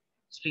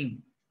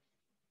stream?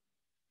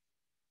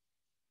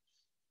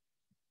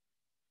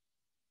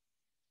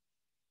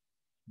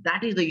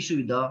 That is the issue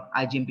with the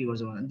IGMP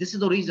version 1. And this is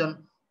the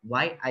reason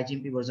why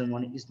IGMP version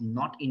 1 is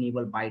not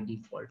enabled by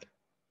default.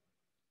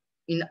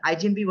 In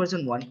IGMP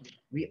version 1,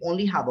 we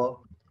only have a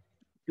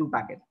 2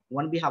 packet.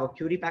 One we have a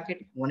query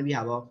packet, one we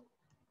have a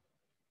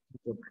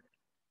report packet.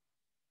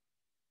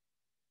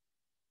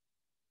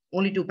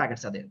 Only 2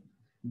 packets are there.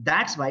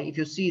 That's why if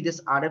you see this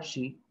RF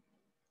sheet,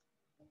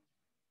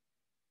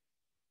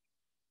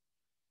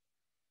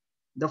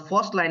 the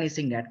first line is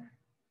saying that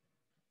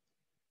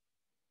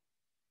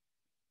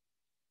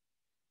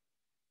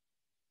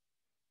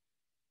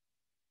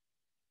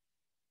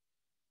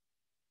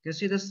you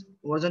see this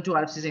version 2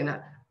 RF saying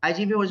that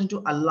IGMP version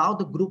 2 allow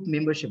the group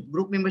membership.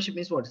 Group membership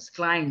means what? It's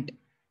client.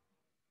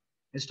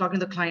 It's talking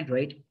to the client,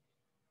 right?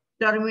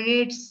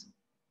 Terminates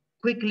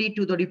quickly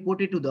to the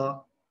reported to the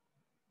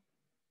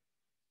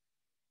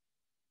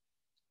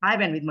high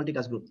bandwidth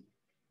multicast group.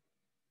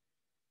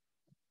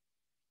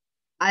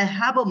 I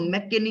have a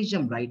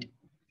mechanism, right?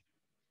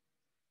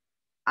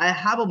 I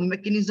have a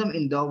mechanism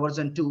in the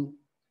version 2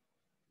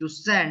 to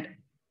send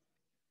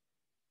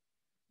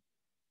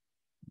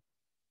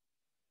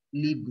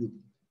leave group.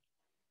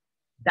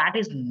 That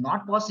is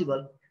not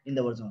possible in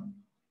the version 1.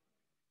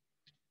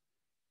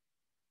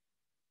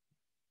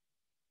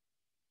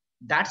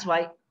 That's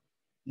why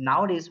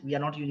nowadays we are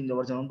not using the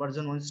version 1.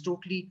 Version 1 is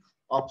totally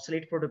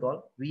obsolete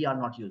protocol. We are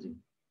not using.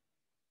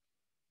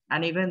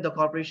 And even the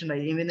corporation,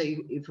 even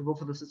if you go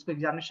for the Cisco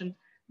examination,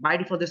 by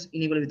default this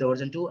enable with the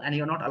version 2 and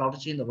you're not allowed to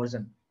change the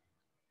version.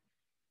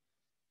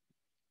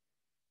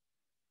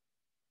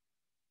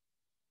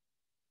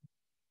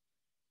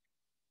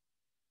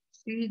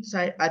 See,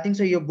 I think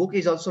so your book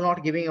is also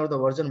not giving out the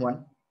version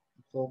 1.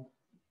 So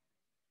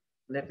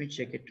let me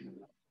check it.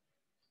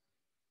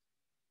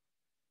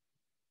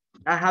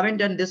 I haven't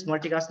done this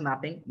multicast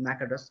mapping,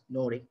 MAC address,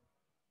 no worry.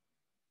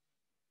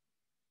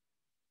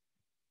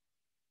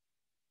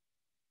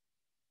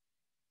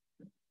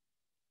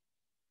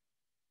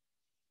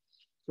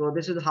 So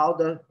this is how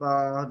the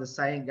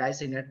guy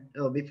saying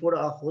that before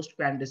a host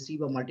can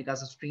receive a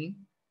multicast stream,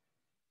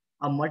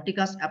 a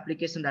multicast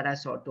application that I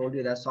told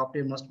you that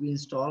software must be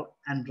installed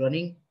and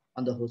running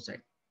on the host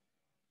side.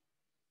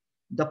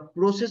 The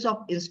process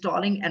of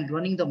installing and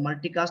running the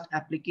multicast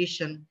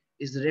application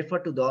is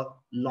referred to the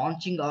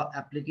launching a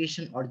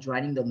application or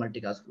joining the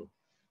multicast group,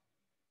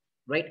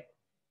 right?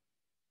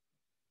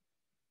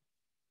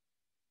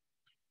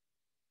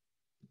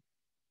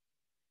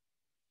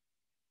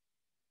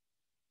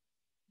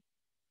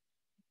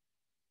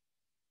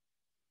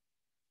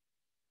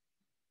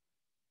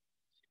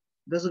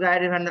 This guy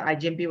ran the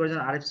IGMP version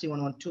RFC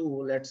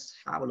 112. Let's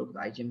have a look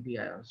at the IGMP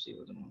RFC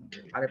version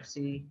 112.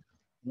 RFC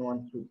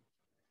 112.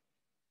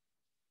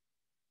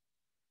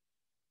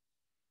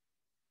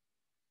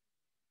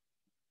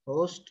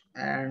 Host,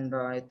 and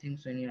I think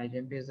so any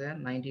IGMP is there.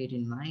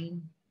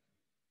 9089.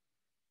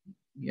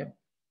 Yep,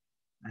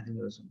 I think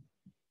there was some.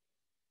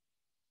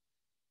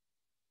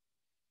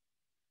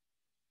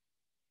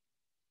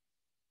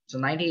 So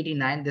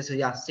 1989, this is,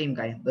 yeah, same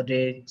guy,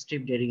 the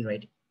strip dating,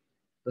 right?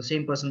 The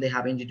same person, they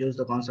have introduced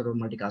the concept of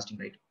multicasting,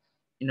 right?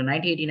 In the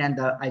 1989,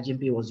 the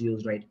IGMP was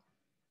used, right?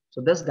 So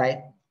this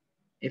guy,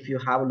 if you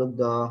have a look,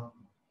 the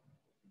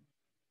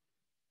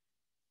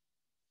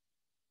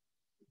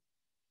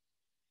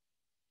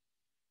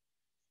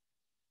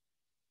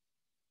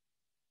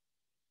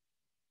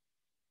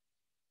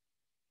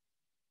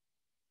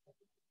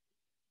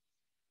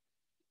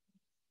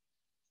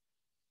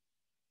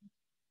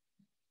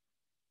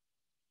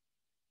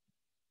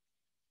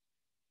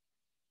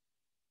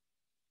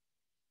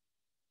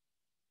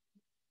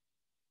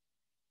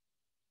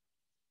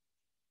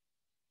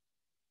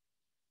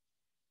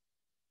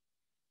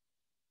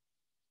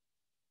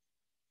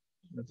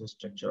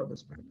structure of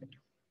this packet.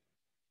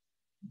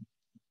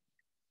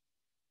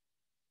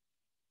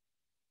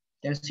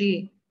 Can you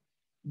see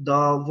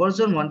the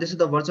version one? This is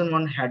the version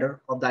one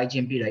header of the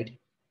IGMP, right?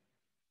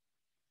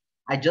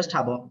 I just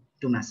have a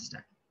two message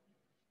tag.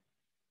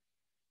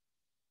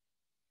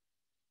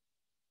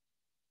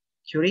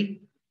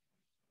 Query,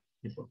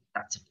 report,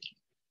 that's it.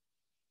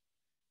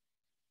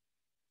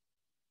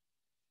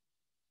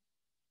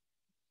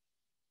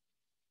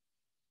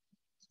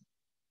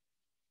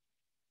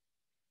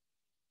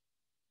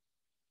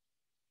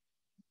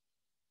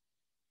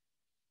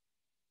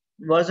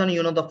 Version,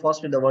 you know, the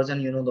first with the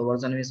version, you know, the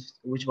version is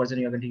which version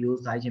you are going to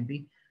use, the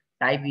IGMP.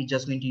 Type, we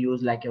just going to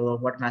use like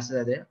what messages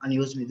are there.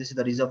 Unused, this is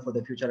the reserve for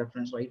the future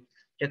reference, right?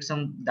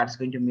 Checksum, that's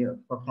going to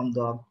perform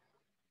the,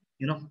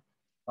 you know,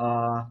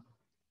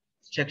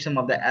 checksum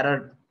of the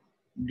error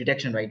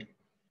detection, right?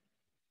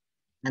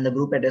 And the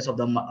group address of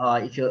the,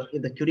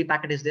 if the query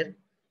packet is there,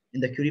 in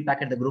the query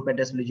packet, the group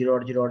address will be 0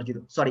 or 0 or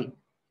 0. Sorry.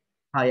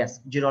 Yes,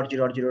 0 or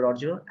 0 or 0 or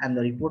 0. And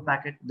the report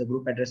packet, the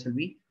group address will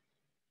be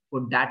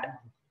for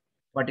that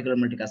particular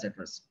multicast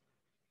address.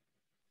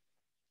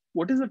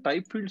 What is the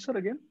type field, sir,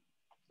 again?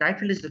 Type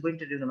field is going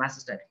to do the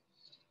message type.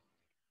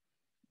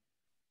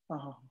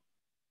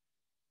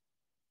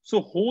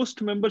 So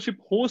host membership,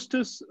 host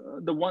is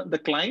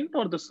the client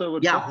or the server?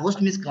 Yeah, sir?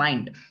 host means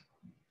client.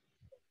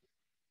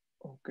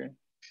 Okay.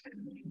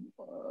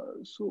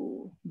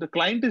 So the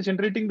client is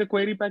generating the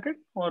query packet,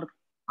 or?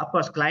 Of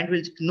course, client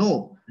will,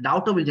 no,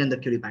 router will generate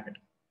the query packet.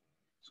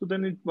 So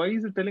then why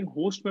is it telling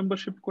host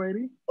membership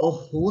query? A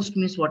host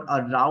means what?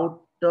 A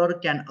router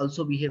can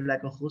also behave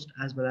like a host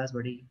as well as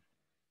buddy.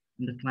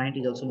 And the client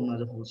is also known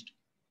as a host.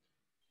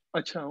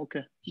 Acha,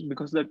 okay.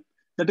 Because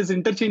that is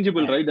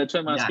interchangeable, right? That's why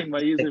I'm asking why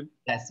is it?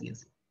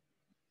 Yes.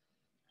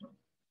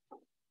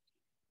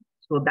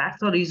 So that's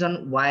the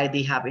reason why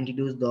they have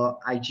introduced the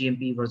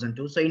IGMP version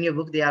 2. So in your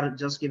book, they are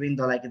just giving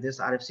the like this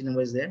RFC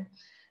number is there.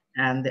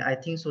 And I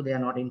think so they are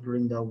not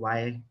including the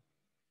why,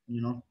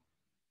 you know,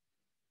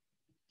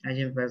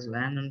 IGMP as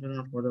LAN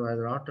and for the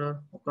router.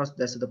 Of course,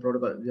 that's the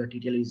protocol. Your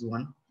TTL is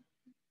one.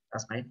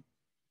 That's fine.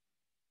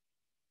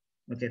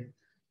 Okay.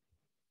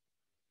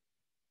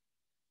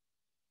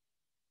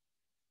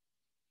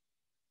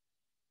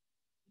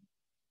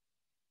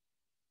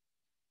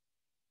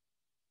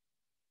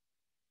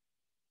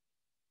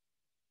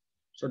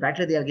 So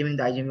directly they are giving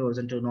the IGMP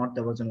version 2, not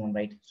the version 1,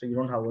 right? So you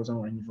don't have version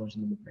 1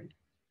 information in the book, right?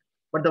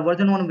 But the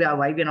version 1,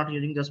 why we are not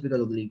using just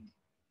because of the leave.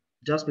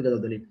 Just because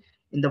of the leave.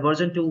 In the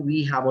version 2,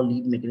 we have a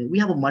leave mechanism. We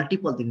have a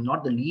multiple thing,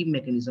 not the leave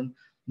mechanism.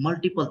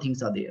 Multiple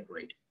things are there,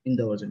 right? In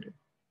the version 2.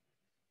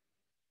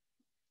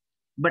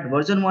 But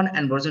version 1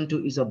 and version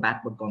 2 is a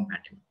backward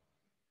compatible.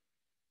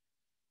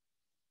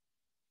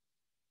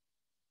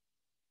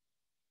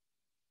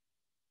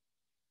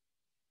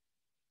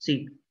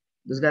 See,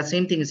 this guy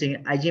same thing is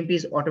saying IGMP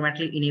is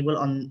automatically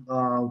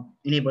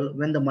enable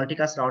when the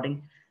multicast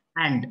routing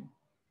and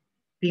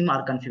PIM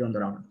are configured on the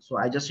router. So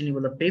I just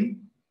enable the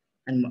PIM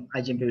and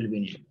IGMP will be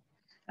enabled.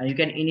 And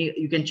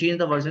you can change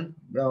the version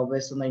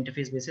based on the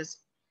interface basis.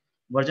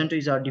 Version 2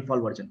 is our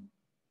default version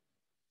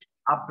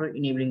after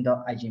enabling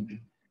the IGMP.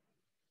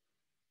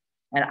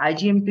 And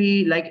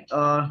IGMP, like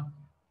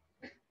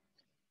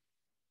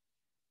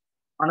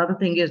another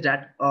thing is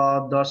that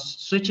the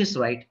switches,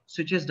 right?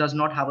 Switches does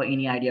not have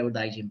any idea about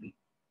the IGMP.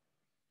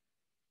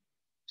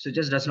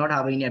 Switches does not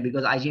have any idea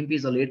because IGMP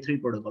is a layer 3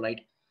 protocol,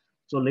 right?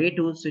 So layer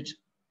 2 switch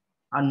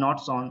are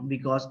not on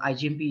because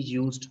IGMP is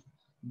used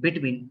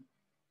between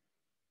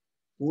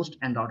host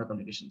and router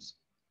communications.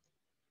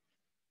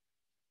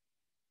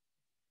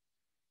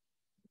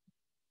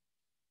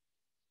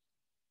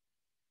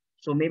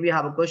 So maybe you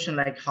have a question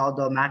like how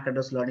the MAC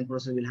address learning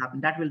process will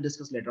happen. That we'll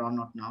discuss later on,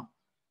 not now.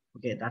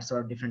 Okay, that's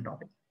a different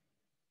topic.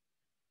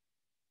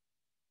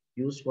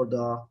 Used for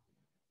the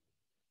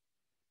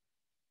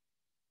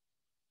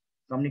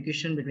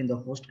communication between the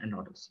host and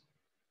routers.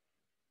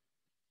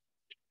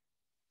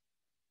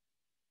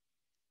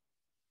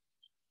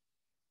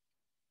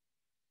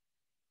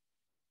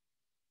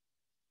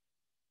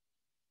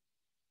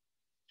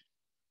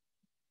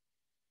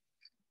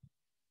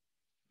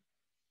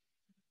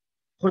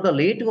 For the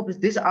layer 2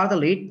 of these are the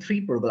layer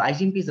 3 protocol.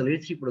 IGMP is the layer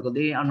 3 protocol.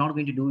 They are not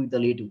going to do with the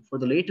layer 2. For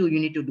the layer 2, you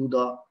need to do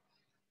the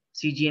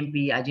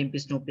CGMP, IGMP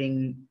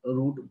snooping,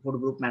 root for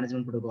group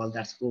management protocol.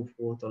 That's go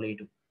for the layer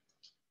 2.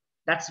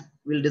 That's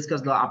we'll discuss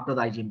the after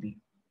the IGMP.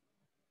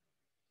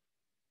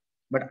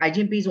 But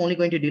IGMP is only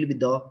going to deal with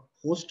the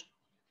host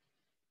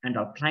and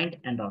our client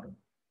and router.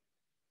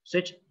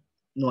 Switch,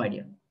 no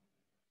idea.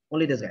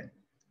 Only this guy.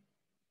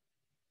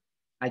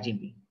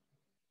 IGMP.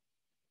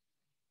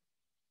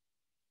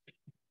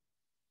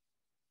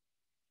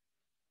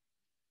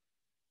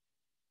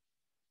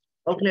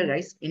 All clear,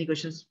 guys? Any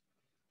questions?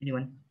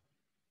 Anyone?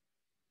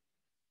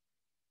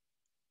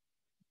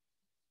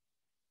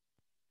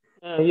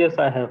 Yes,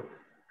 I have.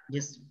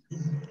 Yes.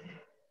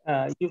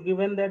 You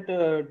given that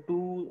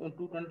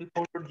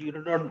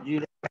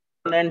 224.0.0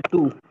 and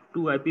 2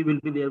 IP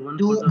will be there. One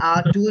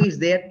two is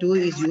there. 2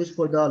 is used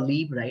for the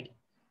leave, right?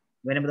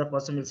 Whenever the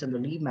person will send the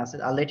leave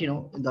message, I'll let you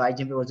know in the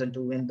IGMP version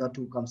 2 when the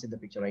 2 comes in the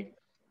picture, right?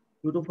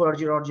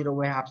 224.0.0,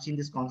 we have seen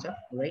this concept,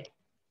 right?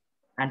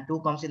 And 2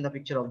 comes in the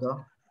picture of the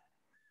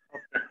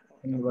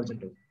in version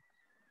 2.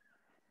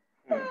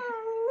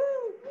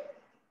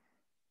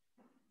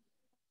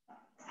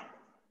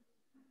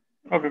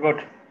 Okay, got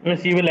it.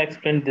 Means you will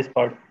explain this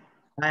part.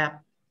 Yeah.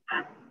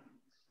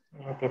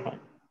 Okay, fine.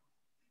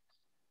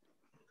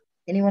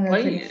 Anyone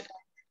else?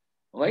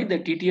 Why the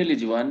TTL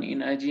is 1 in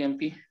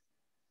IGMP?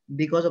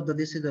 Because of the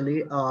this is the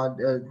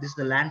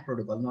LAN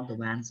protocol, not the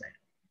WAN side.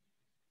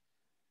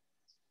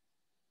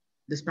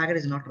 This packet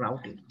is not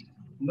routed.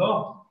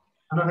 No.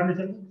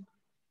 Okay.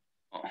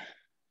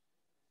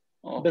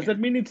 Does that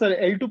mean it's a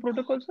L2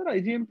 protocol, sir?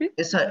 IGMP?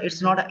 It's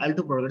not an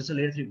L2 protocol. It's a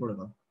layer 3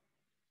 protocol.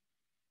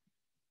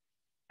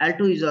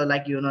 L2 is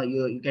like you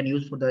can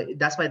use for the.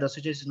 That's why the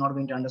switches is not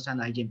going to understand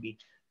the IGMP.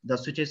 The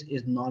switches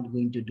is not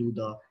going to do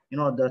the.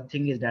 The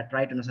thing is that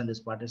try to understand this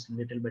part is a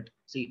little bit.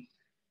 See,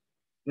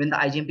 when the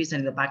IGMP is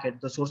sending the packet,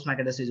 the source MAC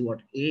address is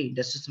what?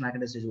 Destination MAC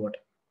address is what?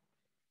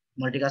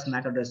 Multicast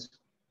MAC address.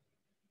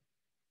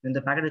 When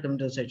the packet is coming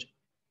to the switch,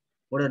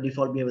 what is the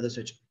default behavior of the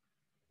switch?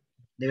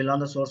 They will learn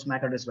the source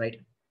MAC address, right?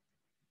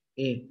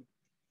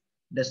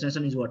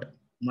 Destination is what?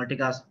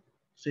 Multicast.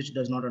 Switch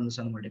does not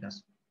understand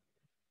multicast.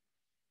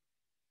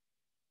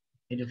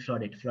 It will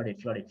flood it.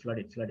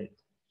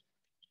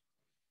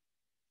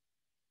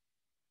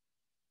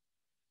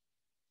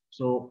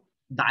 So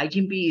the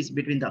IGMP is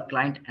between the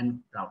client and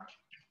router.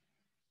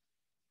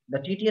 The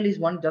TTL is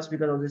 1 just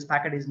because of this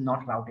packet is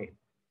not routed.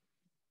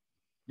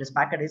 This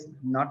packet is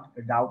not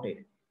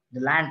routed. The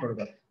LAN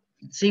protocol.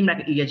 Same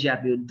like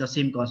IGRP, the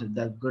same concept.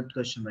 The good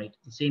question, right?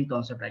 The same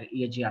concept like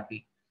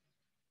IGRP.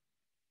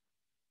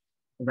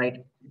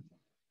 Right?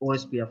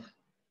 OSPF.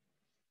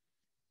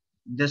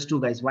 Just 2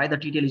 guys. Why the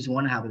TTL is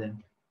 1 have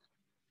them?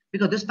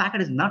 Because this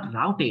packet is not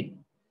routed.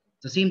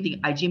 The same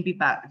thing. IGMP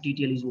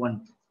TTL is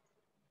 1.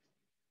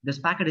 This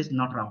packet is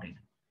not routed.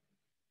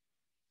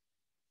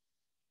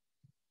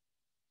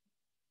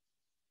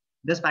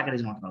 This packet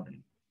is not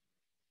routed.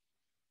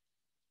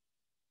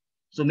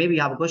 So maybe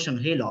you have a question.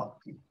 Hey, law.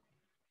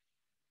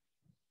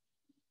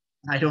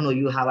 I don't know.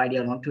 You have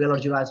idea or not.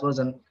 12.0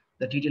 version.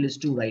 The TTL is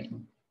 2, right?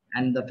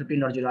 And the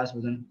 15.0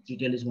 version.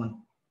 TTL is 1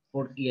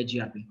 for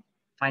EHGRP.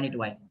 Find it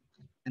why.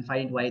 And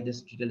find it why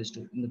this TTL is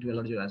 2 in the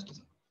 12.0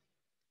 version.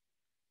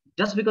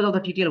 Just because of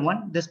the TTL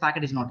 1, this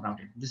packet is not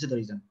routed. This is the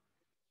reason.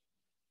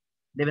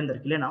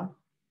 Devendra, clear now?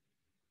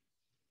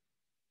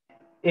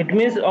 It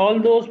means all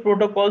those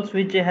protocols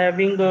which are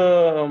having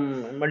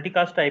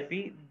multicast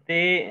IP,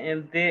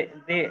 they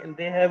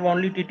have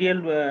only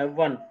TTL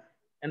 1,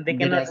 and they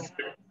cannot.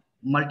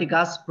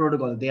 Multicast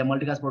protocol. They are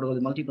multicast protocol.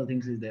 Multiple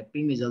things is there.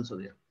 PIM is also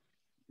there.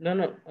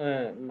 No.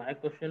 My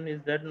question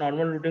is that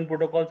normal routing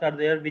protocols are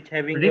there which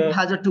having. RIP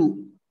has a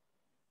 2.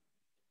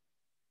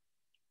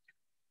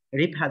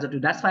 RIP has a 2.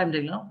 That's why I'm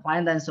telling you.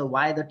 Find the answer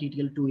why the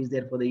TTL 2 is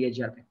there for the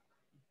EHGRP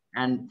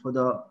and for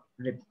the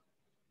RIP.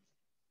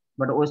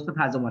 But OSPF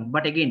has a 1.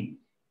 But again,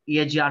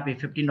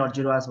 EHGRP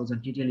 15.0 as version.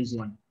 TTL is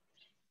 1.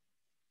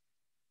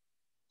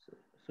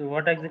 So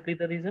what exactly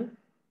the reason?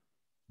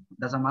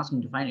 That's I'm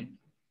asking to find it.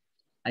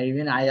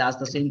 I asked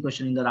the same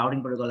question in the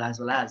routing protocol as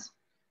well as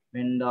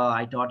when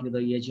I taught you the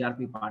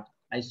EHGRP part.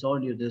 I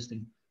showed you this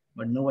thing,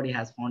 but nobody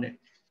has found it.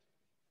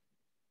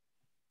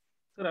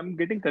 Sir, I'm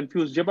getting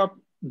confused. जब आप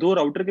दो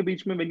router के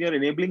बीच में when you're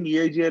enabling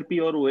EIGRP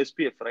or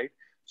OSPF, right?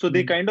 So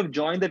they kind of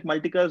join that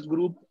multicast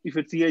group. If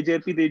it's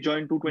EIGRP, they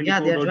join 224.0. Yeah,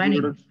 they're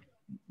joining.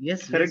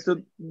 Yes, correct. Yes.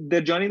 So they're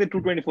joining the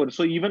 224.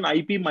 So even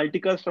IP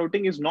multicast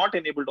routing is not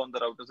enabled on the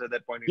routers at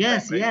that point in time,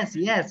 right?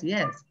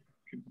 Yes.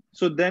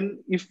 So then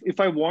if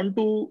I want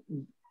to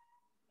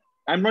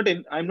I'm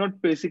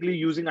not basically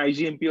using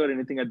IGMP or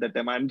anything at that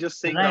time. I'm just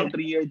saying Right. router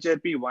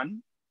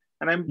EIGRP1,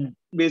 and I'm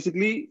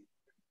basically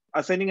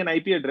assigning an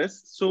IP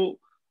address. So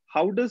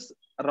how does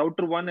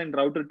router 1 and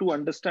router 2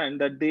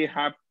 understand that they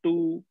have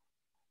to,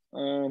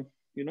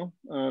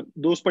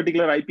 those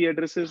particular IP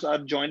addresses are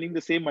joining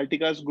the same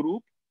multicast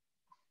group?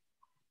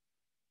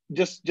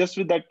 Just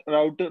with that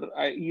router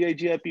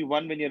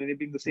EIGRP1, when you're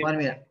enabling the same. 1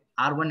 minute.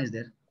 R1 is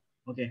there.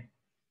 Okay.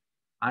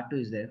 R2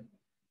 is there.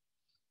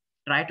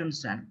 Try to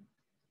understand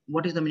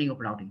what is the meaning of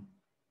routing.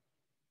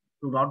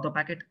 To route the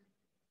packet.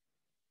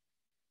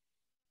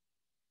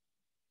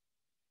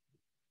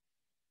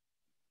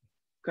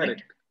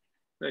 Correct.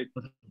 Right.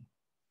 Okay.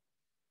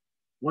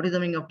 What is the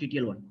meaning of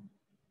TTL1?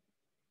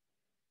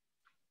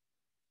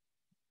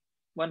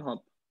 One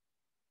hop.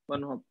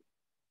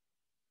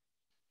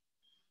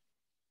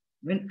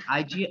 When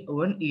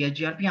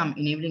EIGRP, I'm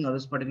enabling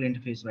this particular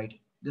interface, right?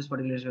 This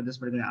particular,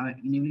 I'm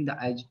enabling the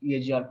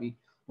EIGRP.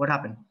 What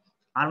happened?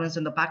 R1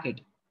 send the packet.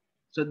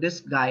 So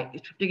this guy,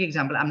 if you take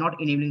example, I'm not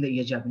enabling the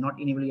EIGRP, not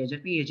enabling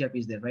EIGRP, EIGRP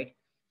is there, right?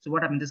 So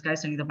what happened? This guy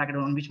is sending the packet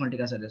on which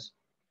multicast address?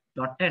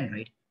 .10,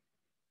 right?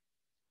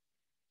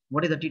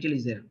 What is the TTL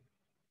is there?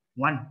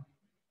 1.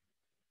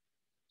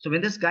 So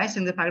when this guy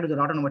sends the packet to the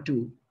router number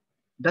 2,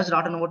 does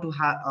router number 2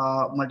 have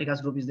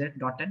multicast group is there?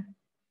 .10?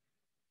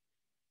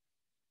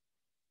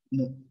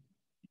 No.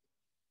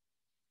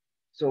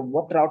 So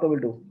what router will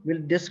do?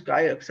 Will this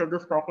guy accept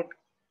this packet?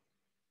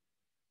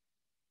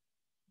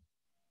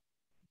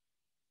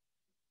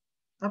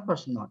 Of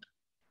course not.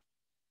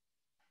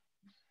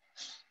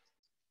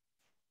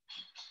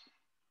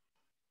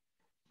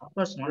 Of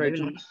course not. Right.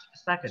 They will not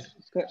stack it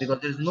because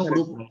there is no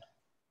group. Right?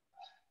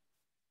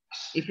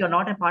 If you are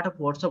not a part of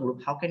WhatsApp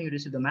group, how can you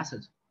receive the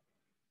message?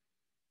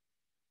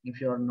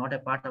 If you are not a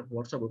part of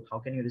WhatsApp group, how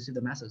can you receive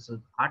the message? So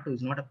R2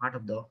 is not a part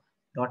of the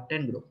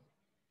 .10 group.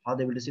 How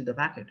they will receive the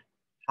packet?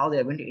 How they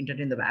are going to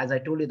entertain the, as I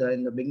told you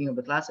in the beginning of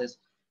the classes,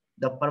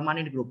 the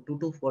permanent group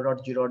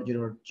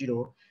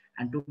 224.0.0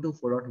 and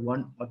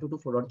 224.1 or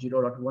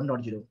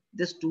 224.0.1.0.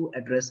 These two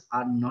addresses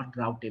are not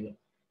routable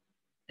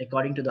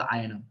according to the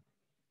INM.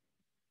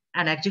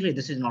 And actually,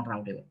 this is not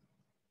routable.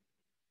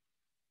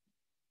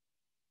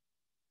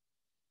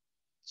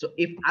 So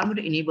if I'm going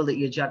to enable the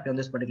EIGRP on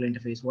this particular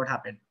interface, what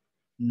happened?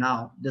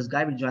 Now this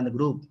guy will join the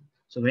group.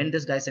 So when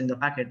this guy sends the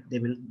packet, they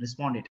will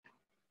respond it.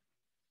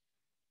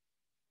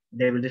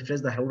 They will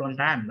refresh the hold on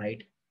time,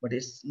 right? But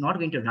it's not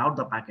going to route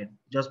the packet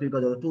just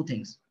because of the two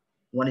things.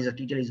 One is the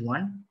TTL is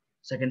 1.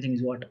 Second thing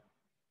is what?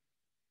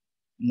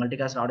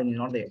 Multicast routing is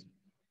not there.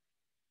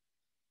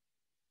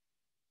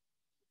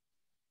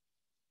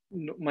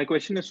 No, my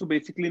question is, so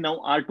basically now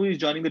R2 is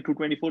joining the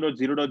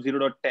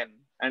 224.0.0.10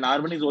 and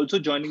R1 is also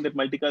joining that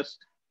multicast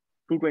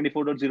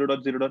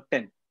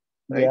 224.0.0.10.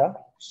 Right? Yeah,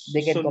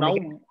 they can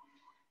communicate.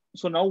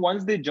 So now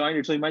once they join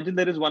it, so imagine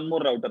there is one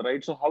more router,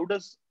 right? So how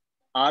does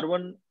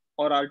R1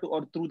 or R2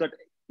 or through that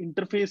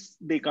interface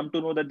they come to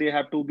know that they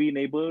have to be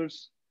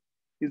neighbors?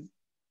 Is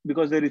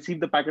because they receive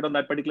the packet on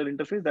that particular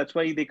interface. That's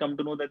why they come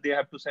to know that they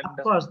have to send.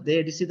 Of course,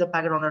 they receive the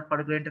packet on that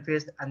particular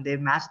interface and they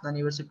match the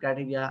neighborship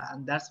criteria,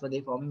 and that's why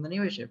they forming the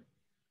neighborship.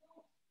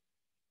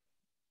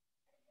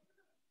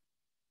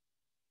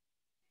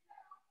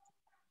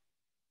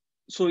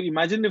 So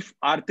imagine if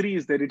R3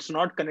 is there, it's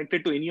not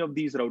connected to any of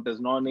these routers,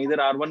 neither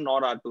R1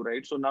 nor R2,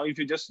 right? So now if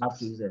you just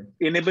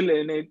enable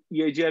an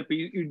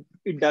EIGRP,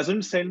 it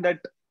doesn't send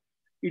that.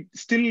 It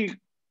still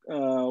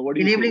what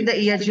do you enabling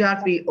say? the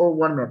EIGRP. Oh,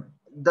 one minute.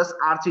 Does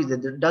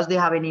R3 does they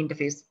have any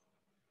interface?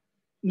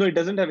 No, it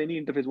doesn't have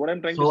any interface. What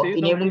I'm trying to So say is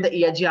enabling the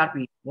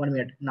EIGRP. 1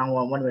 minute.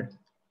 Now 1 minute.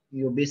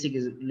 Your basic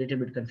is a little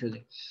bit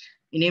confusing.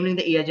 Enabling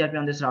the EIGRP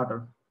on this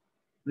router.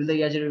 Will the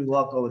EIGRP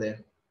work over there?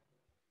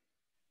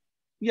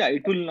 Yeah,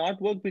 it will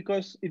not work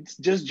because it's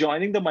just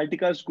joining the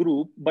multicast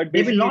group, but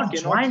they will not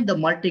join the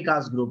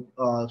multicast group.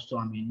 So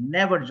I mean,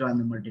 never join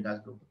the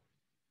multicast group.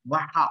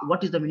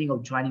 What is the meaning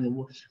of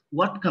joining?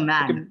 What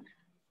command? Okay.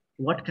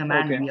 What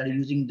command we are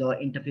using the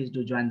interface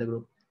to join the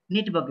group?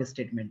 Network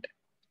statement.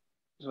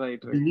 Right.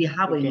 Do we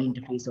have any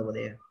interface over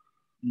there?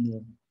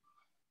 No.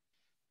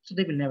 So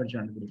they will never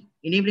join the group.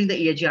 Enabling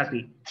the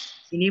EIGRP.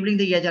 Enabling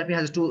the EIGRP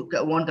has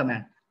one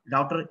command.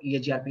 Router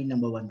EIGRP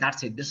number 1.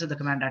 That's it. This is the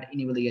command that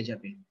enable the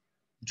EIGRP.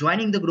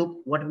 Joining the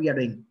group, what we are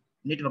doing?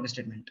 Network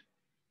statement.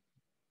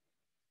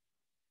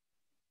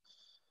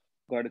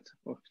 Got it.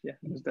 Oh, yeah,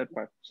 missed that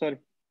part. Sorry,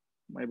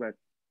 my bad.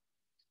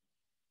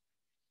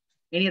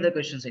 Any other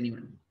questions,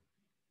 anyone?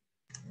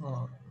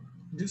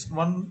 This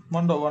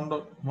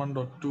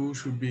 1.1.1.2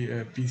 should be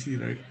a PC,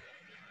 right?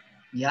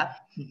 Yeah.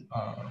 Okay.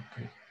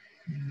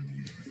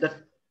 The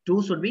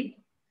 2 should be?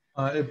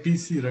 A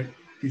PC, right?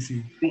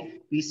 PC.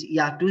 PC.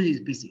 Yeah, 2 is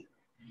PC.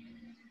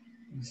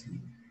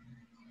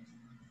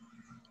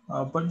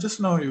 But just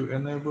now you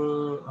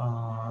enable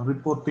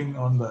reporting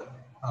on the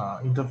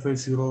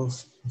interface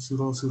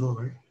 000,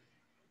 right?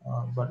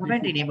 But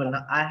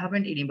I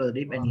haven't enabled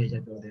RIP and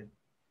EIGRP over there.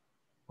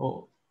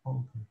 Oh,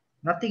 okay.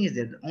 Nothing is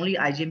there. Only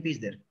IGMP is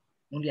there.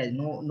 Only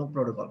no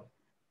protocol.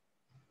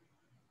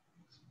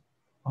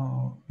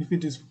 If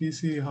it is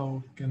PC,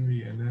 how can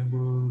we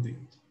enable the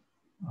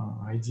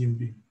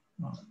IGMP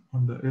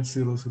on the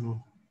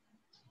F00?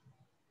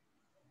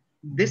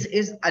 This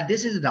is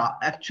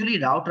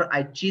actually router.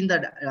 I changed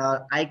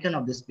the icon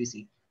of this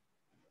PC.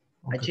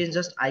 I Okay. changed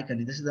just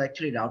icon. This is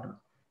actually router.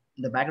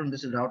 In the background,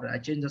 this is router. I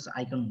changed this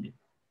icon only.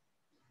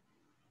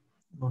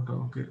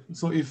 Okay.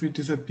 So if it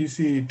is a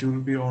PC, it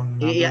will be on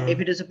Yeah, another... if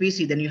it is a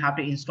PC, then you have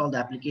to install the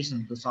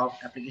application, the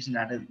soft application,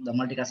 that is the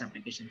multicast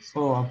applications.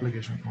 Oh,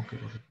 application. Okay.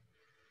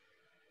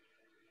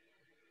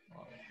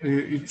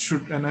 It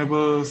should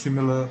enable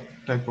similar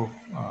type of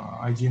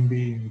IGMP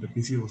in the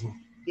PC also.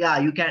 Yeah,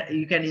 you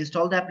can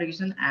install the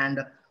application, and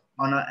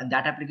on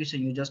that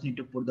application you just need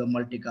to put the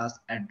multicast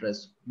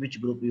address,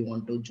 which group you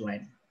want to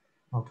join.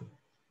 Okay.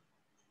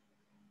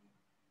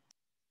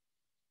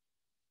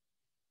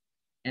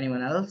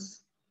 Anyone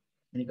else?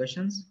 Any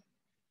questions?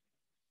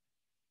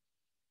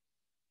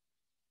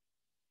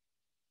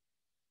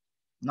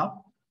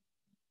 No?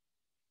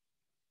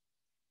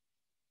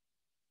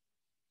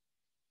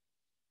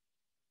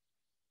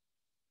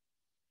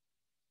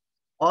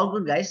 All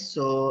good, guys.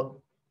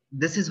 So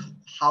this is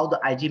how the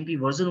IGMP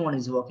version 1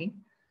 is working.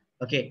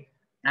 Okay.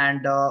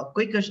 And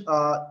quick question,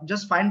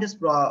 just find this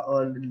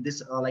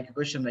like a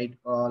question, right?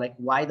 Like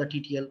why the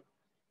TTL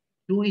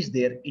 2 is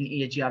there in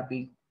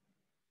IGRP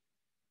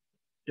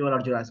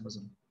 12.0 as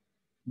version,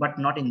 but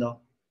not in the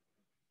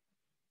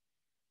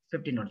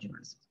 15.0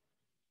 as.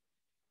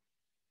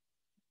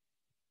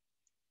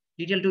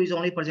 TTL 2 is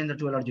only present in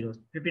the 12.0.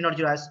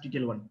 15.0 as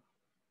TTL 1.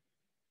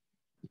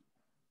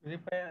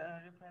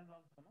 Reference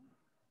also, no?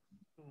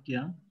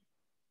 Yeah.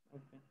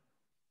 Okay.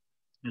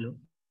 Hello.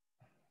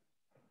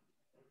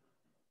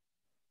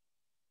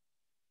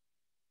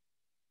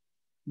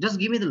 Just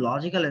give me the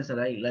logical answer,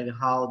 right? Like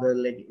how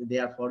they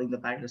are following the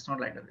packet. It's not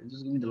like that.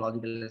 Just give me the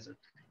logical answer.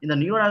 In the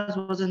newer as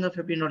was in the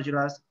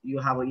 15.0 as, you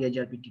have a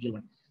EIGRP TTL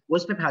 1.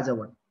 WSPEP has a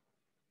 1.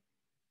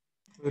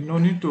 No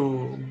need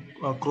to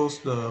cross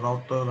the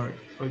router,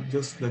 right?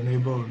 Just the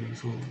neighbor only.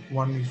 So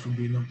one is should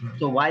be enough.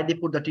 So why they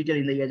put the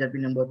TTL in the EIGRP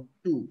number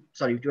 2?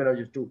 Sorry,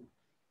 12.2.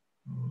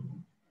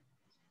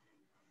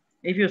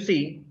 If you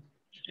see,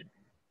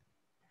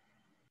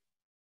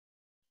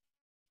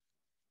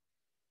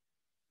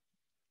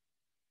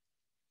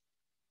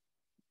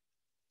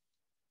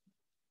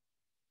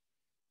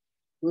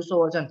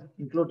 USO version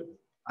include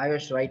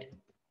iOS, right?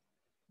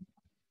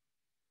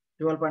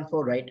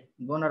 12.4, right?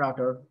 Go on a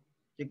router,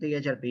 check the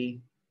EIGRP,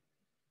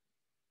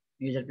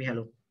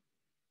 hello.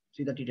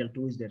 See the TTL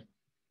 2 is there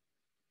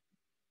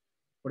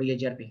for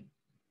EIGRP.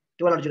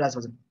 12.0 as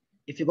version.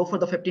 If you go for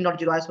the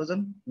 15.0 as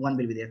version, 1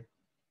 will be there.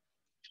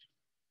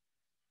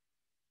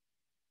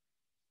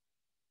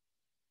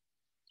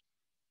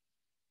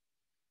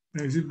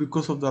 Is it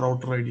because of the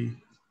router ID?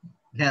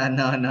 Yeah,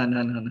 no.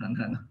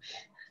 No.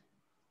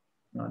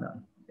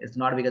 It's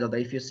not because of the,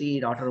 if you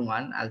see router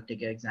 1, I'll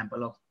take an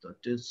example of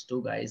these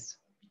two guys,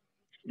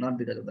 not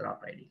because of the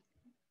router ID.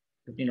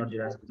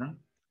 15.0 as version.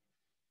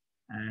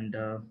 And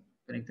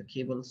connect the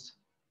cables.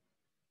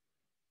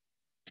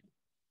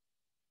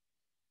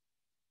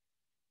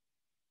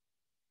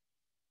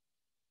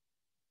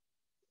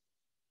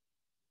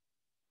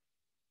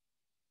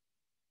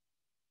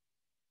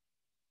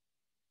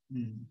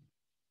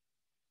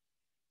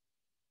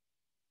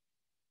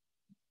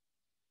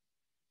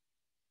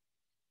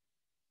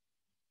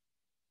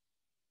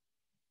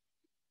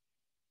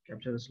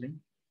 Capture this link.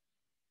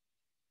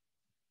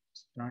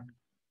 Start.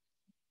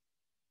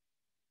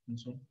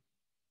 Console.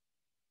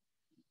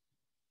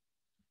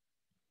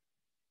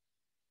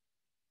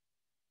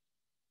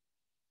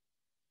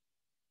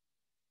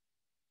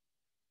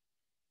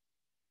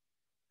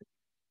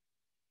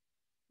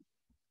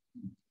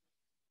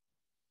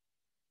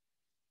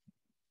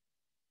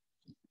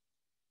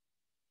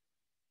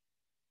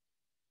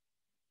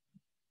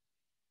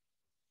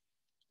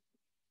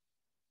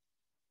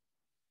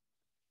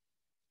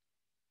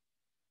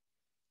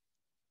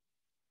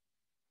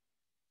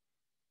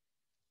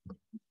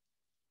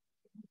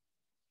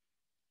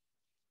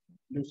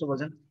 Use the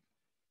version.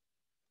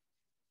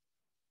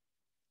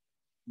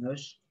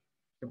 Yes.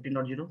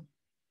 15.0.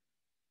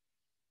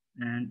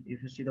 And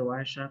if you see the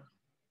Wireshark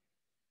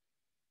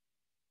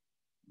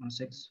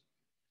 6,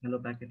 hello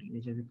packet,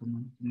 HIV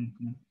command.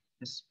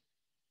 Yes.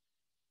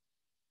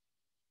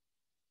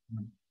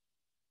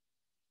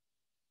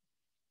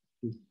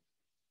 Two.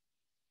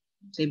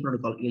 Same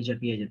protocol,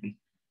 EIGRP.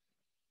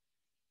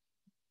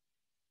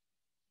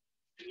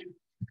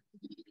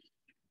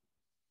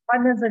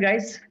 Fine answer,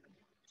 guys.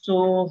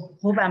 So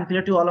hope I'm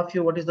clear to all of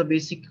you what is the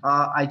basic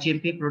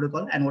IGMP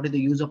protocol and what is the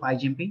use of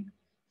IGMP.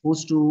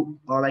 Who's to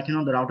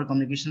the router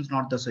communications,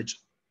 not the switch.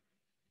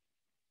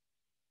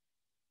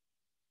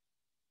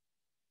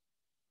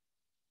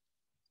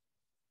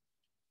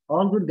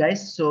 All good,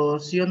 guys. So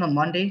see you on the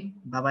Monday.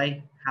 Bye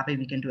bye. Happy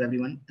weekend to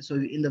everyone. So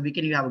in the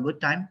weekend you have a good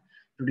time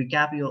to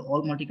recap your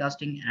all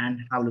multicasting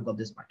and have a look at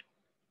this part,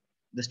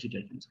 this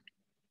tutorial.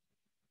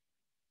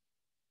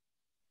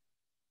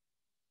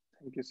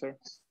 Thank you, sir.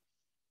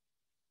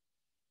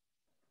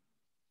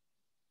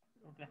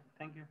 Okay.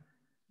 Thank you.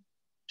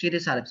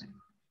 Cheers Salib Singh.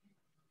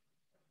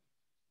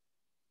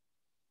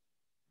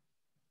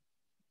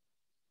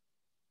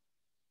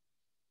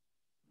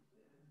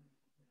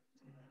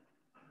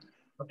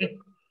 Okay.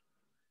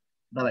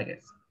 Bye bye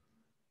guys.